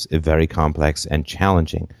skills is a very complex and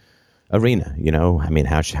challenging arena.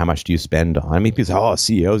 How much do you spend on? People say,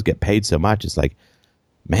 CEOs get paid so much. It's like,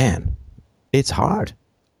 man, it's hard.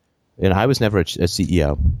 And I was never a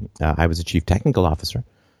CEO. I was a chief technical officer,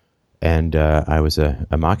 and I was a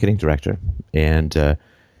marketing director, and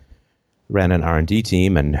ran an R&D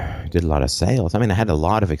team and did a lot of sales. I had a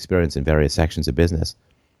lot of experience in various sections of business,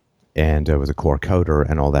 and was a core coder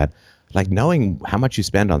and all that. Like, knowing how much you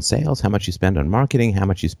spend on sales, how much you spend on marketing, how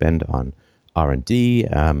much you spend on R&D,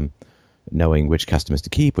 knowing which customers to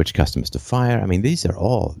keep, which customers to fire. These are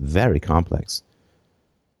all very complex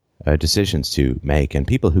decisions to make, and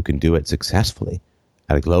people who can do it successfully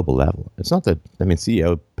at a global level. It's not that,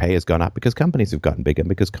 CEO pay has gone up because companies have gotten bigger,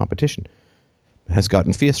 because competition has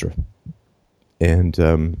gotten fiercer. And,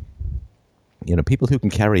 people who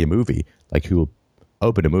can carry a movie, like who will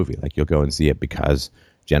open a movie, like you'll go and see it because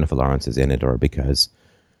Jennifer Lawrence is in it, or because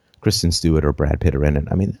Kristen Stewart or Brad Pitt are in it.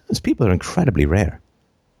 Those people are incredibly rare.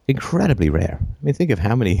 Incredibly rare. Think of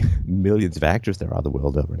how many millions of actors there are the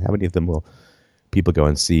world over, and how many of them will people go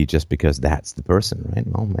and see just because that's the person, right?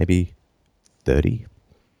 Well, maybe 30,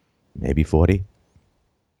 maybe 40.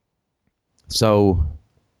 So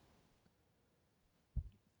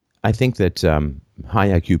I think that high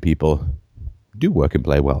IQ people do work and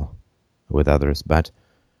play well with others, but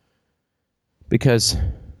because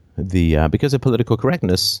of political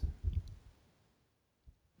correctness,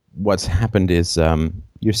 what's happened is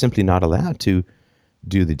you're simply not allowed to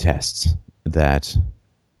do the tests that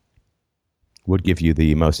would give you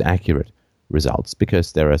the most accurate results,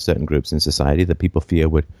 because there are certain groups in society that people fear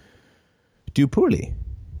would do poorly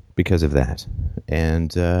because of that.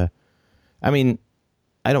 And I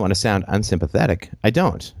don't want to sound unsympathetic. I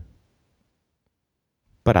don't.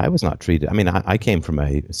 But I was not treated. I came from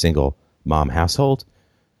a single mom household.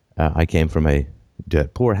 I came from a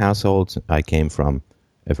dirt poor household. I came from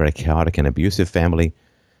a very chaotic and abusive family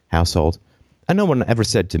household. And no one ever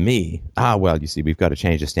said to me, well, you see, we've got to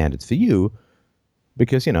change the standards for you.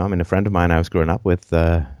 Because, a friend of mine I was growing up with,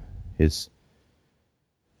 his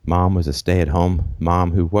mom was a stay-at-home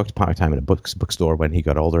mom who worked part-time in a bookstore when he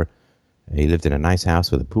got older. He lived in a nice house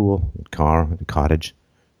with a pool, a car, a cottage.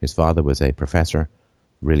 His father was a professor.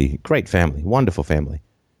 Really great family, wonderful family.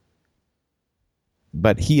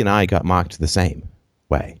 But he and I got marked the same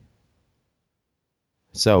way.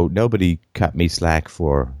 So nobody cut me slack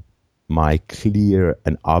for my clear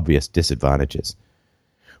and obvious disadvantages,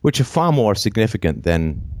 which are far more significant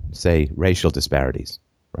than, say, racial disparities,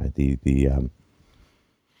 right?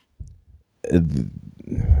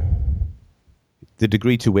 the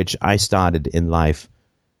degree to which I started in life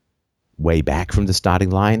way back from the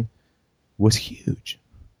starting line was huge.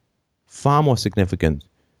 Far more significant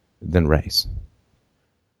than race.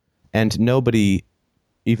 And nobody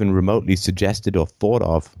even remotely suggested or thought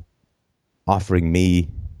of offering me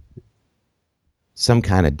some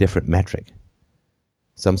kind of different metric,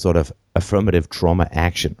 some sort of affirmative trauma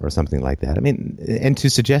action or something like that. I mean, and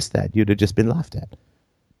to suggest that, you'd have just been laughed at.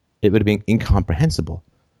 It would have been incomprehensible.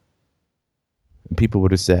 And people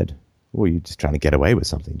would have said, well, you're just trying to get away with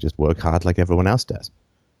something. Just work hard like everyone else does.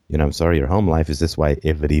 You know, I'm sorry your home life is this way,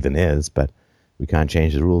 if it even is, but we can't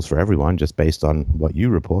change the rules for everyone just based on what you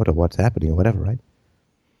report or what's happening or whatever, right?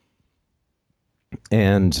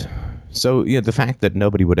 And so, you know, the fact that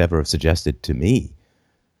nobody would ever have suggested to me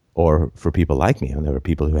or for people like me, and there were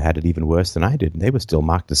people who had it even worse than I did, and they were still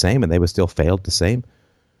marked the same, and they were still failed the same.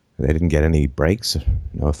 They didn't get any breaks,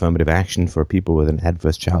 no affirmative action for people with an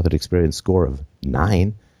adverse childhood experience score of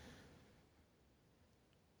 9.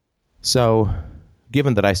 So,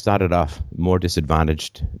 given that I started off more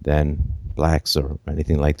disadvantaged than blacks or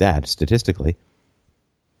anything like that, statistically,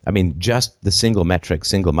 I mean, just the single metric,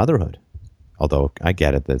 single motherhood, although I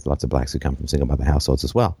get it, there's lots of blacks who come from single mother households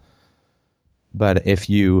as well. But if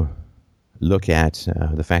you look at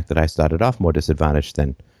the fact that I started off more disadvantaged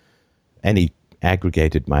than any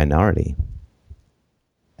aggregated minority,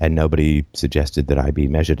 and nobody suggested that I be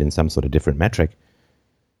measured in some sort of different metric,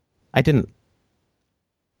 I didn't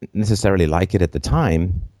necessarily like it at the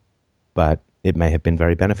time, but it may have been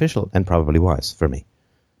very beneficial, and probably was for me.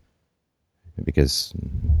 Because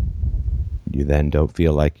you then don't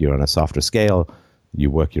feel like you're on a softer scale. You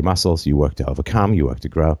work your muscles, you work to overcome, you work to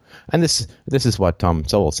grow. And this is what Tom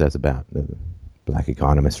Sowell says about, the black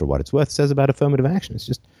economist for what it's worth, says about affirmative action. It's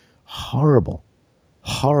just horrible.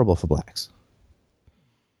 Horrible for blacks.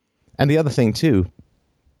 And the other thing, too,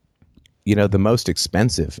 you know, the most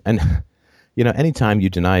expensive, and, you know, anytime you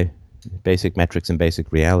deny basic metrics and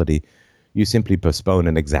basic reality, you simply postpone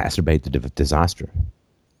and exacerbate the disaster.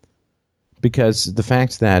 Because the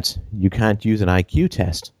fact that you can't use an IQ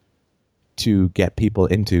test to get people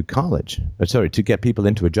into college, to get people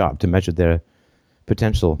into a job, to measure their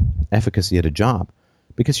potential efficacy at a job,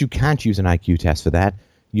 because you can't use an IQ test for that,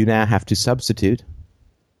 you now have to substitute,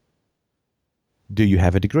 do you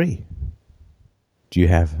have a degree? Do you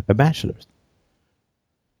have a bachelor's?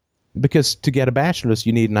 Because to get a bachelor's,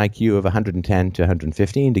 you need an IQ of 110 to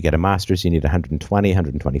 115. To get a master's, you need 120,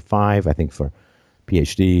 125. I think for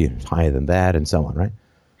PhD, it's higher than that, and so on, right?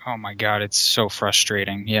 Oh my God, it's so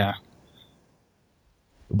frustrating. Yeah.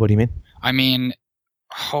 What do you mean? I mean,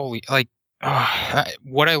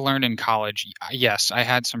 what I learned in college, yes, I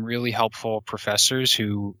had some really helpful professors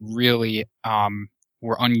who really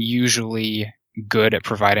were unusually good at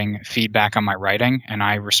providing feedback on my writing, and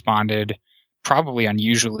I responded probably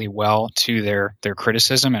unusually well to their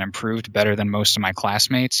criticism and improved better than most of my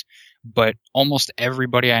classmates. But almost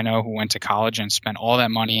everybody I know who went to college and spent all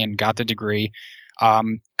that money and got the degree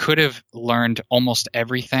could have learned almost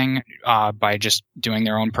everything by just doing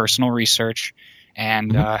their own personal research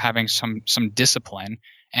and having some discipline.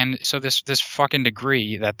 And so this fucking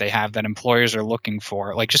degree that they have that employers are looking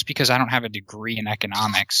for, like, just because I don't have a degree in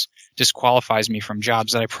economics disqualifies me from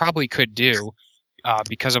jobs that I probably could do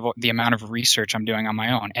because of the amount of research I'm doing on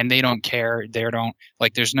my own. And they don't care.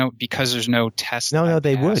 There's no test. No,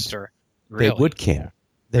 they would. Really? They would care.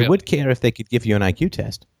 They would care if they could give you an IQ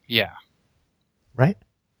test. Yeah. Right?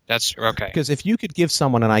 That's okay. Because if you could give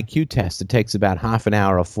someone an IQ test that takes about half an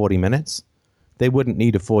hour or 40 minutes, they wouldn't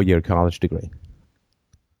need a 4-year college degree.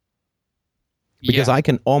 Because I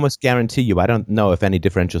can almost guarantee you, I don't know if any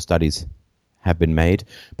differential studies have been made,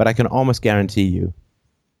 but I can almost guarantee you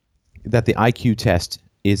that the IQ test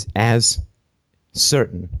is as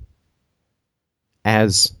certain,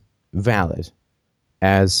 as valid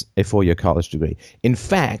as a 4-year college degree. In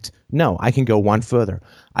fact, no, I can go one further.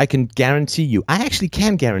 I actually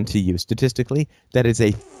can guarantee you statistically that it's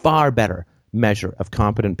a far better measure of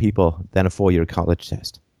competent people than a 4-year college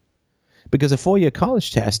test. Because a 4-year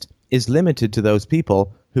college test is limited to those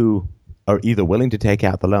people who are either willing to take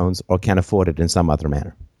out the loans or can afford it in some other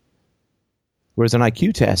manner. Whereas an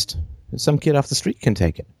IQ test, some kid off the street can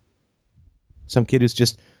take it. Some kid who's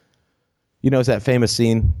just, it's that famous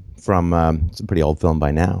scene from, it's a pretty old film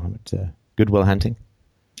by now, Good Will Hunting.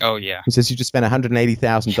 Oh, yeah. He says you just spent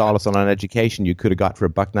 $180,000 on an education you could have got for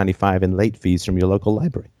 $1.95 in late fees from your local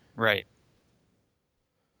library. Right.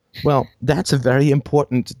 Well, that's a very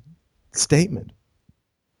important statement.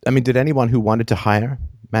 I mean, did anyone who wanted to hire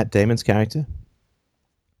Matt Damon's character,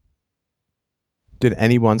 did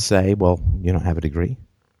anyone say, well, you don't have a degree?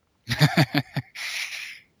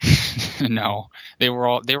 No, they were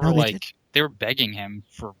No, they did. they were begging him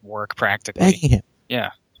for work practically. Begging him.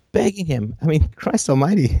 Yeah. Begging him. I mean, Christ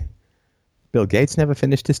almighty. Bill Gates never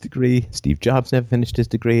finished his degree. Steve Jobs never finished his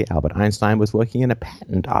degree. Albert Einstein was working in a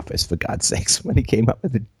patent office, for God's sakes, when he came up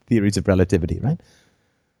with the theories of relativity, right?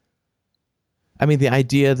 I mean, the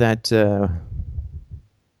idea that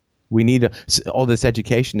we need all this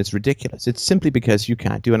education is ridiculous. It's simply because you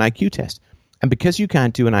can't do an IQ test. And because you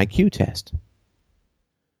can't do an IQ test,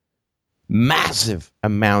 massive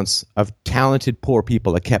amounts of talented poor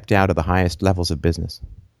people are kept out of the highest levels of business.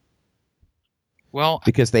 Well,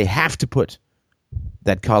 because they have to put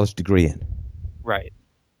that college degree in. Right.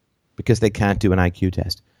 Because they can't do an IQ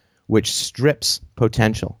test, which strips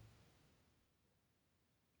potential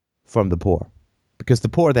from the poor. Because the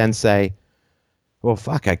poor then say, well,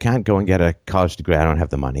 fuck, I can't go and get a college degree. I don't have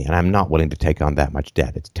the money, and I'm not willing to take on that much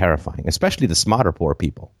debt. It's terrifying, especially the smarter poor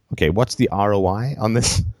people. Okay, what's the ROI on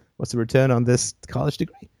this? What's the return on this college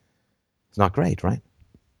degree? It's not great, right?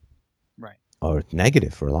 Right. Or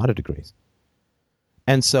negative for a lot of degrees.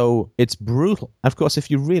 And so it's brutal. Of course, if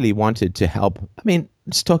you really wanted to help, I mean,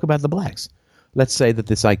 let's talk about the blacks. Let's say that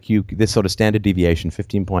this IQ, this sort of standard deviation,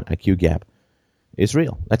 15-point IQ gap is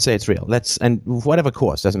real. Let's say it's real. And whatever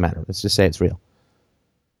course, doesn't matter. Let's just say it's real.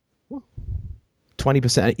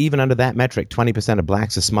 20%, even under that metric, 20% of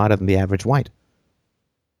blacks are smarter than the average white.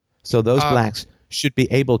 So those blacks should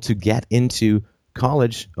be able to get into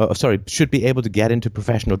college, should be able to get into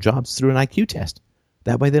professional jobs through an IQ test.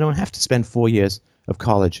 That way they don't have to spend 4 years of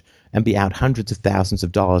college and be out hundreds of thousands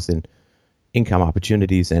of dollars in income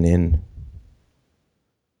opportunities and in,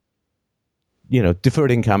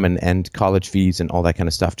 deferred income and college fees and all that kind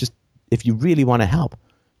of stuff. Just if you really want to help,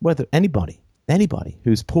 whether anybody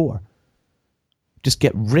who's poor, just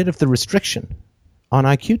get rid of the restriction on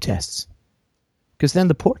IQ tests. Because then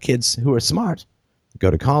the poor kids who are smart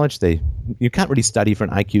go to college. You can't really study for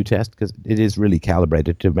an IQ test because it is really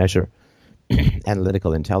calibrated to measure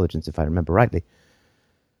analytical intelligence, if I remember rightly.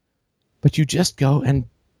 But you just go and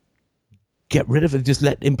get rid of it. Just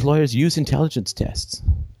let employers use intelligence tests.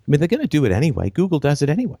 I mean, they're going to do it anyway. Google does it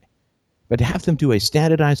anyway. But have them do a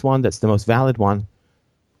standardized one that's the most valid one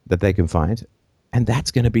that they can find. And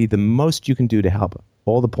that's going to be the most you can do to help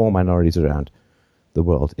all the poor minorities around the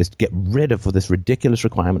world, is to get rid of this ridiculous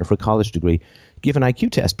requirement for a college degree, give an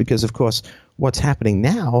IQ test. Because, of course, what's happening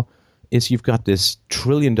now is you've got this $1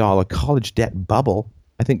 trillion college debt bubble.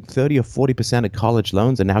 I think 30 or 40% of college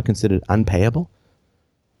loans are now considered unpayable.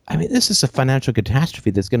 I mean, this is a financial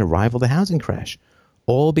catastrophe that's going to rival the housing crash.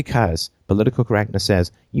 All because political correctness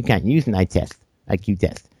says you can't use an IQ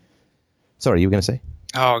test. Sorry, you were going to say?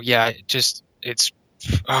 Oh, yeah, it's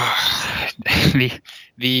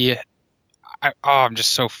I'm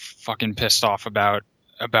just so fucking pissed off about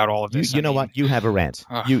all of this. You know what? You have a rant.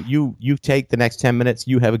 You take the next 10 minutes.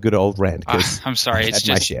 You have a good old rant. I'm sorry. It's just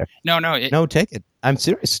my share. No, take it. I'm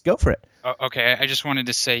serious. Go for it. Okay. I just wanted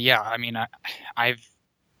to say, yeah. I mean, I've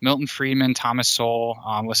Milton Friedman, Thomas Sowell,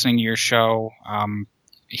 listening to your show,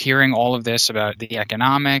 hearing all of this about the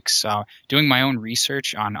economics, doing my own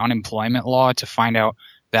research on unemployment law to find out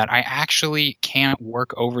that I actually can't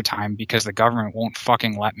work overtime because the government won't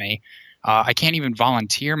fucking let me. I can't even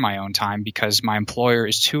volunteer my own time because my employer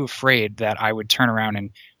is too afraid that I would turn around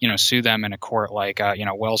and, sue them in a court like,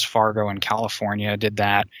 Wells Fargo in California did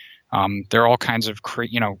that. There are all kinds of,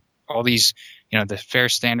 all these, the Fair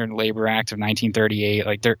Standard Labor Act of 1938,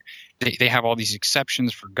 like they have all these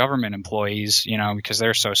exceptions for government employees, because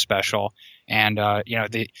they're so special. And,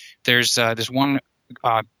 there's this one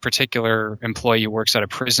particular employee who works at a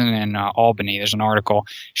prison in Albany. There's an article.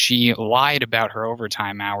 She lied about her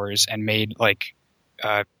overtime hours and made like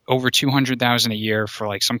over $200,000 a year for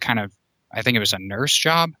like some kind of, I think it was a nurse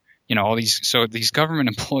job. All these. So these government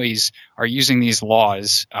employees are using these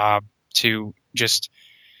laws to just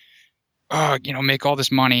make all this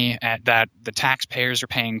money that the taxpayers are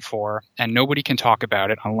paying for, and nobody can talk about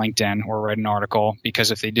it on LinkedIn or write an article,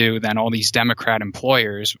 because if they do, then all these Democrat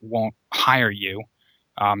employers won't hire you.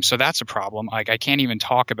 So that's a problem. Like, I can't even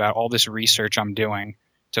talk about all this research I'm doing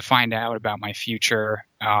to find out about my future.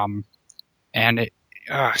 I'm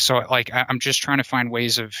just trying to find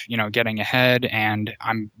ways of, getting ahead, and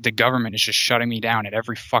the government is just shutting me down at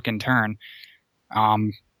every fucking turn.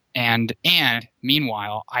 And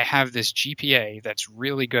meanwhile, I have this GPA that's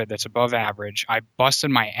really good, that's above average. I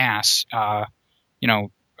busted my ass,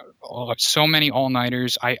 so many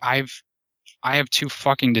all-nighters. I have 2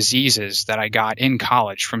 fucking diseases that I got in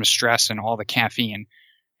college from stress and all the caffeine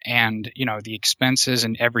and, the expenses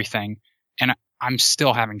and everything. And I'm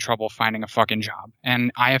still having trouble finding a fucking job.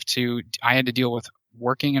 And I had to deal with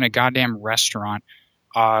working in a goddamn restaurant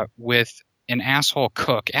with an asshole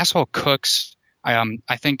cook. Asshole cooks. I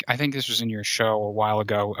think this was in your show a while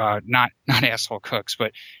ago. Not asshole cooks,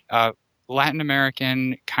 but Latin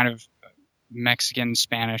American kind of Mexican,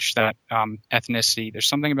 Spanish, that ethnicity. There's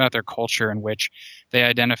something about their culture in which they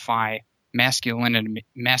identify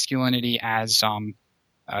masculinity as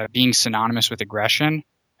being synonymous with aggression.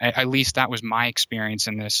 At least that was my experience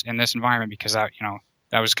in this environment, because that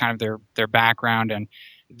was kind of their background, and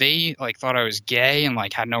they like thought I was gay and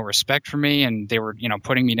like had no respect for me, and they were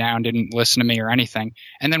putting me down, didn't listen to me or anything.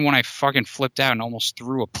 And then when I fucking flipped out and almost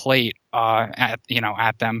threw a plate at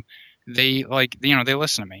them, they they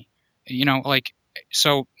listen to me.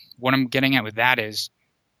 So what I'm getting at with that is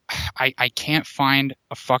I can't find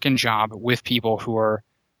a fucking job with people who are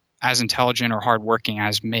as intelligent or hardworking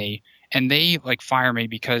as me, and they like fire me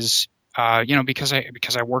because because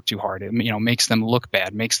I work too hard. It makes them look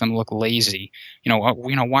bad, makes them look lazy.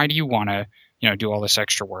 Why do you want to do all this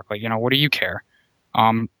extra work? Like, what do you care?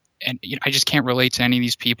 And I just can't relate to any of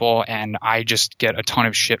these people, and I just get a ton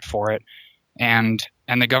of shit for it. And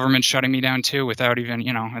the government's shutting me down too, without even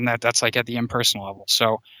and that's like at the impersonal level.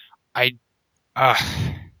 So I'm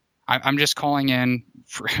just calling in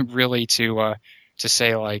really to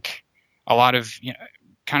say, like, a lot of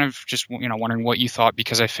kind of just wondering what you thought,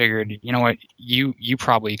 because I figured what you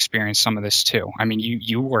probably experienced some of this too. I mean,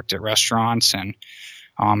 you worked at restaurants, and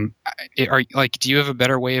do you have a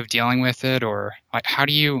better way of dealing with it, or like how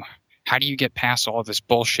do you get past all of this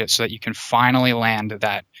bullshit so that you can finally land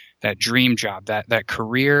that dream job, that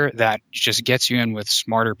career that just gets you in with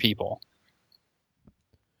smarter people?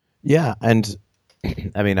 Yeah, and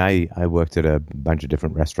I mean, I worked at a bunch of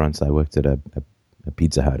different restaurants. I worked at a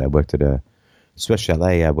Pizza Hut. I worked at a Swiss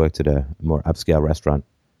Chalet. I worked at a more upscale restaurant.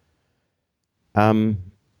 You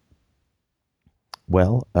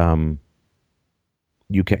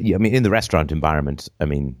can. I mean, in the restaurant environment, I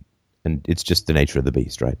mean, and it's just the nature of the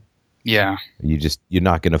beast, right? Yeah. You're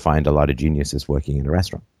not going to find a lot of geniuses working in a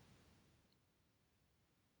restaurant.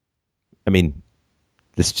 I mean,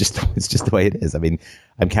 it's just the way it is. I mean,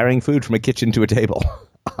 I'm carrying food from a kitchen to a table.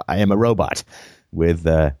 I am a robot with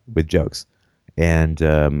jokes, and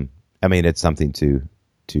I mean, it's something to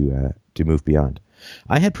move beyond.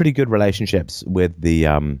 I had pretty good relationships with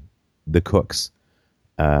the cooks,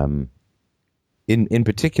 in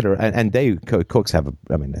particular, and cooks have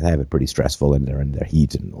they have it pretty stressful, and they're in their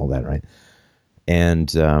heat and all that, right?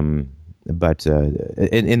 And but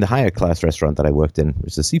in the higher class restaurant that I worked in,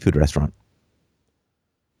 which is a seafood restaurant,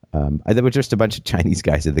 there were just a bunch of Chinese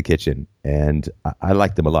guys in the kitchen, and I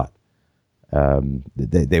liked them a lot.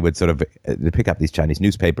 They would sort of pick up these Chinese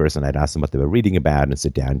newspapers, and I'd ask them what they were reading about, and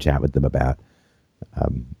sit down and chat with them about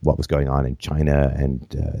what was going on in China. And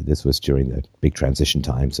this was during the big transition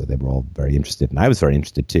time, so they were all very interested, and I was very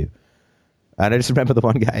interested too. And I just remember the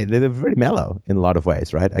one guy, they were very mellow in a lot of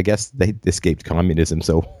ways, right? I guess they escaped communism,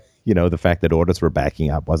 so the fact that orders were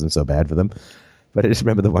backing up wasn't so bad for them. But I just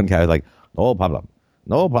remember the one guy was like, no problem.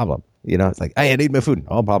 It's like, hey, I need my food.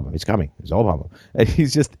 No problem. It's coming. It's no problem. And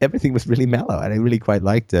everything was really mellow. And I really quite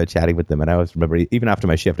liked chatting with them. And I always remember, even after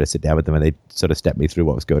my shift, I'd sit down with them and they'd sort of step me through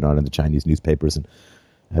what was going on in the Chinese newspapers. And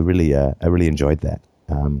I really enjoyed that.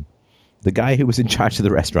 The guy who was in charge of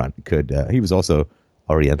the restaurant he was also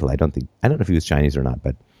Oriental. I don't know if he was Chinese or not,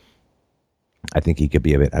 but I think he could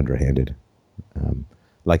be a bit underhanded.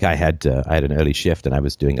 Like I had an early shift, and I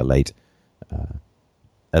was doing a late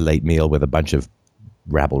meal with a bunch of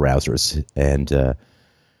rabble rousers, and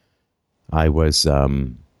I was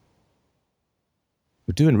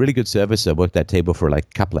doing really good service. I worked that table for like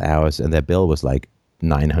a couple of hours, and their bill was like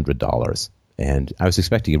 $900. And I was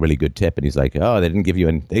expecting a really good tip, and he's like, "Oh, they gave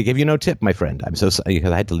you no tip, my friend. I'm so sorry,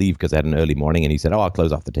 because I had to leave because I had an early morning." And he said, "Oh, I'll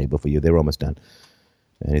close off the table for you. They were almost done."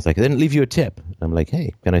 And he's like, "I didn't leave you a tip." And I'm like,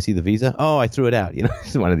 "Hey, can I see the visa?" "Oh, I threw it out."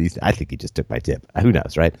 It's one of these. I think he just took my tip. Who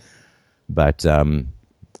knows, right? But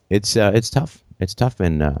it's tough. It's tough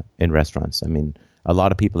in restaurants. I mean, a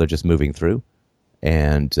lot of people are just moving through,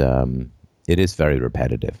 and it is very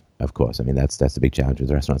repetitive. Of course, I mean that's the big challenge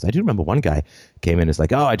with restaurants. I do remember one guy came in and is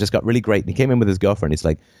like, "Oh, I just got really great." And he came in with his girlfriend. He's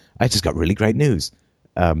like, "I just got really great news.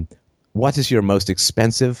 What is your most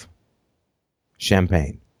expensive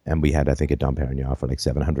champagne?" And we had, I think, a Dom Perignon for like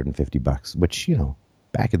 $750, which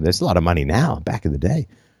there's a lot of money now. Back in the day,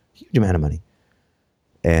 huge amount of money.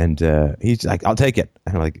 And he's like, "I'll take it."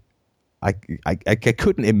 And I'm like, I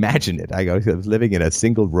couldn't imagine it. I was living in a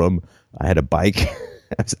single room. I had a bike.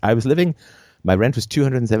 My rent was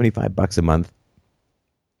 $275 a month,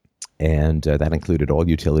 and that included all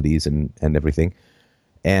utilities and everything.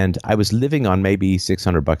 And I was living on maybe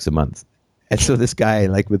 $600 a month. And so this guy,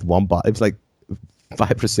 like with one bottle, it was like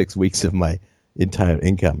 5 or 6 weeks of my entire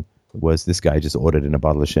income was this guy just ordered in a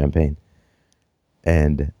bottle of champagne.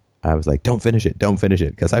 And I was like, don't finish it,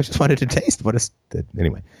 because I just wanted to taste what it's...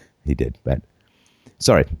 Anyway, he did, but...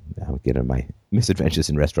 Sorry, I'll get into my misadventures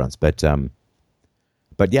in restaurants, but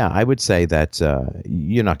yeah, I would say that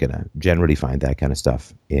you're not going to generally find that kind of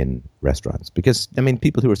stuff in restaurants because, I mean,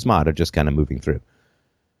 people who are smart are just kind of moving through.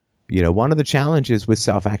 You know, one of the challenges with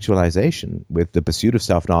self-actualization, with the pursuit of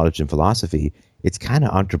self-knowledge and philosophy, it's kind of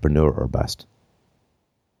entrepreneur or bust.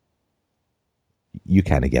 You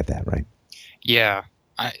kind of get that, right? Yeah,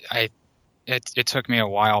 it took me a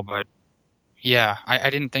while, but yeah, I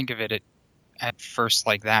didn't think of it at first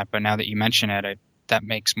like that, but now that you mention it, that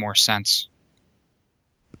makes more sense.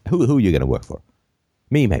 Who are you going to work for?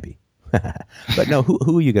 Me, maybe. But no,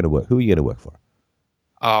 who are you going to work? Who are you going to work for?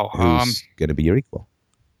 Oh, who's going to be your equal?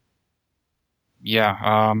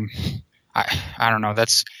 Yeah, I don't know.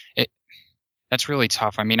 That's really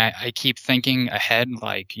tough. I mean, I keep thinking ahead,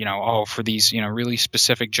 like, you know, oh, for these, you know, really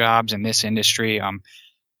specific jobs in this industry.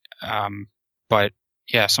 But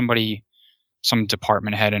yeah, some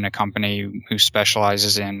department head in a company who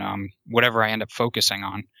specializes in whatever I end up focusing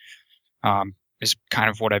on is kind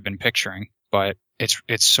of what I've been picturing. But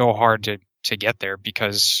it's so hard to get there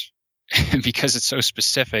because because it's so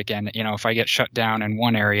specific. And, you know, if I get shut down in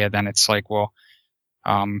one area, then it's like, well,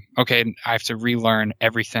 okay, I have to relearn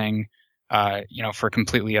everything, you know, for a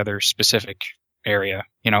completely other specific area.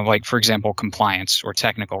 You know, like, for example, compliance or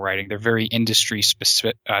technical writing. They're very industry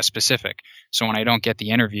specific. So when I don't get the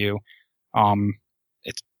interview,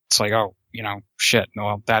 it's like, oh, you know, shit.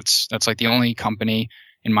 Well, that's like the only company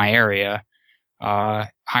in my area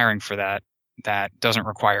hiring for that doesn't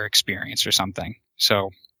require experience or something.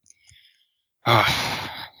 So,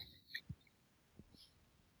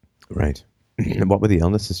 right. And what were the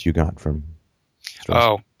illnesses you got from stress?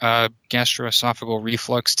 Oh, gastroesophageal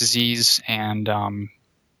reflux disease and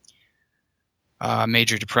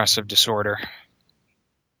major depressive disorder.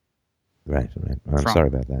 Right. I'm sorry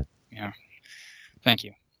about that. Yeah. Thank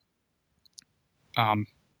you.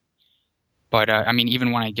 But I mean,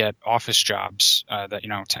 even when I get office jobs that, you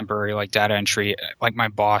know, temporary, like data entry, like my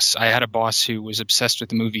boss, I had a boss who was obsessed with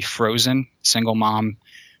the movie Frozen, single mom,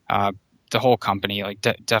 the whole company, like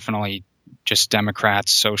definitely just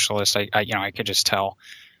Democrats, socialists. I could just tell.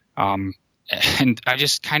 And I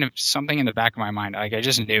just kind of, something in the back of my mind, like I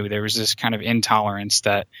just knew there was this kind of intolerance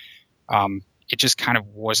that it just kind of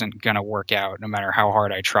wasn't going to work out no matter how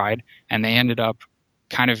hard I tried. And they ended up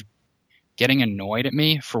kind of getting annoyed at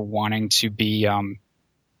me for wanting to be to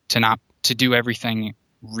do everything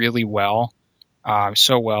really well,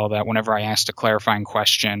 so well that whenever I asked a clarifying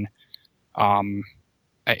question,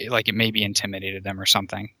 it maybe intimidated them or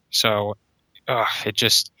something. So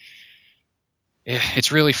it's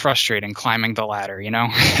really frustrating climbing the ladder, you know.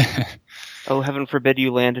 Oh, heaven forbid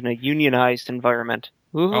you land in a unionized environment.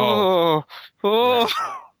 Ooh. Oh. Yes.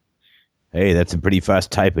 Hey, that's some pretty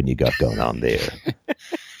fast typing you got going on there.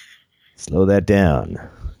 Slow that down.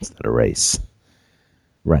 It's not a race.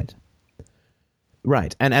 Right.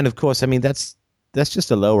 And of course, I mean, that's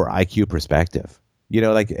just a lower IQ perspective. You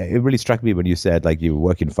know, like, it really struck me when you said, like, you were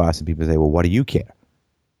working fast and people say, well, what do you care?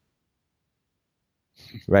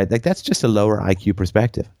 Right? Like, that's just a lower IQ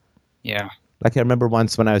perspective. Yeah. Like, I remember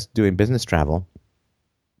once when I was doing business travel,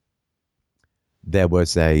 there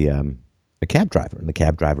was a cab driver, and the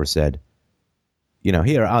cab driver said, you know,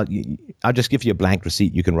 here, I'll just give you a blank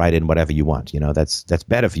receipt. You can write in whatever you want. You know, that's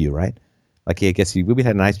better for you, right? Like, I guess we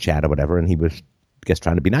had a nice chat or whatever, and he was, I guess,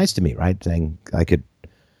 trying to be nice to me, right? Saying it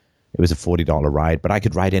was a $40 ride, but I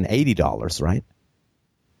could write in $80, right?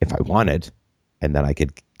 If I wanted, and then I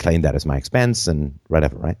could claim that as my expense and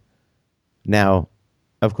whatever, right? Now,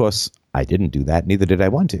 of course, I didn't do that. Neither did I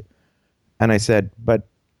want to. And I said,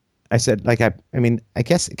 like, I mean, I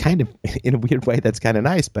guess kind of in a weird way, that's kind of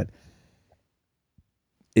nice, but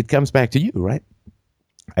it comes back to you, right?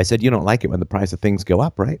 I said, you don't like it when the price of things go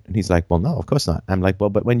up, right? And he's like, well, no, of course not. I'm like, well,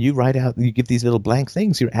 but when you write out, you give these little blank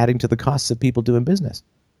things, you're adding to the costs of people doing business.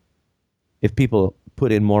 If people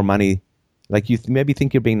put in more money, like, you maybe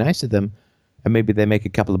think you're being nice to them, and maybe they make a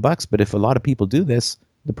couple of bucks, but if a lot of people do this,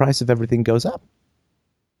 the price of everything goes up.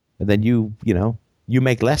 And then you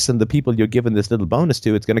make less than the people you're giving this little bonus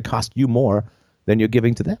to. It's going to cost you more than you're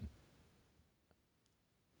giving to them.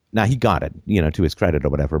 Now, he got it, you know, to his credit or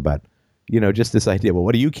whatever, but, you know, just this idea, well,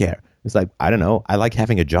 what do you care? It's like, I don't know. I like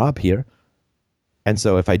having a job here. And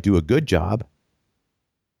so if I do a good job,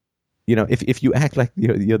 you know, if you act like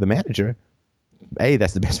you're the manager, A,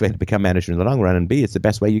 that's the best way to become manager in the long run, and B, it's the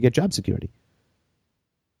best way you get job security.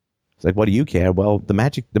 It's like, what do you care? Well, the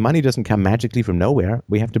money doesn't come magically from nowhere.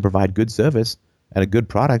 We have to provide good service and a good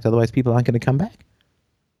product. Otherwise, people aren't going to come back.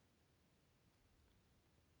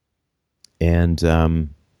 And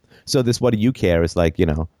so this, what do you care, is like,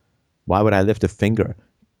 why would I lift a finger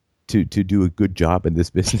to do a good job in this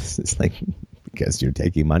business? It's like, because you're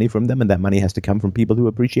taking money from them, and that money has to come from people who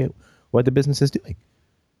appreciate what the business is doing.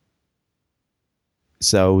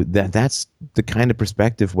 So that's the kind of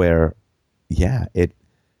perspective where,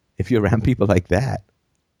 if you're around people like that,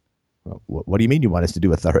 well, what do you mean you want us to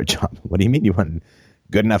do a thorough job? What do you mean you want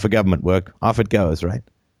good enough for government work? Off it goes, right?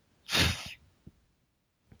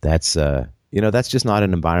 That's that's just not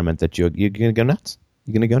an environment that you're going to go nuts.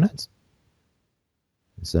 You're going to go nuts.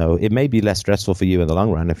 So it may be less stressful for you in the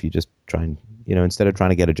long run if you just try and, instead of trying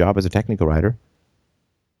to get a job as a technical writer,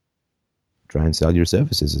 try and sell your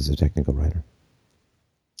services as a technical writer.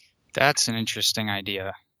 That's an interesting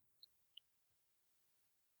idea.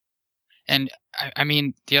 And I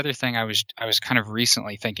mean, the other thing I was kind of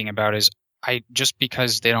recently thinking about is just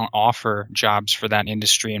because they don't offer jobs for that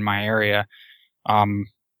industry in my area,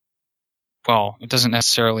 well, it doesn't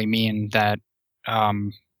necessarily mean that,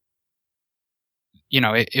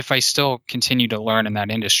 if I still continue to learn in that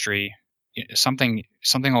industry, something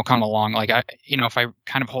will come along. Like if I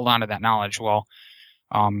kind of hold on to that knowledge, well,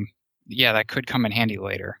 that could come in handy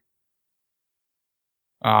later.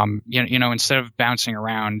 Instead of bouncing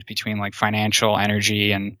around between like financial,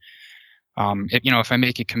 energy, and if I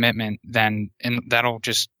make a commitment, then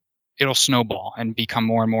it'll snowball and become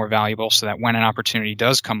more and more valuable, so that when an opportunity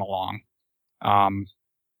does come along,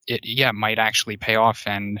 it might actually pay off,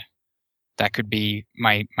 and that could be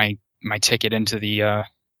my ticket into the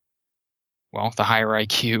the higher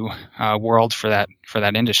IQ world for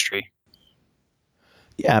that industry.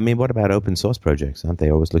 Yeah, I mean, what about open source projects? Aren't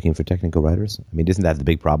they always looking for technical writers? I mean, isn't that the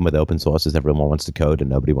big problem with open source, is everyone wants to code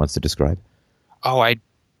and nobody wants to describe? Oh,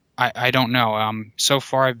 I don't know. So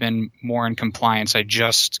far I've been more in compliance. I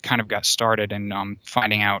just kind of got started in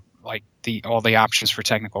finding out like all the options for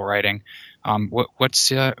technical writing. What's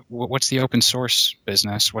the open source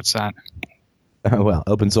business? What's that? Well,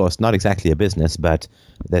 open source, not exactly a business, but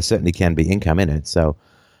there certainly can be income in it. So,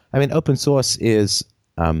 I mean, open source is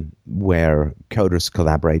where coders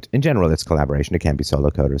collaborate. In general, it's collaboration. It can be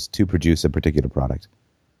solo coders to produce a particular product,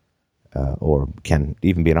 or can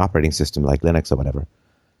even be an operating system like Linux or whatever.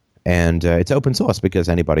 And it's open source because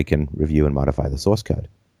anybody can review and modify the source code.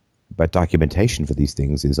 But documentation for these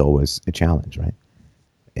things is always a challenge, right?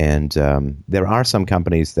 And there are some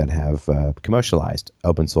companies that have commercialized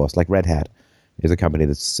open source, like Red Hat is a company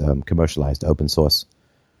that's commercialized open source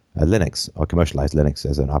Linux, or commercialized Linux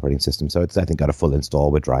as an operating system. So it's, I think, got a full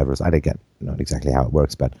install with drivers. I don't get not exactly how it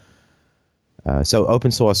works, but so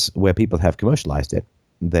open source, where people have commercialized it,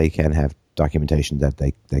 they can have documentation that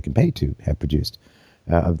they can pay to have produced.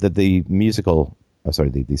 The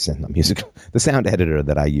sound editor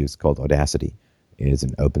that I use, called Audacity, is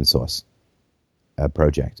an open source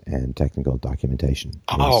project, and technical documentation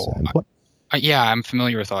is important. Yeah, I'm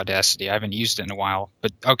familiar with Audacity. I haven't used it in a while,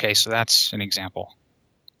 but okay, so that's an example.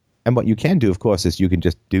 And what you can do, of course, is you can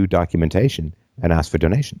just do documentation and ask for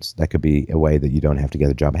donations. That could be a way that you don't have to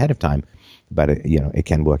get a job ahead of time, but it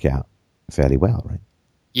can work out fairly well, right?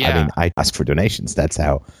 Yeah. I mean, I ask for donations. That's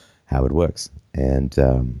how it works. And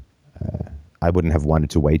I wouldn't have wanted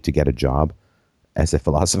to wait to get a job as a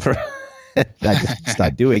philosopher. I just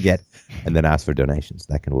start doing it and then ask for donations.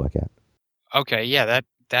 That can work out. Okay, yeah,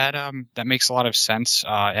 that makes a lot of sense,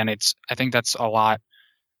 and I think that's a lot.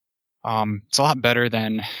 It's a lot better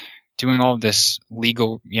than doing all of this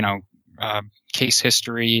legal, case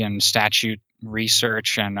history and statute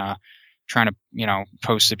research and trying to,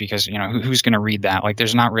 post it, because who's going to read that? Like,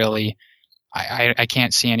 there's not really. I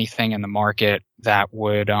can't see anything in the market that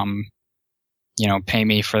would pay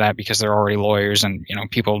me for that, because there are already lawyers and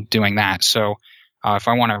people doing that. So if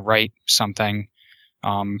I want to write something,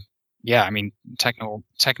 I mean,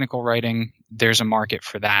 technical writing, there's a market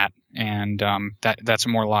for that, and that's a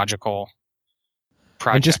more logical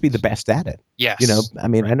project. And just be the best at it. Yes. I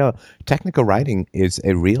mean, right. I know technical writing is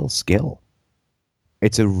a real skill.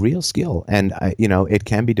 It's a real skill, and it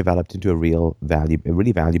can be developed into a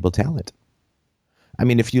really valuable talent. I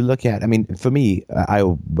mean, if you look at, for me,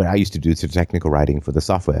 what I used to do technical writing for the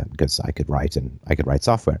software, because I could write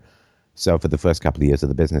software. So for the first couple of years of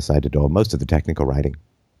the business, I did most of the technical writing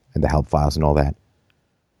and the help files and all that.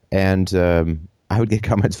 And I would get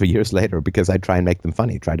comments for years later because I'd try and make them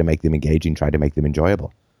funny, try to make them engaging, try to make them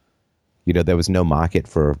enjoyable. There was no market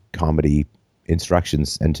for comedy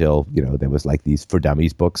instructions until, there was like these For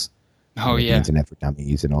Dummies books. Oh, yeah. Internet for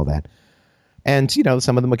Dummies and all that. And,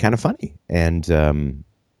 some of them were kind of funny. And,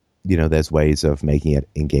 there's ways of making it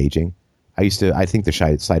engaging. I think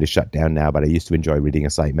the site is shut down now, but I used to enjoy reading a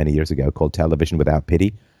site many years ago called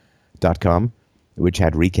televisionwithoutpity.com, which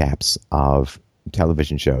had recaps of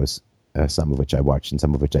television shows, some of which I watched and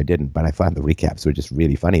some of which I didn't. But I found the recaps were just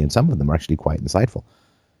really funny, and some of them are actually quite insightful.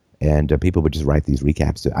 And people would just write these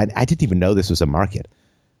recaps. I didn't even know this was a market.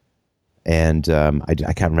 And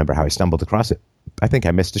I can't remember how I stumbled across it. I think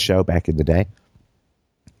I missed a show back in the day.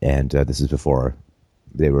 And this is before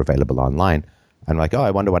they were available online. I'm like, oh,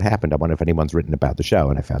 I wonder what happened. I wonder if anyone's written about the show.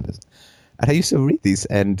 And I found this. And I used to read these.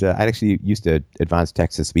 And I actually used to Advanced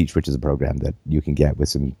Text-to-Speech, which is a program that you can get with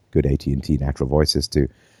some good AT&T natural voices to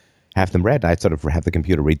have them read. I'd sort of have the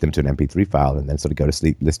computer read them to an MP3 file and then sort of go to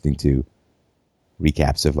sleep listening to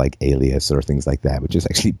recaps of like Alias or things like that, which is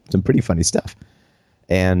actually some pretty funny stuff.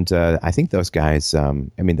 And I think those guys,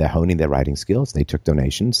 they're honing their writing skills. They took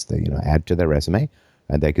donations, they add to their resume,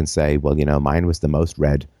 and they can say, well, mine was the most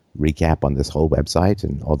read recap on this whole website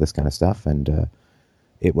and all this kind of stuff. And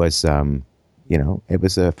it was, it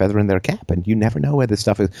was a feather in their cap. And you never know where this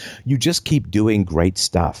stuff is. You just keep doing great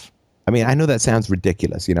stuff. I mean, I know that sounds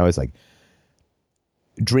ridiculous. It's like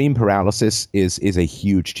dream paralysis is a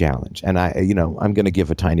huge challenge. And I'm going to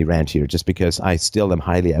give a tiny rant here just because I still am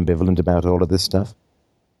highly ambivalent about all of this stuff.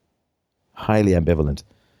 Highly ambivalent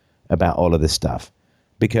about all of this stuff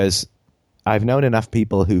because I've known enough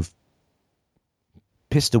people who've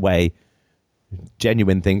pissed away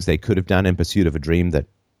genuine things they could have done in pursuit of a dream that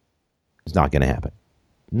is not going to happen.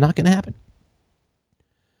 Not going to happen.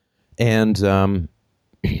 And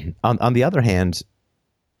on the other hand,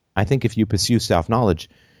 I think if you pursue self-knowledge,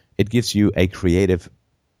 it gives you a creative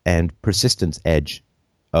and persistence edge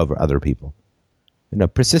over other people.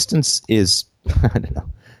 Persistence is, I don't know,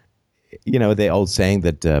 the old saying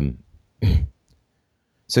that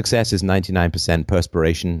success is 99%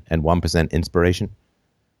 perspiration and 1% inspiration.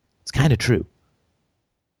 It's kind of true.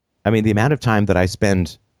 I mean, the amount of time that I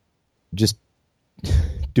spend just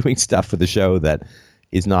doing stuff for the show that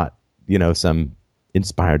is not, some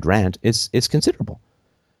inspired rant is considerable.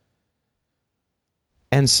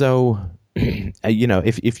 And so,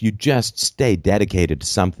 if you just stay dedicated to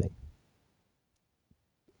something,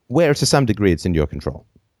 where to some degree it's in your control.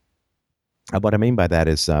 What I mean by that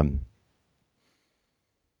is,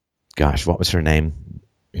 what was her name?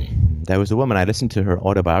 There was a woman, I listened to her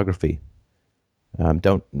autobiography.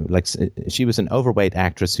 She was an overweight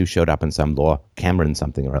actress who showed up in some law, Cameron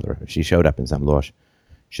something or other. She showed up in some law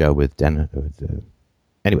show with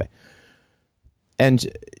anyway. And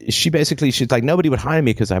she's like, nobody would hire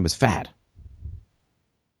me because I was fat.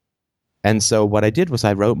 And so what I did was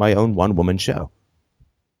I wrote my own one-woman show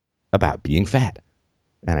about being fat.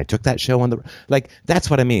 And I took that show on the...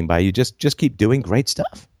 that's what I mean by you just keep doing great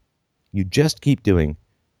stuff. You just keep doing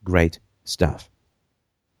great stuff.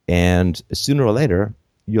 And sooner or later,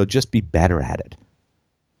 you'll just be better at it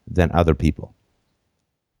than other people.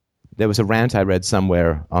 There was a rant I read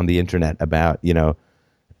somewhere on the internet about,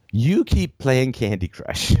 you keep playing Candy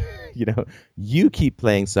Crush. You keep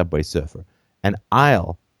playing Subway Surfer. And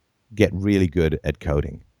I'll get really good at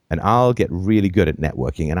coding. And I'll get really good at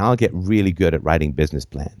networking, and I'll get really good at writing business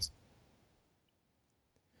plans.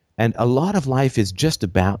 And a lot of life is just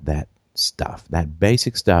about that stuff, that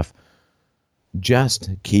basic stuff. Just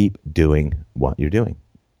keep doing what you're doing.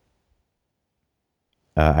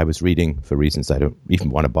 I was reading, for reasons I don't even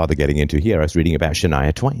want to bother getting into here, I was reading about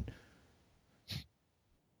Shania Twain.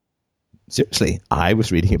 Seriously, I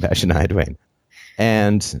was reading about Shania Twain.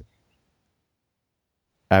 And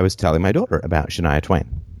I was telling my daughter about Shania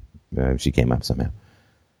Twain. She came up somehow.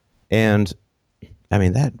 And,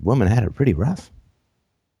 that woman had it pretty rough.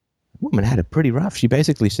 She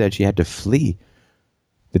basically said she had to flee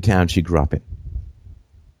the town she grew up in.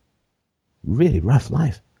 Really rough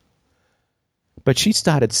life. But she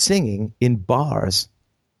started singing in bars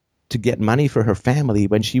to get money for her family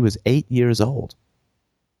when she was 8 years old.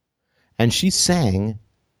 And she sang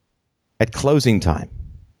at closing time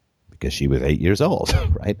because she was 8 years old,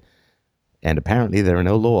 right? And apparently there are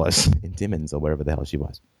no laws in Timmins or wherever the hell she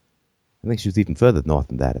was. I think she was even further north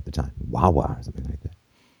than that at the time. Wawa or something like that.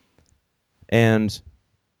 And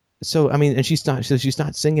so, and she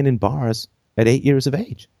starts singing in bars at 8 years of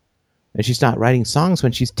age. And she starts writing songs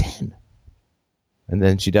when she's 10. And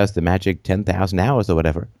then she does the magic 10,000 hours or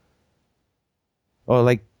whatever. Or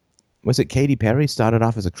was it Katy Perry started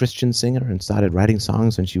off as a Christian singer and started writing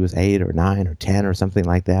songs when she was 8 or 9 or 10 or something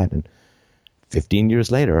like that. And 15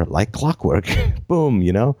 years later, like clockwork, boom,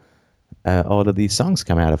 all of these songs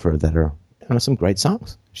come out of her that are some great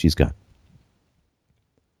songs she's got.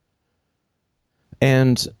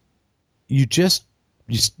 And you just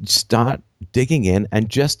start digging in and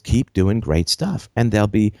just keep doing great stuff. And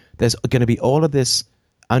there's going to be all of this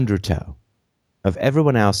undertow of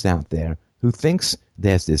everyone else out there who thinks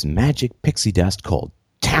there's this magic pixie dust called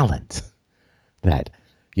talent. That,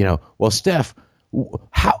 well, Steph,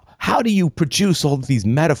 how do you produce all of these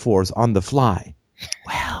metaphors on the fly?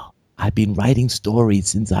 Well, I've been writing stories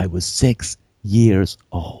since I was 6 years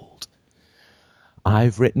old.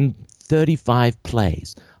 I've written 35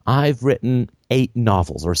 plays. I've written 8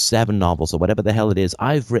 novels or 7 novels or whatever the hell it is.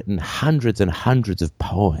 I've written hundreds and hundreds of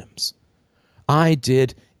poems. I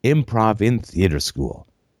did improv in theater school.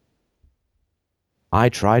 I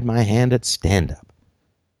tried my hand at stand-up.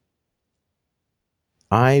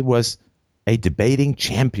 I was a debating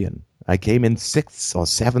champion. I came in 6th or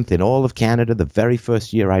 7th in all of Canada the very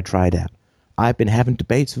first year I tried out. I've been having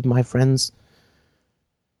debates with my friends.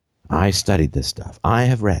 I studied this stuff. I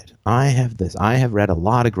have read. I have this. I have read a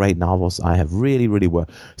lot of great novels. I have really, really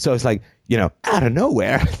worked. So it's like, out of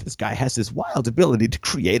nowhere, this guy has this wild ability to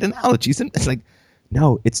create analogies. And it's like,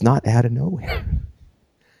 no, it's not out of nowhere.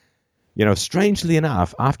 Strangely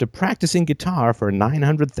enough, after practicing guitar for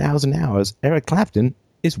 900,000 hours, Eric Clapton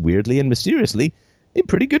is weirdly and mysteriously a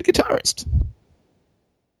pretty good guitarist.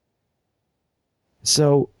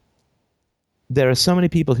 So there are so many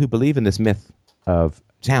people who believe in this myth of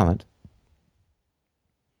talent.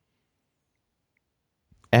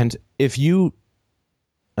 And and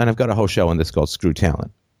I've got a whole show on this called Screw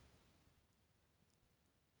Talent.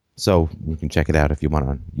 So you can check it out if you want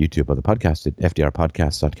on YouTube or the podcast at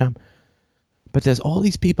fdrpodcast.com. But there's all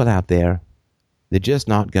these people out there, they're just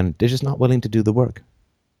not willing to do the work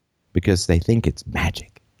because they think it's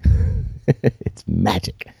magic. It's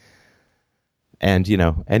magic. And,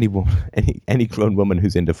 any grown woman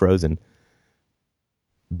who's into Frozen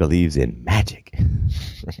believes in magic,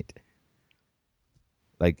 right?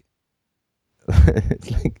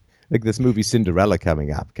 It's like this movie Cinderella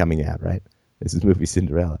coming out, right? This is movie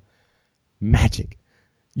Cinderella. Magic.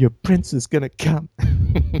 Your prince is going to come.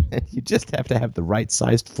 And you just have to have the right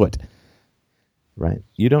sized foot, right?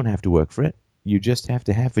 You don't have to work for it. You just have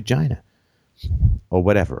to have vagina or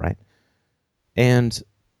whatever, right? And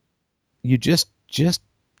you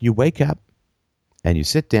you wake up and you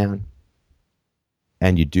sit down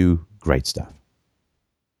and you do great stuff.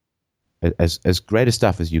 As great a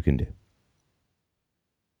stuff as you can do.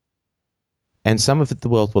 And some of it the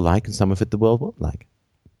world will like and some of it the world won't like.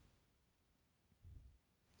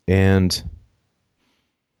 And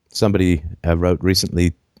somebody wrote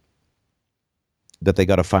recently that they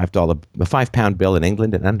got a £5 bill in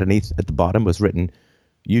England, and underneath at the bottom was written,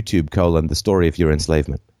 YouTube : the story of your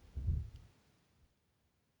enslavement,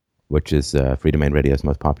 which is Free Domain Radio's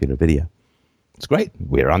most popular video. It's great.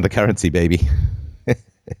 We're on the currency, baby.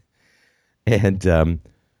 And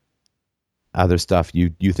other stuff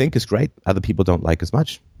you think is great, other people don't like as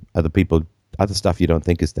much. Other stuff you don't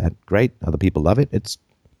think is that great, other people love it. It's,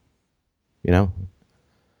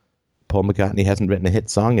 Paul McCartney hasn't written a hit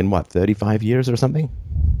song in 35 years or something?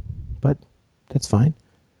 But that's fine.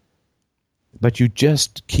 But you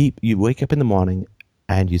wake up in the morning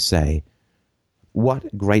and you say,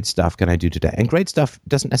 what great stuff can I do today? And great stuff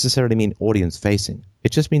doesn't necessarily mean audience facing.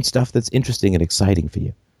 It just means stuff that's interesting and exciting for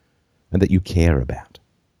you and that you care about.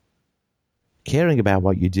 Caring about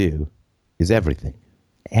what you do is everything.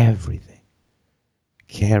 Everything.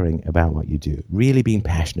 Caring about what you do. Really being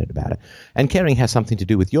passionate about it. And caring has something to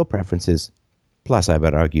do with your preferences, plus I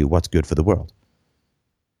would argue what's good for the world.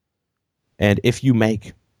 And if you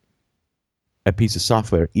make a piece of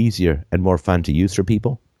software easier and more fun to use for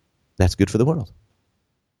people, that's good for the world.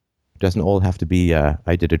 It doesn't all have to be,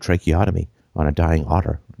 I did a tracheotomy on a dying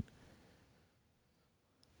otter.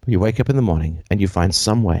 But you wake up in the morning and you find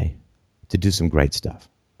some way to do some great stuff.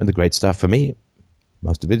 And the great stuff for me,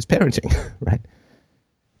 most of it is parenting, right?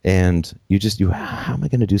 And how am I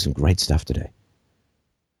going to do some great stuff today?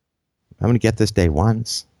 I'm going to get this day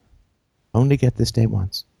once. Only get this day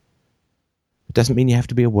once. It doesn't mean you have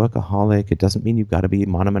to be a workaholic. It doesn't mean you've got to be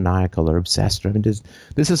monomaniacal or obsessed.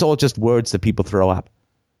 This is all just words that people throw up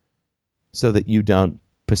so that you don't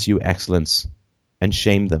pursue excellence and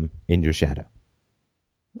shame them in your shadow.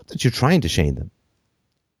 Not that you're trying to shame them.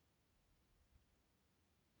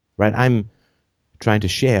 Right? I'm trying to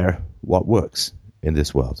share what works in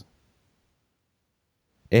this world.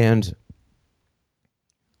 And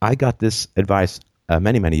I got this advice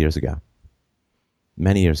many, many years ago.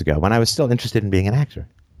 Many years ago, when I was still interested in being an actor.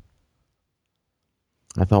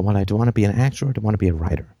 I thought, well, do I want to be an actor or do I want to be a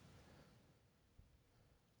writer?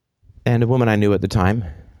 And a woman I knew at the time,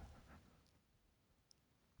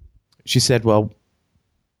 she said, well,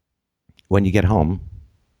 when you get home,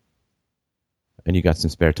 and you got some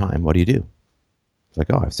spare time, what do? It's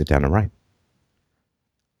like, oh, I sit down and write.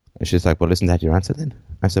 And she's like, well, isn't that your answer then?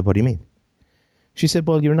 I said, what do you mean? She said,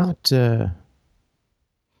 well, you're not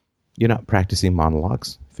practicing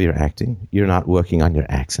monologues for your acting. You're not working on your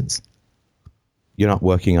accents. You're not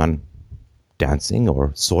working on dancing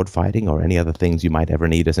or sword fighting or any other things you might ever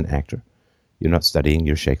need as an actor. You're not studying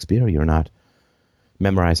your Shakespeare. You're not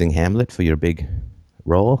memorizing Hamlet for your big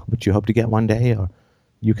role, which you hope to get one day. Or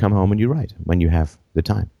you come home and you write when you have the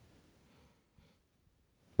time,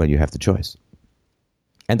 when you have the choice.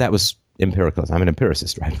 And that was empirical. I'm an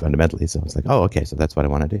empiricist, right, fundamentally. So it's like, oh, okay, so that's what I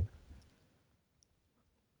want to do.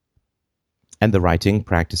 And the writing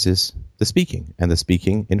practices the speaking, and the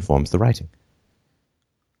speaking informs the writing.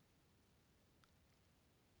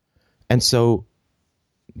 And so,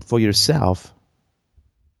 for yourself,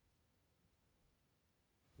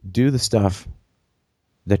 do the stuff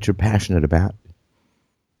that you're passionate about.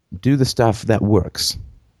 Do the stuff that works.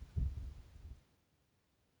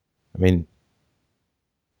 I mean,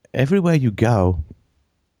 everywhere you go,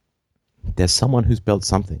 there's someone who's built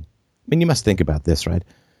something. I mean, you must think about this, right?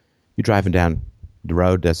 You're driving down the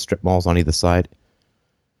road, there's strip malls on either side.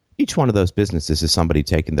 Each one of those businesses is somebody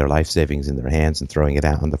taking their life savings in their hands and throwing it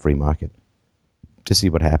out on the free market to see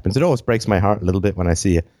what happens. It always breaks my heart a little bit when I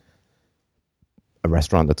see a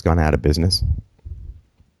restaurant that's gone out of business.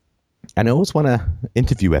 And I always want to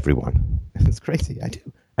interview everyone. It's crazy.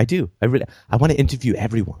 I do. I want to interview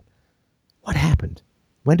everyone. What happened?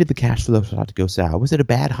 When did the cash flow start to go sour? Was it a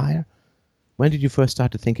bad hire? When did you first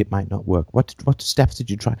start to think it might not work? What steps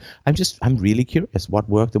did you try? I'm really curious what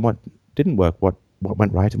worked and what didn't work, what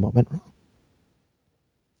went right and what went wrong.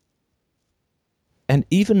 And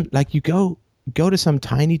even like you go to some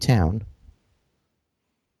tiny town,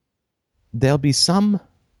 there'll be some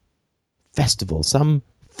festival, some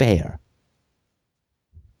fair,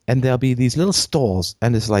 and there'll be these little stalls,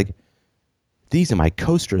 and it's like, these are my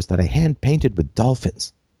coasters that I hand painted with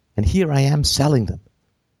dolphins, and here I am selling them.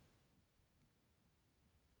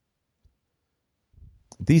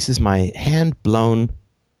 This is my hand-blown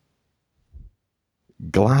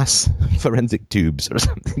glass forensic tubes or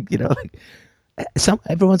something,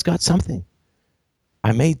 everyone's got something.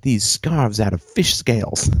 I made these scarves out of fish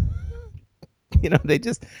scales.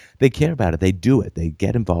 They care about it. They do it. They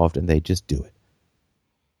get involved and they just do it.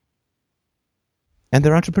 And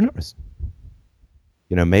they're entrepreneurs.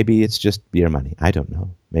 Maybe it's just beer money. I don't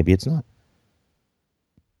know. Maybe it's not.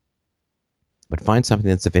 But find something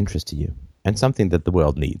that's of interest to you and something that the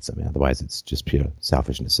world needs. I mean, otherwise it's just pure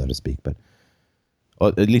selfishness, so to speak. Or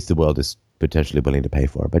at least the world is potentially willing to pay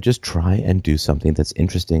for it. But just try and do something that's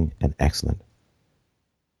interesting and excellent.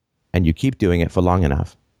 And you keep doing it for long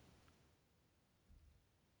enough.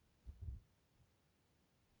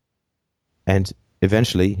 And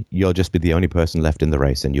eventually, you'll just be the only person left in the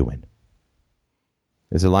race and you win.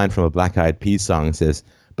 There's a line from a Black Eyed Peas song that says,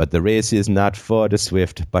 but the race is not for the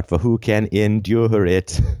swift, but for who can endure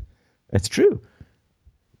it. It's true.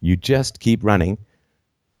 You just keep running,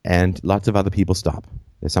 and lots of other people stop.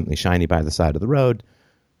 There's something shiny by the side of the road.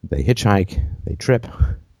 They hitchhike, they trip,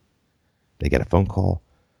 they get a phone call,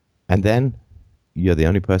 and then you're the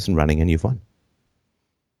only person running and you've won.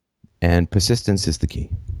 And persistence is the key.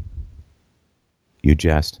 You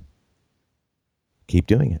just keep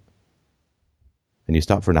doing it. And you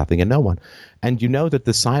stop for nothing and no one. And you know that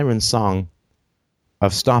the siren song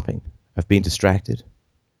of stopping, of being distracted,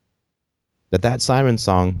 that siren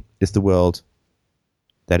song is the world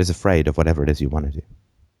that is afraid of whatever it is you want to do.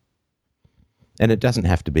 And it doesn't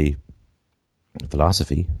have to be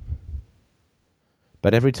philosophy.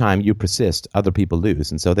 But every time you persist, other people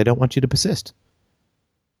lose, and so they don't want you to persist.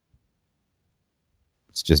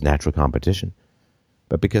 It's just natural competition.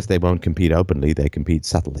 But because they won't compete openly, they compete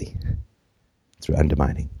subtly through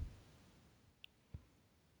undermining.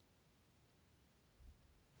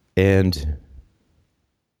 And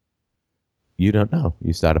you don't know.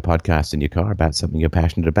 You start a podcast in your car about something you're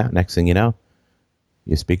passionate about. Next thing you know,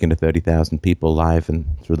 you're speaking to 30,000 people live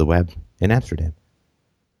and through the web in Amsterdam.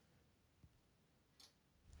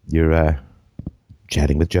 You're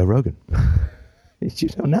chatting with Joe Rogan. You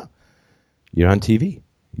don't know. You're on TV.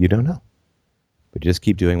 You don't know. But just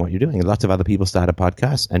keep doing what you're doing. And lots of other people start a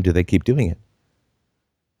podcast, and do they keep doing it?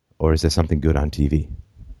 Or is there something good on TV?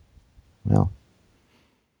 Well,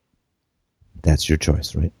 that's your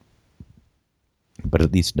choice, right? But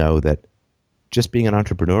at least know that just being an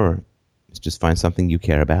entrepreneur is just find something you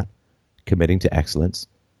care about, committing to excellence,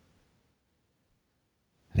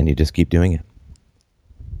 and you just keep doing it.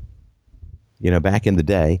 Back in the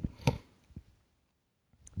day,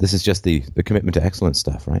 this is just the commitment to excellence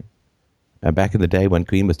stuff, right? Back in the day when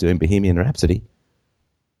Queen was doing Bohemian Rhapsody,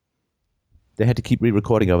 They had to keep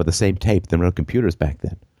re-recording over the same tape. There were no computers back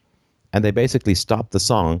then. And they basically stopped the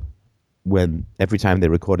song when every time they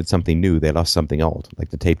recorded something new, they lost something old. Like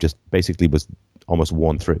the tape just basically was almost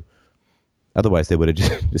worn through. Otherwise, they would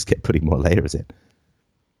have just kept putting more layers in.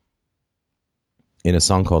 In a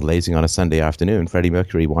song called Lazing on a Sunday Afternoon, Freddie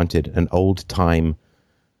Mercury wanted an old-time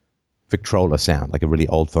Victrola sound, like a really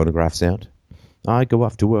old phonograph sound. I go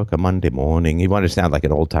off to work on Monday morning. He wanted to sound like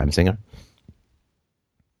an old-time singer.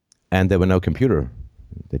 And there were no computer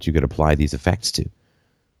that you could apply these effects to.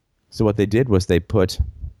 So what they did was they put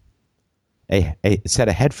a set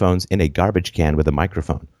of headphones in a garbage can with a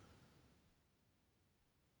microphone.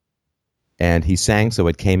 And he sang so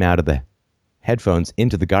it came out of the headphones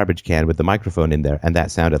into the garbage can with the microphone in there, and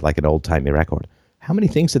that sounded like an old-timey record. How many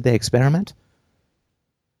things did they experiment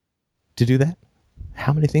to do that?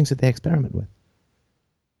 How many things did they experiment with?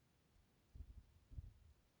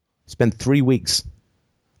 Spent 3 weeks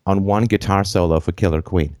on one guitar solo for Killer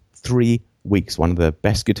Queen. 3 weeks. One of the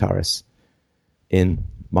best guitarists in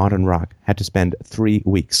modern rock had to spend 3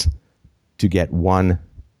 weeks to get one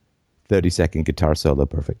 30-second guitar solo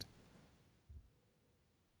perfect.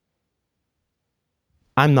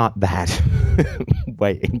 I'm not that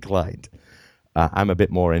way inclined. I'm a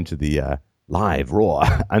bit more into the live,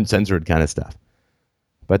 raw, uncensored kind of stuff.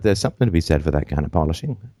 But there's something to be said for that kind of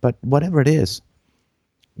polishing. But whatever it is,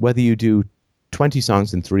 whether you do 20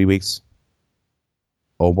 songs in 3 weeks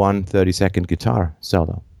or one 30-second guitar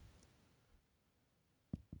solo,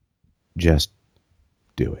 just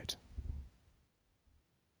do it.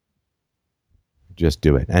 Just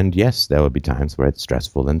do it. And yes, there will be times where it's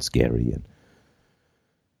stressful and scary and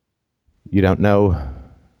you don't know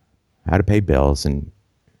how to pay bills, and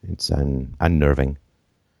it's unnerving.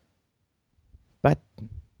 But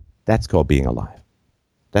that's called being alive.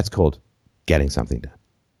 That's called getting something done.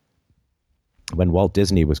 When Walt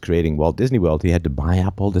Disney was creating Walt Disney World, he had to buy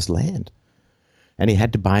up all this land. And he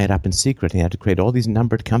had to buy it up in secret. He had to create all these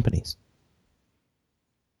numbered companies.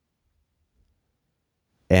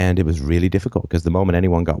 And it was really difficult, because the moment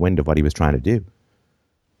anyone got wind of what he was trying to do,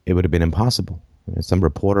 it would have been impossible. Some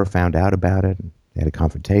reporter found out about it, and they had a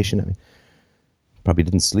confrontation. I mean, probably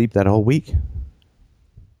didn't sleep that whole week.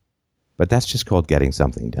 But that's just called getting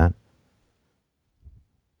something done.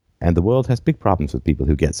 And the world has big problems with people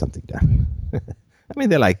who get something done. I mean,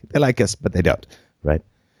 they like us, but they don't, right?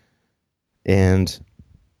 And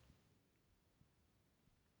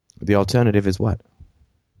the alternative is what?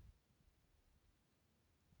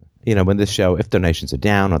 You know, when this show, if donations are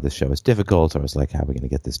down, or this show is difficult, or it's like, how are we going to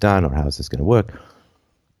get this done, or how is this going to work?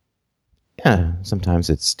 Yeah,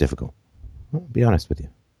 sometimes it's difficult. I'll be honest with you.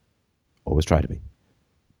 Always try to be.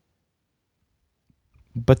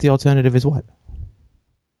 But the alternative is what?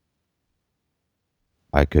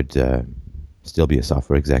 I could still be a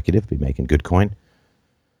software executive, be making good coin.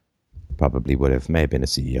 Probably may have been a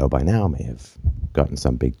CEO by now, may have gotten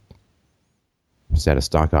some big set of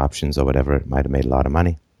stock options or whatever. It might have made a lot of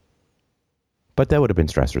money. But there would have been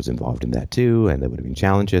stressors involved in that too, and there would have been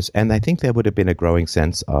challenges. And I think there would have been a growing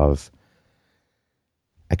sense of,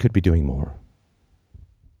 I could be doing more.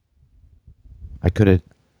 I could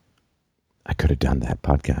have done that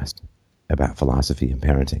podcast about philosophy and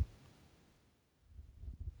parenting,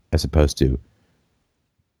 as opposed to,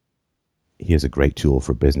 here's a great tool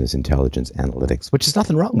for business intelligence analytics, which is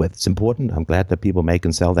nothing wrong with. It's important. I'm glad that people make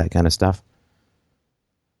and sell that kind of stuff.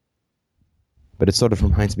 But it sort of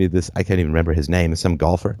reminds me of this, I can't even remember his name, some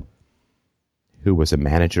golfer who was a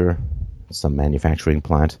manager at some manufacturing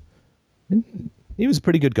plant. And he was a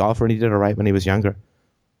pretty good golfer, and he did all right when he was younger.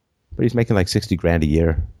 But he's making like $60,000 a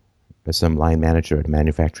year as some line manager at a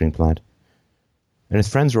manufacturing plant. And his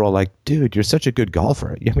friends were all like, dude, you're such a good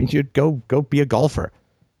golfer. I mean, you'd go be a golfer.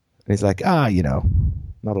 And he's like, not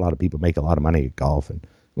a lot of people make a lot of money at golf. And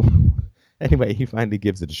anyway, he finally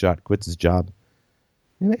gives it a shot, quits his job,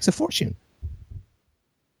 and he makes a fortune.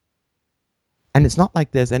 And it's not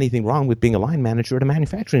like there's anything wrong with being a line manager at a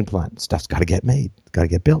manufacturing plant. Stuff's got to get made. It's got to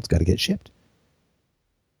get built. It's got to get shipped.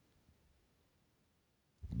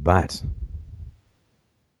 But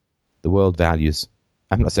the world values,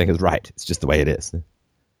 I'm not saying it's right. It's just the way it is.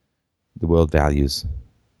 The world values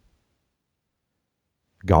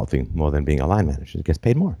golfing more than being a line manager. It gets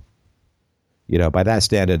paid more. You know, by that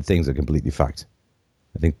standard, things are completely fucked.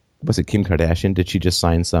 I think, was it Kim Kardashian? Did she just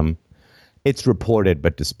sign some... It's reported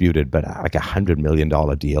but disputed, but like $100 million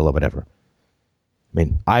deal or whatever. I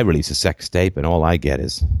mean, I release a sex tape and all I get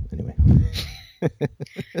is... Anyway.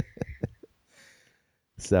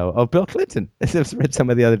 So, Bill Clinton. I read some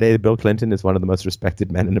the other day that Bill Clinton is one of the most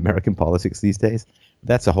respected men in American politics these days.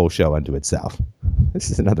 That's a whole show unto itself.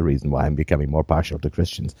 This is another reason why I'm becoming more partial to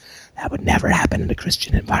Christians. That would never happen in a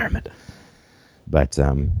Christian environment. But,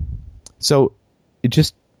 so, it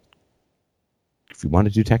just, if you want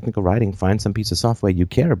to do technical writing, find some piece of software you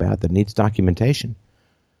care about that needs documentation.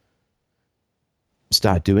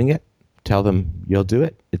 Start doing it. Tell them you'll do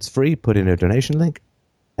it. It's free. Put in a donation link.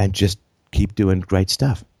 And just keep doing great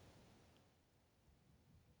stuff.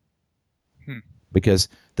 Because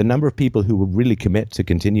the number of people who will really commit to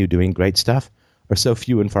continue doing great stuff are so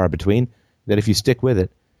few and far between that if you stick with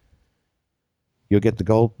it, you'll get the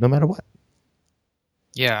goal no matter what.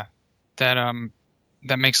 Yeah, that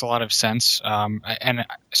makes a lot of sense. And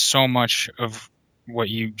so much of what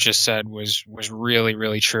you just said was really,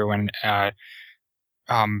 really true. And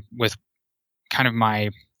with kind of my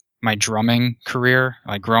drumming career,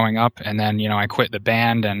 like growing up, and then I quit the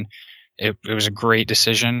band, and it was a great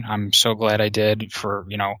decision. I'm so glad I did for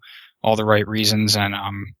all the right reasons. And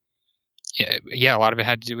yeah, a lot of it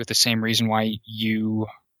had to do with the same reason why you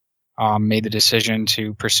made the decision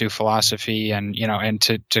to pursue philosophy, and and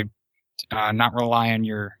to not rely on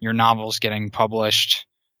your novels getting published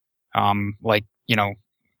like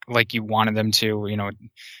you wanted them to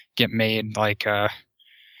get made. Like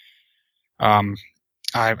I'm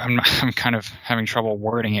kind of having trouble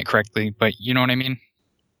wording it correctly, but you know what I mean?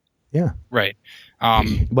 Yeah. Right.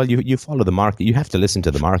 Well, you follow the market. You have to listen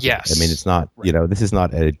to the market. Yes. I mean, it's not, this is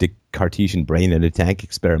not a Cartesian brain in a tank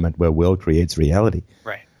experiment where will creates reality.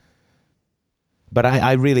 Right. But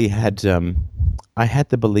I really had, I had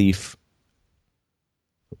the belief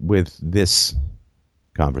with this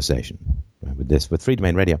conversation, with Free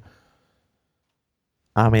Domain Radio.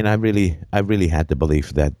 I mean, I really had the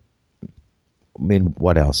belief that,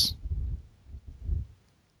 what else?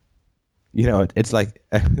 It's like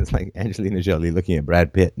Angelina Jolie looking at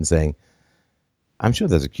Brad Pitt and saying, I'm sure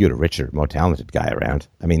there's a cuter, richer, more talented guy around.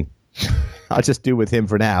 I mean, I'll just do with him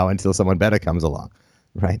for now until someone better comes along,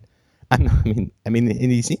 right? I mean, and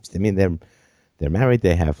he seems to, they're married,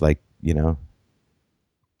 they have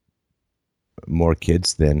more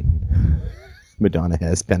kids than Madonna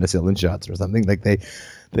has penicillin shots or something. Like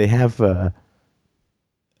they have,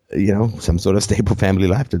 some sort of stable family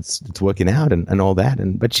life that's working out and all that.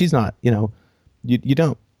 But she's not, you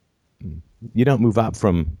don't move up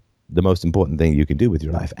from the most important thing you can do with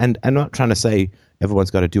your life. And I'm not trying to say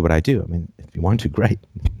everyone's got to do what I do. I mean, if you want to, great.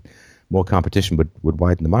 More competition would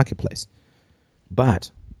widen the marketplace.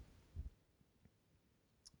 But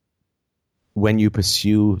when you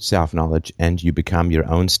pursue self-knowledge and you become your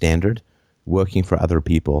own standard, working for other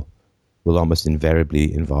people will almost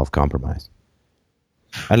invariably involve compromise.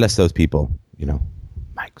 Unless those people,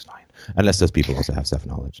 Mike's fine. Unless those people also have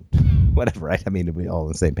self-knowledge. Whatever, right? I mean, we're all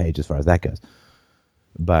on the same page as far as that goes.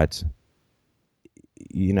 But,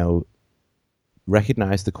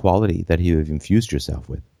 recognize the quality that you have infused yourself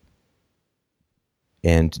with.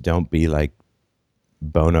 And don't be like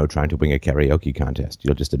Bono trying to win a karaoke contest.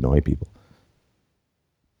 You'll just annoy people.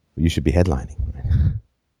 You should be headlining, right?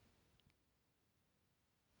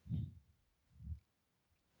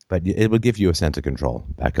 But it will give you a sense of control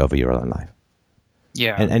back over your own life.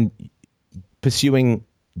 Yeah. And pursuing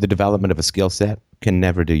the development of a skill set can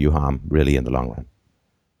never do you harm, really, in the long run.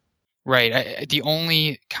 Right. The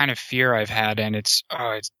only kind of fear I've had, and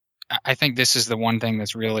I think this is the one thing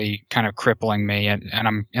that's really kind of crippling me, and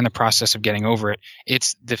I'm in the process of getting over it.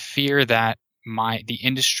 It's the fear that the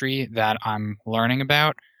industry that I'm learning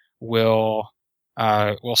about will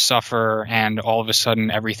suffer, and all of a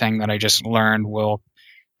sudden everything that I just learned will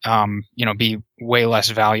be way less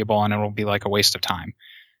valuable, and it will be like a waste of time.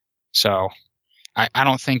 So I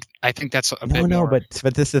think that's a bit more. But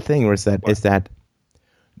this is the thing, is that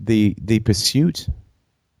the pursuit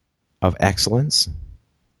of excellence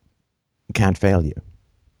can't fail you.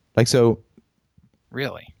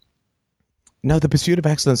 Really? No, the pursuit of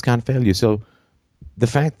excellence can't fail you. So the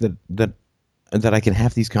fact that I can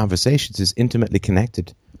have these conversations is intimately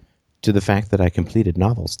connected to the fact that I completed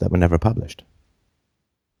novels that were never published.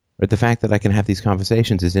 Or the fact that I can have these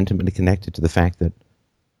conversations is intimately connected to the fact that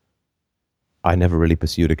I never really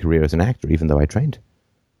pursued a career as an actor, even though I trained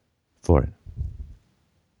for it.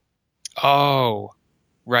 Oh,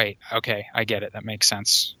 right. Okay, I get it. That makes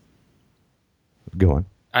sense. Go on.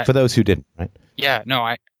 For those who didn't, right? Yeah,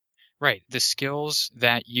 no, right. The skills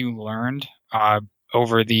that you learned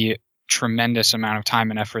over the tremendous amount of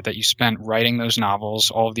time and effort that you spent writing those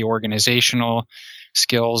novels, all of the organizational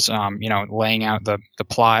skills, laying out the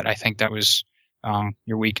plot. I think that was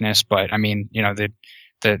your weakness, but I mean,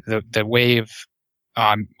 the way of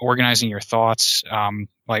organizing your thoughts,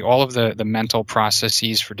 like all of the mental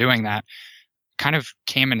processes for doing that kind of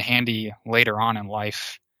came in handy later on in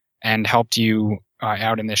life and helped you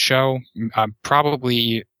out in this show,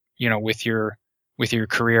 probably, with your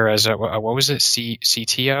career as what was it,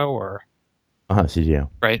 CTO or CTO,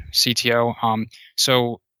 right, CTO.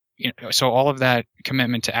 So so all of that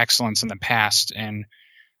commitment to excellence in the past, and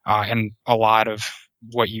a lot of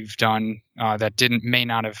what you've done that may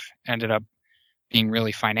not have ended up being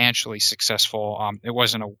really financially successful. It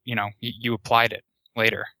wasn't you applied it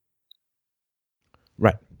later.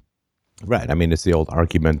 Right. I mean, it's the old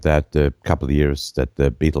argument that the couple of years that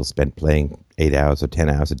the Beatles spent playing 8 hours or 10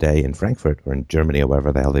 hours a day in Frankfurt or in Germany or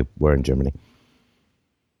wherever the hell they were in Germany.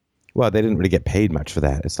 Well, they didn't really get paid much for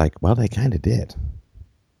that. It's like, well, they kind of did.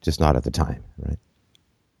 Just not at the time, right?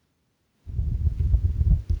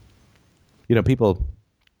 People,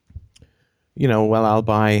 well, I'll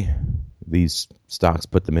buy these stocks,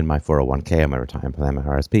 put them in my 401k on my retirement plan, my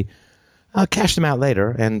RSP. I'll cash them out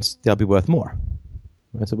later, and they'll be worth more.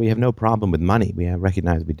 So we have no problem with money. We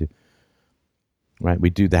recognize we do, right? We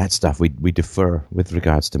do that stuff. We defer with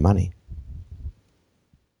regards to money.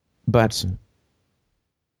 But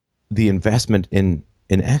the investment in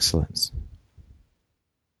excellence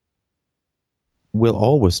will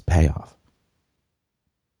always pay off.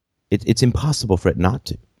 It's impossible for it not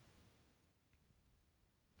to.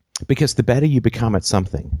 Because the better you become at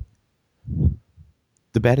something,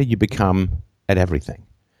 the better you become at everything.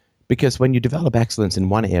 Because when you develop excellence in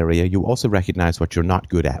one area, you also recognize what you're not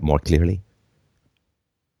good at more clearly.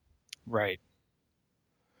 Right.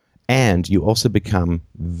 And you also become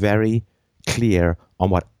very clear on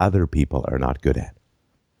what other people are not good at,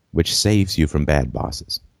 which saves you from bad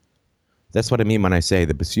bosses. That's what I mean when I say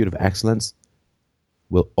the pursuit of excellence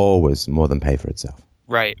will always more than pay for itself.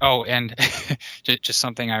 Right. Oh, and just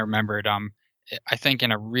something I remembered. I think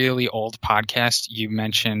in a really old podcast, you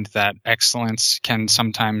mentioned that excellence can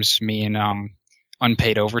sometimes mean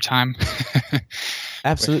unpaid overtime.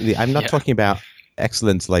 Absolutely. I'm not talking about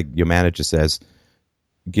excellence like your manager says,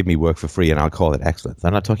 give me work for free and I'll call it excellence.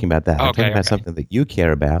 I'm not talking about that. I'm talking about something that you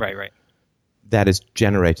care about. Right. That is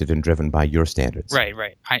generated and driven by your standards. Right.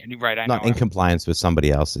 I not know. In compliance with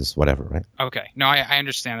somebody else's whatever, right? Okay. No, I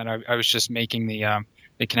understand that. I was just making the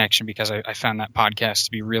connection because I found that podcast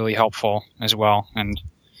to be really helpful as well. And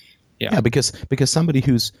yeah, because somebody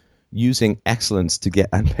who's using excellence to get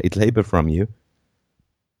unpaid labor from you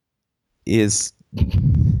is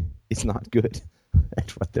not good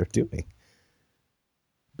at what they're doing.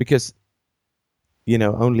 Because,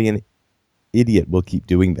 only an idiot will keep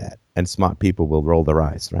doing that, and smart people will roll their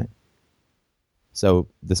eyes, right? So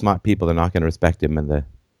the smart people are not going to respect him, and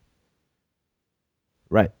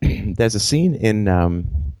right. There's a scene in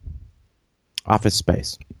Office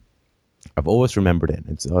Space. I've always remembered it.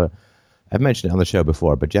 It's I've mentioned it on the show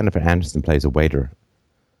before, but Jennifer Aniston plays a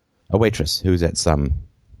waitress who's at some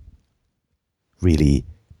really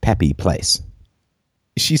peppy place.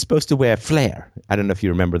 She's supposed to wear flair. I don't know if you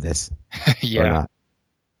remember this or not.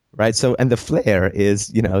 Right? So, and the flair is,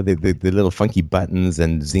 the little funky buttons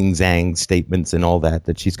and zing-zang statements and all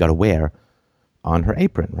that she's got to wear on her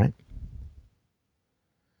apron, right?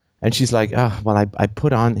 And she's like, well, I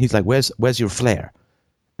put on, he's like, where's your flair?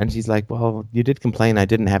 And she's like, well, you did complain I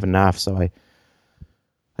didn't have enough, so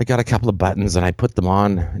I got a couple of buttons and I put them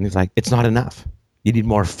on. And he's like, it's not enough. You need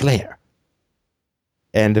more flair.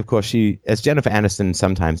 And of course, she, as Jennifer Aniston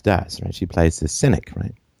sometimes does, right? She plays this cynic,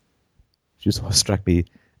 right? She just struck me.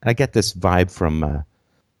 And I get this vibe from,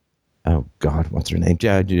 oh God, what's her name?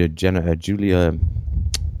 Julia,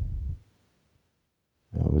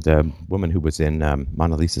 the woman who was in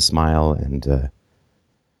Mona Lisa Smile, and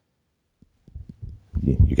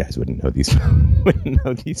you guys wouldn't know these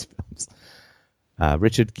films.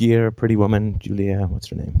 Richard Gere, Pretty Woman, Julia, what's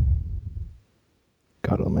her name?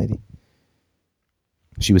 God Almighty.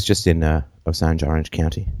 She was just in Osage, Orange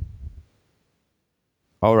County.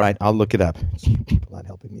 All right, I'll look it up. People not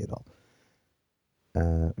helping me at all.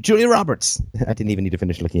 Julia Roberts. I didn't even need to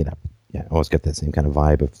finish looking it up. Yeah, I always get that same kind of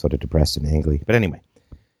vibe of sort of depressed and angry. But anyway.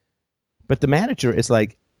 But the manager is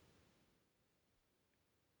like,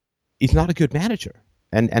 he's not a good manager.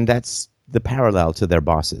 And that's the parallel to their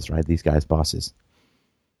bosses, right? These guys' bosses.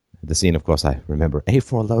 The scene, of course, I remember.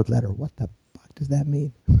 A4 load letter. What the fuck does that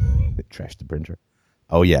mean? Trash the printer.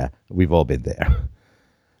 Oh, yeah. We've all been there.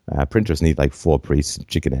 Printers need like 4 priests,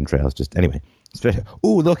 chicken entrails. Just anyway.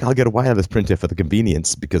 Ooh, look, I'll get a wireless printer for the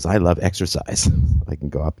convenience because I love exercise. I can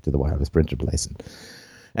go up to the wireless printer place. And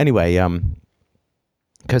anyway,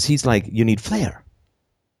 because he's like, you need flair.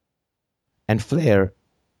 And flair,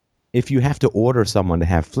 if you have to order someone to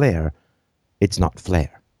have flair, it's not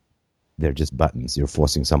flair. They're just buttons you're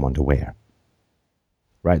forcing someone to wear.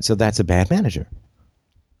 Right? So that's a bad manager.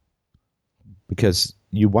 Because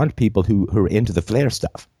you want people who are into the flair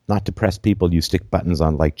stuff, not depressed people you stick buttons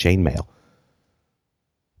on like chainmail.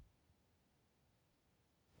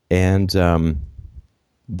 And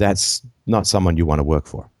that's not someone you want to work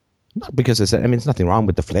for. Not because there's nothing wrong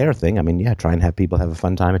with the flair thing. I mean, yeah, try and have people have a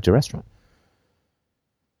fun time at your restaurant.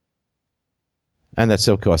 And that's,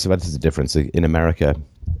 of course, this is the difference. In America,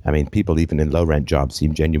 I mean, people even in low-rent jobs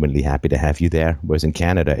seem genuinely happy to have you there. Whereas in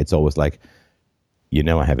Canada, it's always like,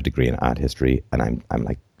 I have a degree in art history, and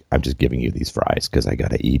I'm just giving you these fries because I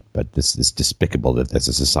got to eat. But this is despicable that there's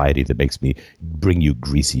a society that makes me bring you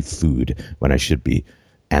greasy food when I should be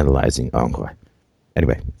analyzing encore.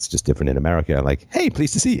 Anyway, it's just different in America. Like, hey,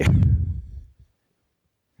 pleased to see you.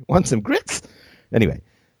 Want some grits? Anyway,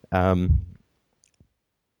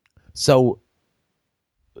 so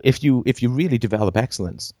if you really develop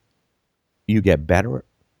excellence, you get better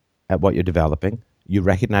at what you're developing. You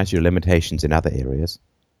recognize your limitations in other areas,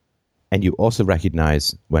 and you also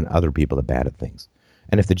recognize when other people are bad at things.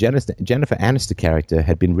 And if the Jennifer Aniston character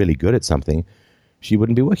had been really good at something, she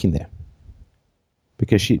wouldn't be working there.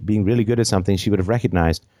 Because she, being really good at something, she would have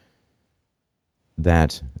recognized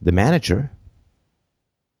that the manager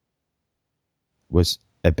was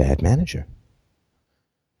a bad manager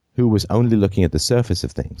who was only looking at the surface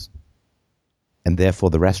of things. And therefore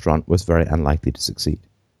the restaurant was very unlikely to succeed.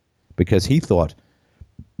 Because he thought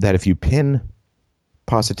that if you pin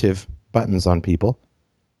positive buttons on people,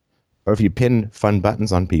 or if you pin fun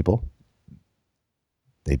buttons on people,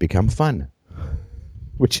 they become fun,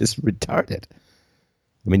 which is retarded.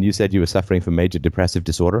 I mean, you said you were suffering from major depressive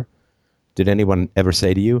disorder. Did anyone ever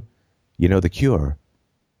say to you, the cure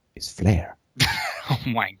is flair? Oh,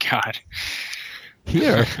 my God.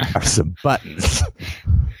 Here are some buttons.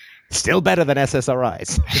 Still better than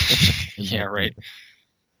SSRIs. Yeah, right.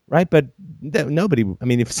 Right, but nobody, I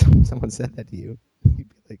mean, if someone said that to you, you'd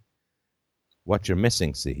be like, what you're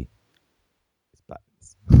missing, see, is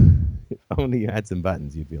buttons. If only you had some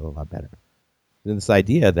buttons, you'd feel a lot better. And this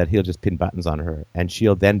idea that he'll just pin buttons on her, and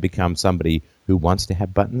she'll then become somebody who wants to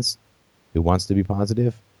have buttons, who wants to be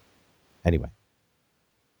positive. Anyway,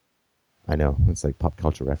 I know, it's like pop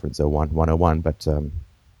culture reference 101, but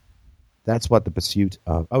that's what the pursuit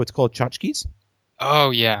of, it's called tchotchkes? Oh,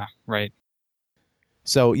 yeah, right.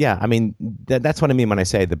 So, yeah, I mean, that's what I mean when I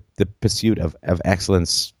say the pursuit of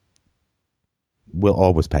excellence will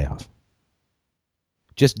always pay off.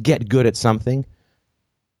 Just get good at something,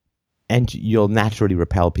 and you'll naturally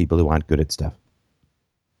repel people who aren't good at stuff.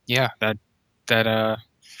 Yeah, that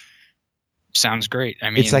sounds great. I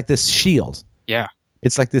mean, it's like this shield. Yeah.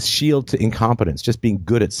 It's like this shield to incompetence, just being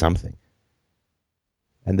good at something.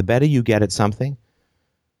 And the better you get at something,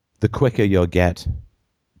 the quicker you'll get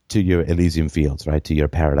to your Elysium fields, right? To your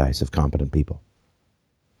paradise of competent people.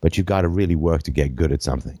 But you've got to really work to get good at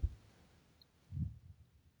something.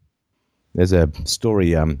 There's a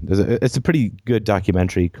story, it's a pretty good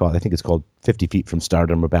documentary called, I think it's called 50 Feet from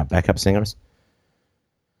Stardom, about backup singers,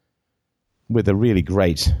 with a really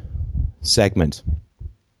great segment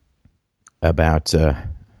about,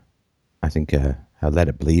 I think, how Let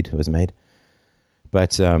It Bleed was made,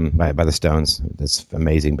 but by the Stones, this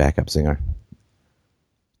amazing backup singer.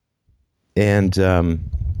 And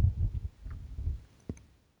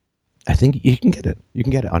I think you can get it. You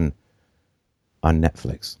can get it on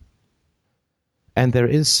Netflix. And there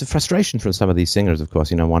is frustration from some of these singers, of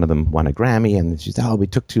course. One of them won a Grammy, and she said, we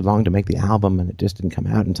took too long to make the album, and it just didn't come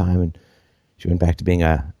out in time, and she went back to being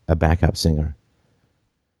a backup singer.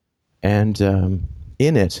 And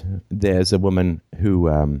in it, there's a woman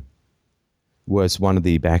who was one of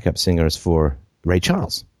the backup singers for Ray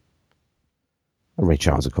Charles. Ray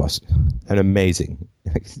Charles, of course, an amazing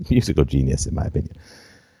musical genius, in my opinion.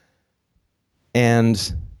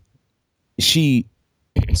 And she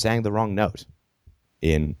sang the wrong note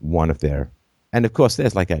in one of their, and of course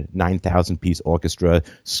there's like a 9,000-piece orchestra,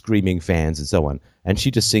 screaming fans and so on, and she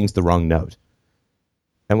just sings the wrong note.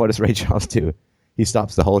 And what does Ray Charles do? He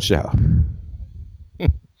stops the whole show.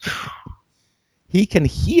 He can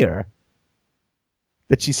hear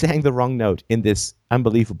that she sang the wrong note in this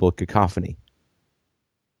unbelievable cacophony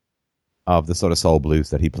of the sort of soul blues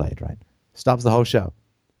that he played, right? Stops the whole show.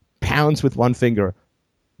 Pounds with one finger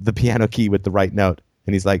the piano key with the right note.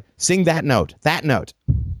 And he's like, sing that note, that note.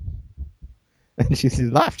 And she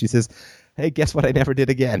laughed. She says, hey, guess what I never did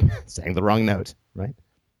again? Sang the wrong note, right?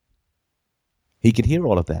 He could hear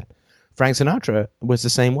all of that. Frank Sinatra was the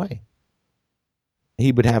same way.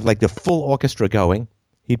 He would have like the full orchestra going.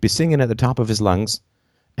 He'd be singing at the top of his lungs.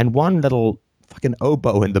 And one little fucking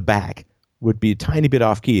oboe in the back would be a tiny bit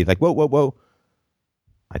off key. Like, whoa, whoa, whoa.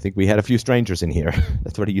 I think we had a few strangers in here.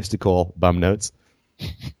 That's what he used to call bum notes.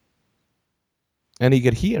 And he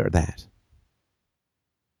could hear that.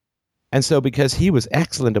 And so because he was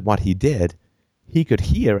excellent at what he did, he could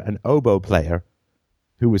hear an oboe player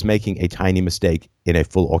who was making a tiny mistake in a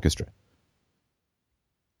full orchestra.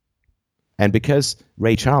 And because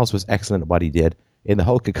Ray Charles was excellent at what he did, in the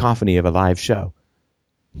whole cacophony of a live show,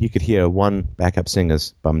 he could hear one backup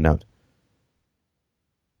singer's bum note.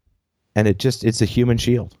 And it's a human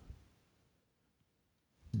shield.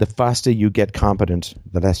 The faster you get competent,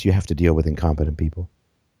 the less you have to deal with incompetent people.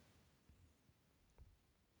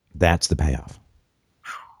 That's the payoff.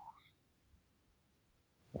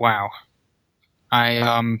 Wow.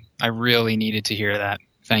 I really needed to hear that.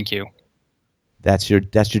 Thank you. That's your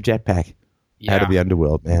jetpack out of the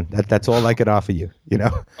underworld, man. That's all I could offer you, you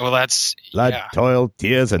know? Well, that's... Blood, toil,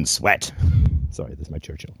 tears, and sweat. Sorry, that's my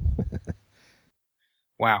Churchill.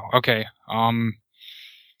 Wow. Okay.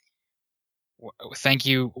 Thank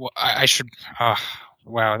you. I should...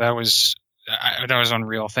 wow, that was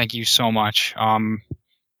unreal. Thank you so much. I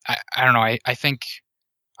don't know. I think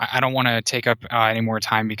I don't want to take up any more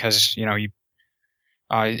time because, you know,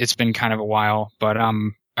 it's been kind of a while, but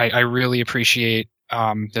I really appreciate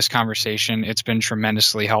this conversation. It's been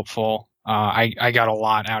tremendously helpful. I got a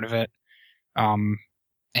lot out of it.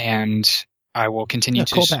 And I will continue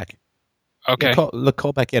to... Call back. Okay. Yeah,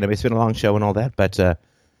 call back in. I mean, it's been a long show and all that, but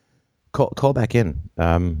call back in.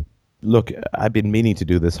 Look, I've been meaning to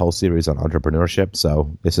do this whole series on entrepreneurship,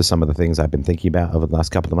 so this is some of the things I've been thinking about over the last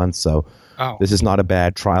couple of months. So This is not a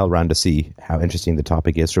bad trial run to see how interesting the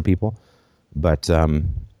topic is for people. But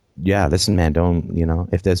yeah, listen, man,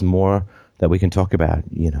 if there's more that we can talk about,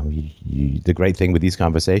 the great thing with these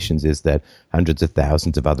conversations is that hundreds of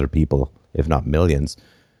thousands of other people, if not millions,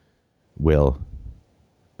 will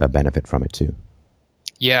benefit from it too.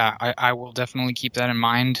 Yeah, I will definitely keep that in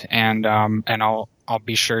mind, and I'll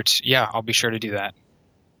be sure to do that.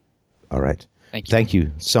 All right. Thank you. Thank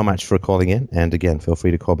you so much for calling in, and again, feel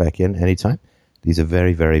free to call back in anytime. These are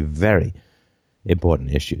very, very, very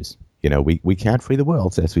important issues. We can't free the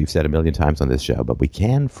world, as we've said a million times on this show, but we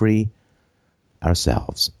can free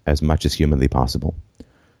ourselves as much as humanly possible.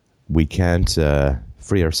 We can't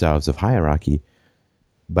free ourselves of hierarchy,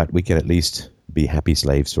 but we can at least be happy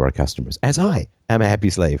slaves to our customers, as I am a happy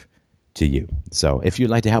slave to you. So if you'd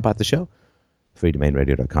like to help out the show,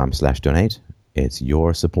 freedomainradio.com/donate. It's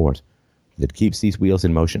your support that keeps these wheels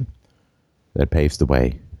in motion, that paves the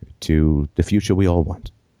way to the future we all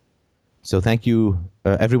want. So thank you,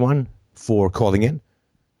 everyone, for calling in.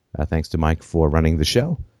 Thanks to Mike for running the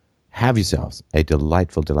show. Have yourselves a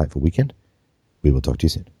delightful, delightful weekend. We will talk to you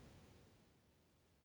soon.